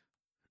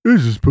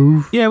 It's a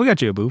spoof. Yeah, we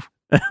got you a boof.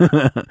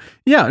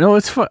 Yeah, no,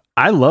 it's fun.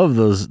 I love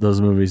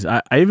those movies.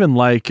 I even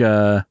like.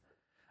 I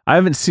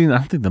haven't seen. I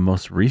don't think the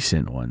most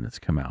recent one that's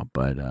come out,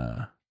 but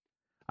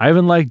I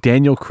even like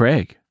Daniel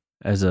Craig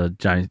as a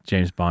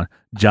James Bond.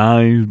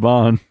 James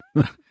Bond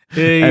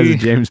hey. As a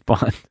James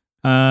Bond.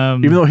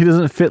 Even though he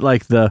doesn't fit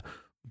like the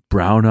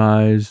brown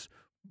eyes,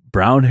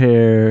 brown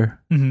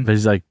hair, but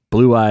he's like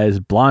blue eyes,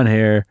 blonde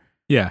hair.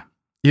 Yeah.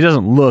 He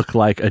doesn't look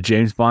like a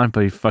James Bond,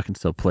 but he fucking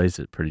still plays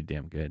it pretty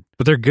damn good.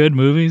 But they're good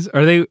movies?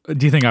 Are they?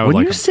 Do you think I would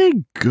when like you say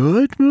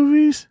good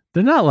movies,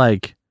 they're not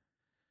like...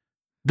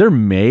 They're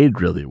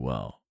made really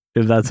well,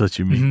 if that's what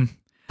you mean. Mm-hmm.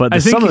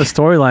 But some of the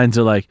storylines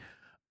are like,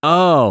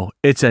 oh,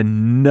 it's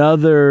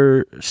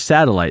another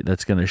satellite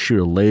that's going to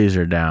shoot a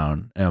laser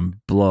down and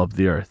blow up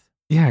the Earth.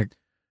 Yeah.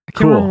 I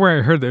can't remember where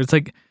I heard that. It's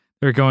like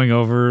they're going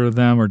over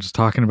them or just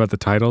talking about the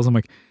titles. I'm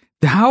like,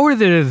 how are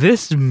there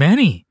this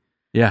many?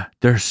 Yeah,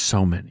 there's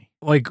so many.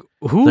 Like,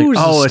 who's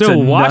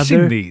still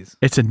watching these?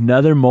 It's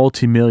another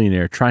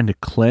multimillionaire trying to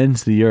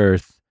cleanse the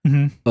Earth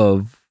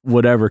of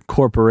whatever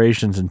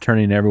corporations and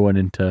turning everyone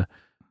into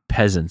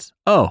peasants.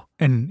 Oh.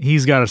 And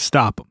he's got to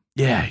stop them.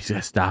 Yeah, he's got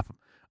to stop them.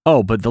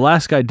 Oh, but the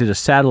last guy did a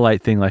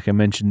satellite thing, like I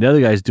mentioned. The other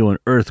guy's doing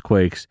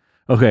earthquakes.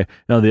 Okay,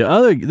 now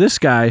this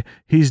guy,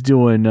 he's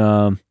doing,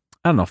 I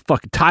don't know,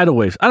 fucking tidal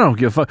waves. I don't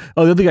give a fuck.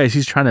 Oh, the other guy,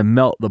 he's trying to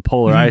melt the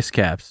polar ice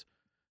caps.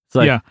 It's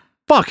like,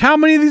 fuck, how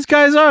many of these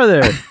guys are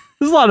there?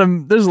 There's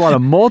a lot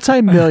of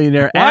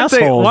multi-millionaire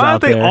assholes why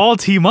out don't there. they all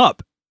team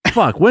up?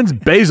 Fuck, when's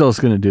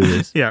Bezos going to do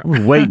this? Yeah.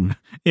 We're waiting.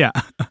 Yeah.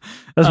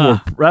 That's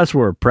what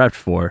we're prepped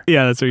for.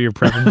 Yeah, that's what you're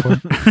prepping for.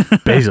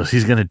 Bezos,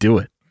 he's going to do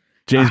it.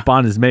 James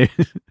Bond is made.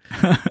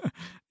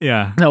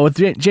 Yeah. No, with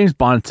James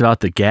Bond, it's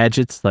about the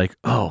gadgets. Like,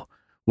 oh,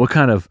 what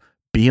kind of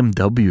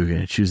BMW you're going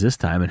to choose this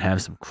time and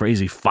have some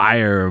crazy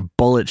fire or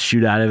bullets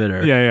shoot out of it?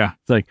 Or yeah.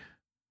 It's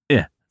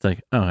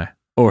like, okay.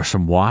 Or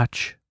some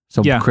watch.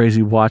 Some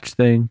crazy watch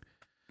thing.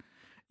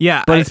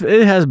 Yeah, but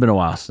it has been a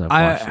while since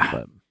I've watched it.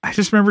 But I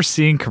just remember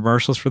seeing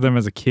commercials for them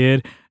as a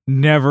kid.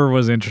 Never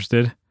was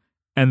interested,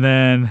 and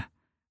then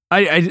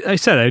I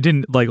said I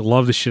didn't like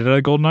love the shit out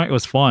of GoldenEye. It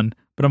was fun,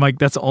 but I'm like,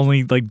 that's the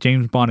only like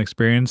James Bond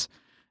experience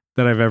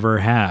that I've ever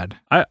had.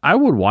 I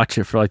would watch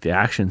it for like the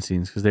action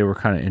scenes because they were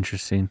kind of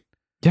interesting.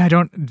 Yeah, I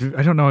don't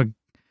know.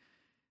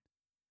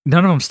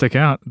 None of them stick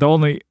out. The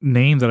only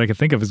name that I can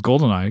think of is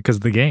GoldenEye because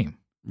of the game.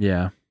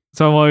 Yeah.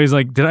 So I'm always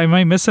like, am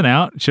I missing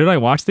out? Should I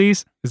watch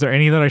these? Is there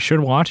any that I should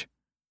watch?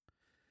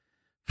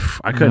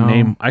 I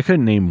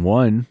couldn't name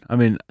one. I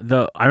mean,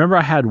 I remember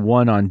I had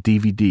one on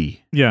DVD.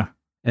 Yeah.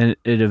 And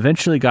it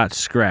eventually got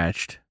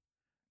scratched.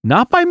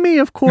 Not by me,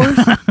 of course.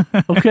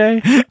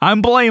 Okay?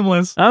 I'm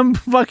blameless. I'm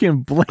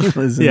fucking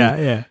blameless.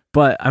 Yeah.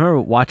 But I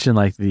remember watching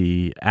like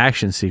the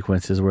action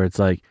sequences where it's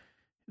like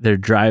they're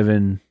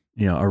driving,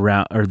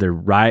 around, or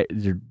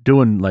they're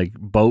doing like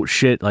boat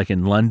shit like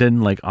in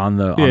London, like on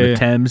the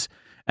Thames,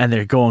 and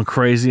they're going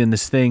crazy in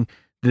this thing.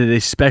 They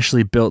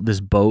specially built this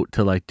boat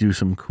to like do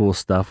some cool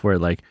stuff where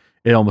like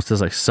it almost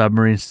does like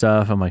submarine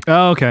stuff. I'm like,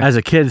 oh, okay. As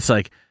a kid, it's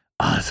like,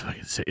 oh, that's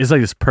fucking sick. It's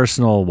like this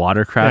personal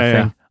watercraft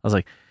thing. I was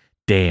like,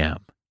 damn,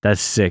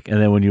 that's sick.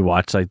 And then when you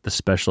watch like the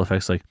special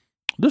effects, like,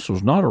 this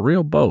was not a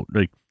real boat.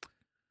 Like,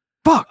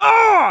 fuck.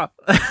 Ah!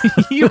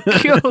 You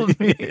killed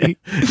me.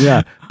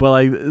 Yeah. But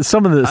like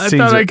some of the scenes. I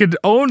thought I could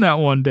own that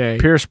one day.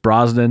 Pierce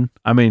Brosnan,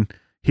 I mean,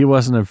 he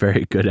wasn't a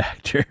very good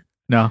actor.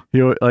 No.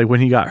 Like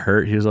when he got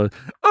hurt, he was like,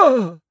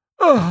 oh.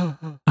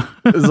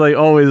 It's like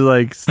always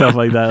like stuff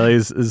like that. Like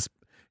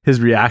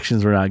his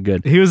reactions were not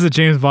good. He was the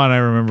James Bond I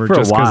remember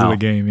just because of the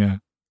game. Yeah.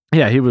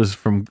 Yeah. He was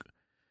from,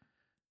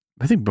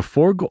 I think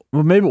before,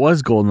 maybe it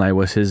was GoldenEye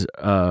was his,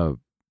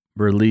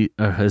 release,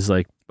 his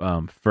like,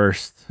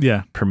 first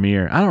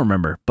premiere. I don't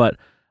remember, but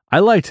I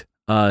liked,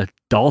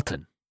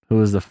 Dalton,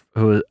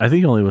 who I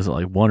think only was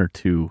like one or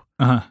two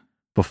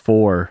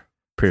before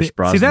Pierce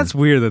Brosnan. See, that's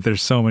weird that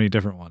there's so many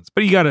different ones,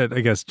 but you gotta,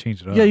 I guess,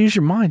 change it up. Yeah. Use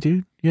your mind,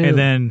 dude. Yeah. And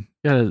then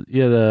you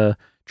gotta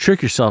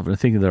trick yourself into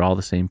thinking they're all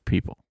the same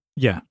people.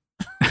 Yeah.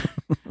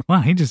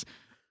 Wow, he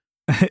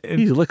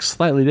looks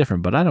slightly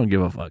different, but I don't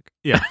give a fuck.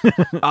 Yeah.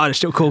 Oh, they're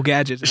still cool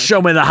gadgets.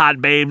 Show me the hot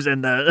babes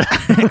and the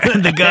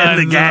the guns,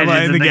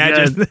 and the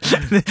gadgets,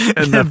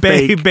 and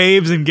the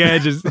babes and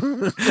gadgets.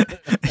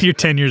 You're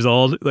 10 years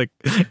old. Like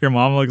your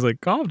mom looks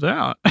like, calm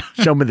down.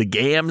 Show me the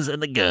gams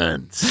and the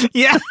guns.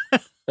 Yeah.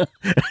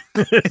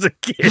 As a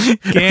kid,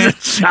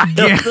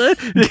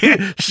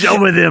 show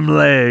me them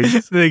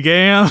legs. The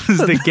gams,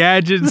 the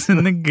gadgets,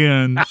 and the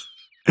guns.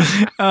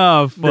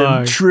 Oh fuck!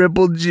 Them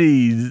triple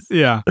G's.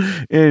 Yeah.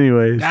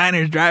 Anyways,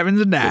 diners,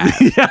 drive-ins, and dives.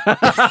 You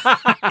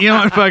know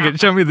what? Fuck it.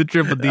 Show me the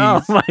triple D's.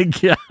 Oh my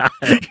god!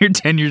 You're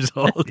 10 years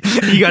old.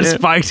 You got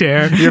spiked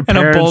hair and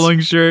a bowling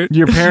shirt.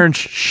 Your parents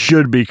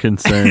should be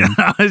concerned.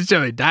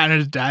 Show me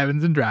diners,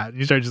 drive-ins, and drives.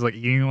 You start just like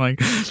eating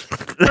like.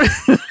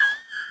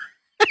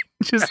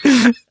 Just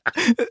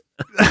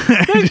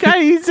that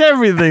guy eats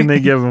everything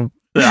they give him.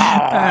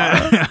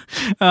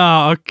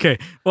 Oh, okay.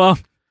 Well,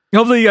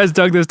 hopefully you guys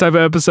dug this type of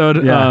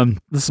episode. Yeah,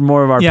 this is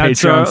more of our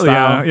Patreon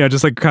style. Yeah,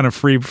 just like kind of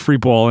free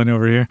balling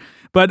over here.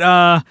 But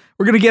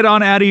we're gonna get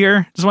on out of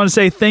here. Just want to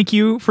say thank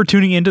you for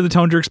tuning into the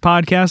Tone Jerks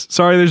podcast.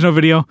 Sorry, there's no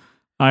video.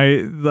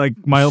 I like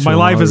my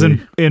life is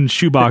in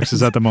shoe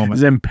boxes at the moment.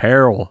 It's in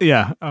peril.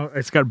 Yeah,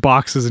 it's got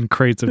boxes and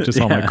crates of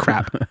just all my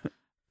crap.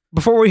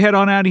 Before we head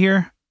on out of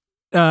here.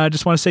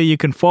 Just want to say you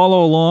can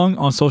follow along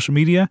on social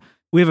media.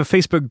 We have a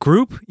Facebook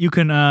group. You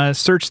can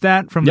search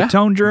that from the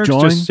Tone Jerks.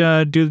 Join. Just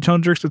do the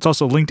Tone Jerks. It's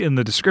also linked in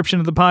the description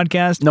of the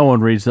podcast. No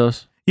one reads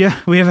those. Yeah,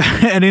 we have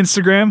an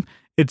Instagram.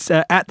 It's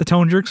at the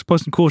Tone Jerks,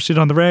 posting cool shit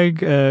on the reg,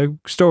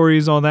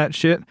 stories, all that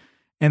shit.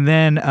 And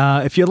then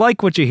if you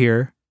like what you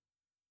hear,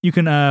 you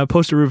can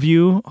post a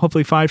review,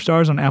 hopefully 5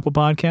 stars on Apple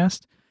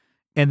Podcast.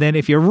 And then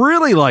if you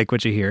really like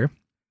what you hear,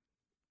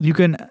 you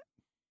can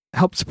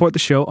help support the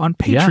show on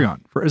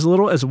Patreon for as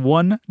little as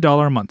 $1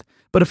 a month.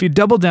 But if you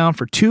double down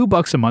for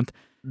 $2 a month,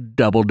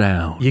 double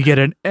down, you get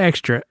an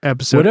extra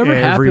episode Whatever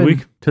every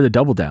week. To the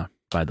double down,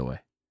 by the way,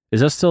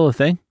 is that still a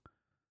thing?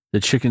 The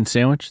chicken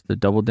sandwich, the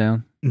double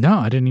down? No,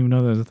 I didn't even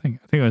know that was a thing.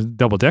 I think it was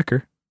double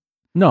decker.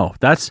 No,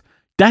 that's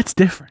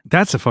different.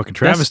 That's a fucking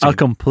travesty. That's a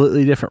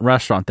completely different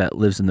restaurant that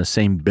lives in the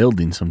same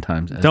building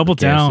sometimes. Double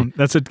down.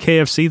 That's a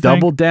KFC thing.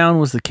 Double down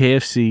was the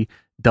KFC.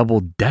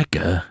 Double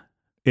decker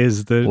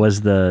was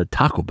the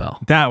Taco Bell.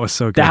 That was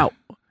so good.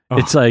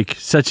 It's like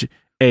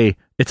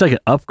it's like an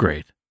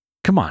upgrade.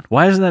 Come on,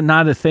 why isn't that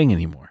not a thing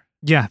anymore?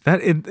 Yeah,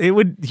 it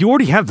would. You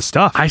already have the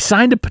stuff. I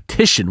signed a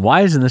petition.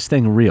 Why isn't this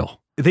thing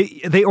real?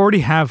 They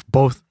already have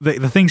both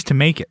the things to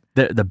make it.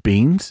 The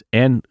beans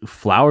and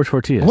flour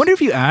tortillas. I wonder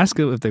if you ask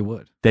them if they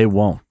would. They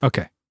won't.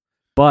 Okay,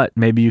 but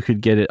maybe you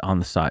could get it on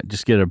the side.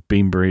 Just get a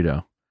bean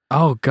burrito.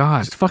 Oh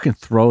God! Just fucking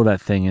throw that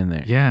thing in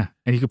there. Yeah,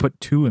 and you could put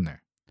 2 in there.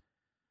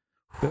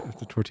 If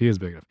the tortilla is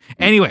big enough.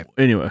 Anyway,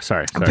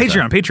 sorry.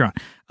 Patreon.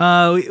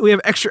 We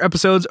have extra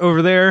episodes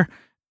over there.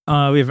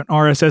 We have an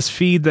RSS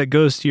feed that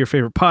goes to your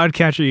favorite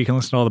podcatcher. You can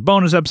listen to all the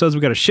bonus episodes.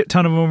 We got a shit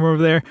ton of them over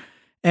there.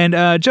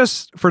 And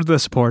just for the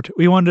support,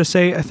 we wanted to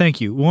say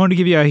thank you. We wanted to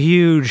give you a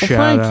huge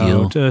shout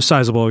out, a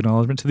sizable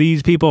acknowledgement to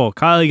these people.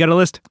 Kyle, you got a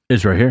list?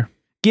 It's right here.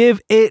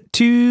 Give it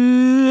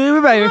to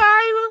everybody.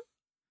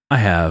 I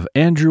have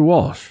Andrew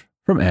Walsh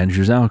from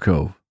Andrew's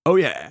Alcove. Oh,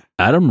 yeah.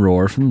 Adam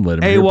Rohr from the Let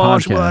Him Hey, Hear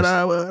Walsh,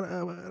 podcast.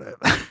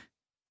 what up?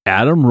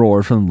 Adam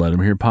Rohr from the Let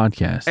Him Hear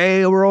podcast.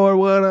 Hey, Roar,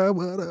 what up?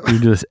 We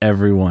do this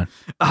every one.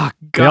 Oh,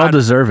 They all God.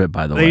 deserve it,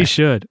 by the way. They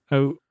should.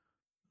 Oh,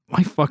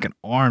 my fucking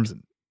arms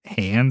and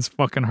hands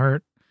fucking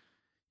hurt.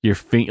 Your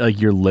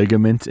your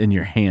ligaments in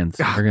your hands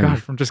Oh, are gonna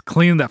God, from just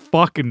cleaning that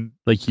fucking,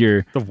 like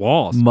your the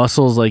walls.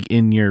 muscles like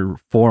in your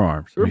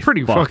forearms. They're Be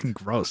pretty fucked. fucking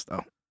gross,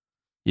 though.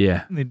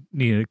 Yeah. They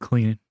needed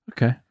cleaning.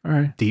 Okay. All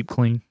right. Deep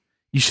clean.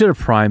 You should have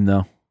primed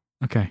though.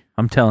 Okay.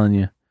 I'm telling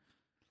you,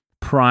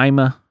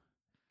 Prima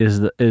is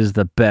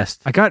the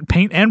best. I got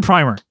paint and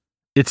primer.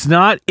 It's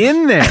not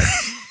in there.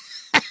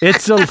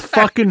 It's a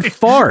fucking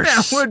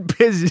farce. That would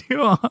piss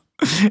you off.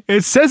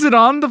 It says it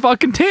on the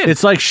fucking tin.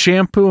 It's like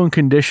shampoo and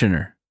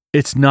conditioner.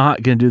 It's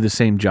not going to do the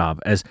same job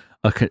as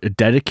a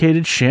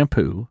dedicated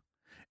shampoo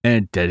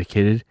and a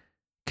dedicated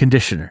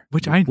conditioner.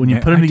 Which I when you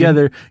put them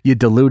together, you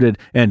dilute it,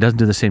 and it doesn't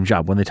do the same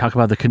job. When they talk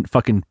about the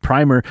fucking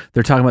primer,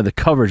 they're talking about the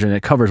coverage, and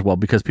it covers well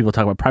because people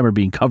talk about primer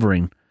being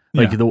covering,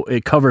 like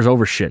it covers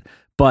over shit.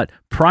 But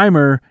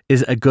primer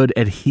is a good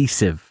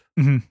adhesive.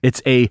 Mm-hmm.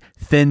 It's a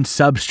thin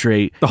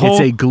substrate. It's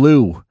a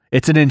glue.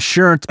 It's an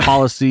insurance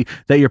policy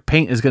that your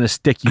paint is going to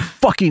stick. You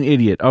fucking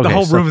idiot. Okay, the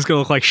whole room is going to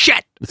look like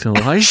shit. It's going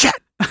to look like shit.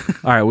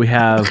 All right, we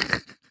have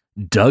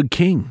Doug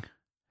King,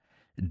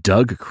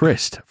 Doug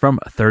Christ from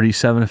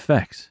 37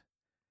 Effects.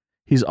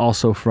 He's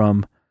also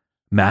from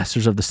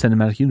Masters of the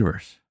Cinematic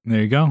Universe.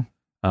 There you go.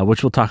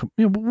 Which we'll talk.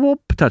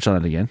 We'll touch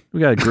on that again. We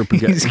got a group.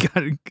 He's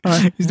doing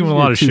a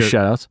lot of two shit.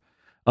 Shout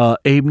outs.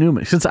 Abe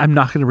Newman. Since I'm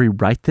not going to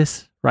rewrite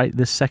this right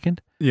this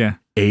second. Yeah.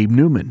 Abe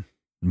Newman,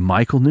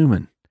 Michael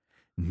Newman,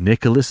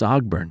 Nicholas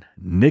Ogburn,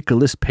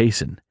 Nicholas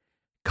Payson,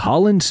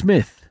 Colin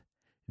Smith,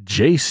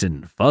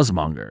 Jason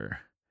Fuzzmonger,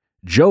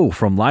 Joe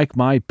from Like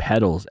My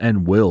Pedals,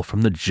 and Will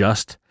from the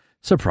Just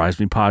Surprise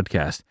Me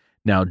podcast.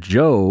 Now,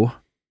 Joe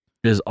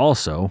is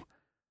also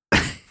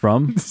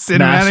from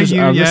Masters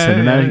of the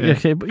Cinematic. Yeah.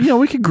 Okay, but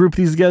we can group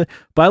these together.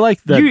 But I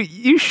like that.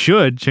 You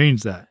should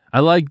change that. I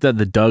like that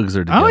the Dougs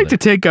are together. I like to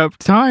take up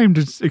time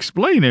to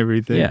explain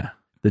everything. Yeah.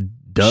 The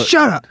Doug.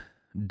 Shut up.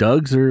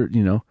 Dougs are,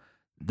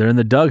 they're in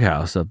the Doug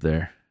house up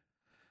there.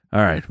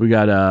 All right. We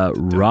got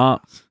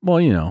Rom.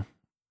 Well,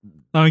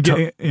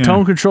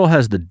 Tone Control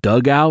has the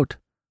dugout,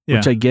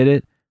 which I get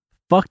it.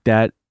 Fuck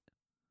that.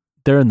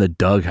 They're in the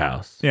Doug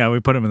house. Yeah,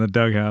 we put them in the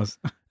Doug house.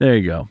 There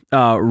you go.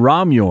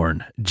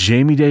 Romyorn,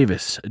 Jamie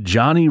Davis,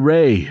 Johnny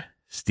Ray,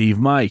 Steve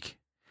Mike,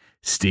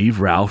 Steve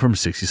Rao from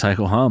 60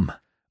 Cycle Hum,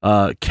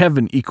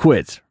 Kevin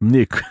Equitz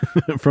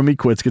from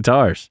Equitz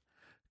Guitars,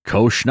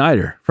 Co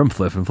Schneider from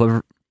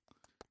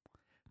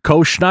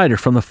Co Schneider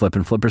from the Flip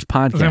and Flippers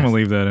podcast. I'm gonna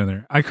leave that in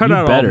there. I cut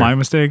out all my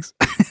mistakes.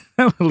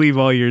 I'm gonna leave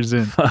all yours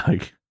in.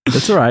 Fuck,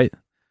 that's all right.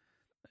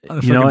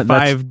 You know what?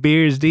 5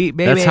 beers deep,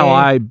 baby. That's how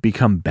I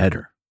become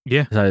better.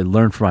 Yeah, as I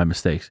learn from my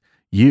mistakes.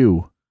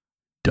 You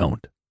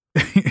don't.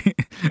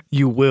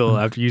 You will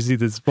after you see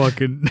this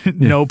fucking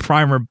no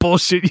primer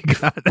bullshit you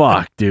got.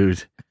 Fuck,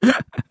 dude.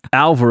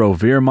 Alvaro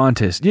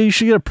Viramontes. Yeah, you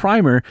should get a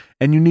primer,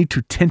 and you need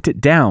to tint it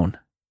down.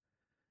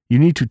 You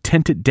need to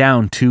tint it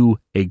down to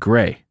a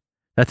gray.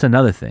 That's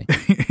another thing.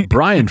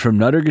 Brian from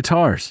Nutter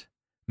Guitars.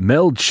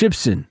 Mel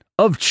Chipson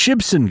of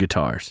Chipson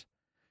Guitars.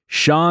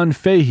 Sean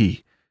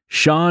Fahey.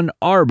 Sean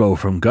Arbo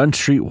from Gun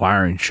Street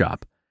Wiring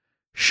Shop.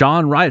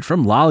 Sean Wright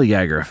from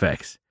Lollygagger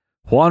Effects.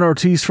 Juan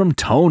Ortiz from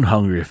Tone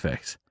Hungry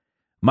Effects.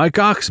 Mike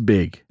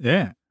Oxbig.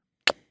 Yeah.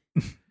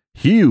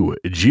 Hugh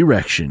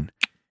G-Rection.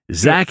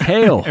 Zach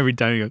Hale. Every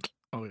time you go,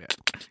 oh yeah.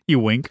 You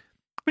wink.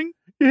 Wink.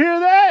 You hear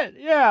that?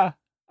 Yeah.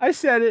 I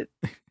said it.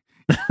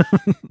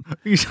 Are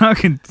you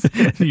talking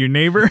to your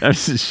neighbor?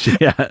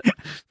 Yeah.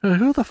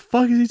 Who the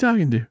fuck is he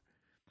talking to?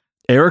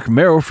 Eric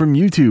Merrill from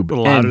YouTube. The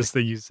loudest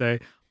thing you say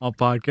on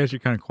podcast, you're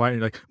kind of quiet.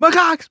 You're like, my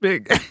cock's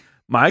big.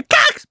 My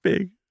cock's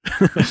big.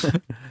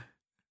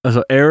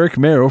 So Eric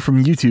Merrill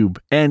from YouTube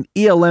and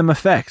ELM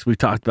Effects. We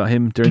talked about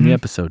him during the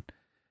episode.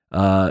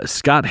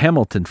 Scott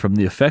Hamilton from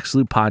the Effects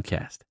Loop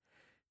podcast.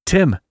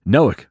 Tim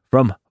Nowick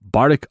from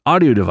Bardic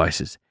Audio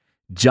Devices.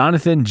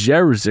 Jonathan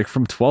Jeruzik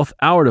from 12th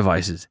Hour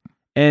Devices.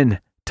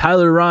 And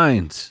Tyler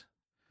Rhines.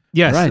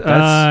 Yes.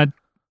 Right,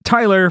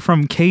 Tyler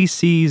from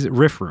KC's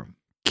Riff Room.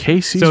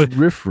 KC's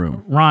Riff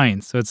Room.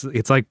 Rhines. So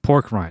it's like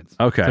pork rinds.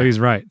 Okay. So he's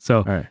right. So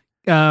all right.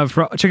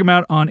 Check him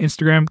out on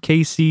Instagram,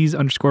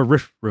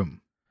 KC's_Riff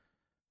Room.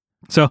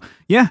 So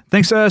yeah,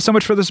 thanks so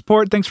much for the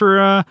support. Thanks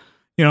for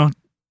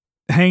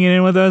hanging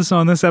in with us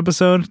on this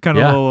episode. Kind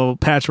of a little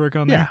patchwork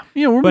on there.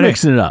 Yeah, we're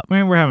mixing it up.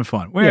 We're having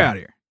fun. We're out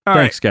of here. All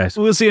Thanks, guys.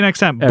 We'll see you next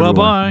time. Everyone,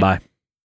 Bye-bye. Bye.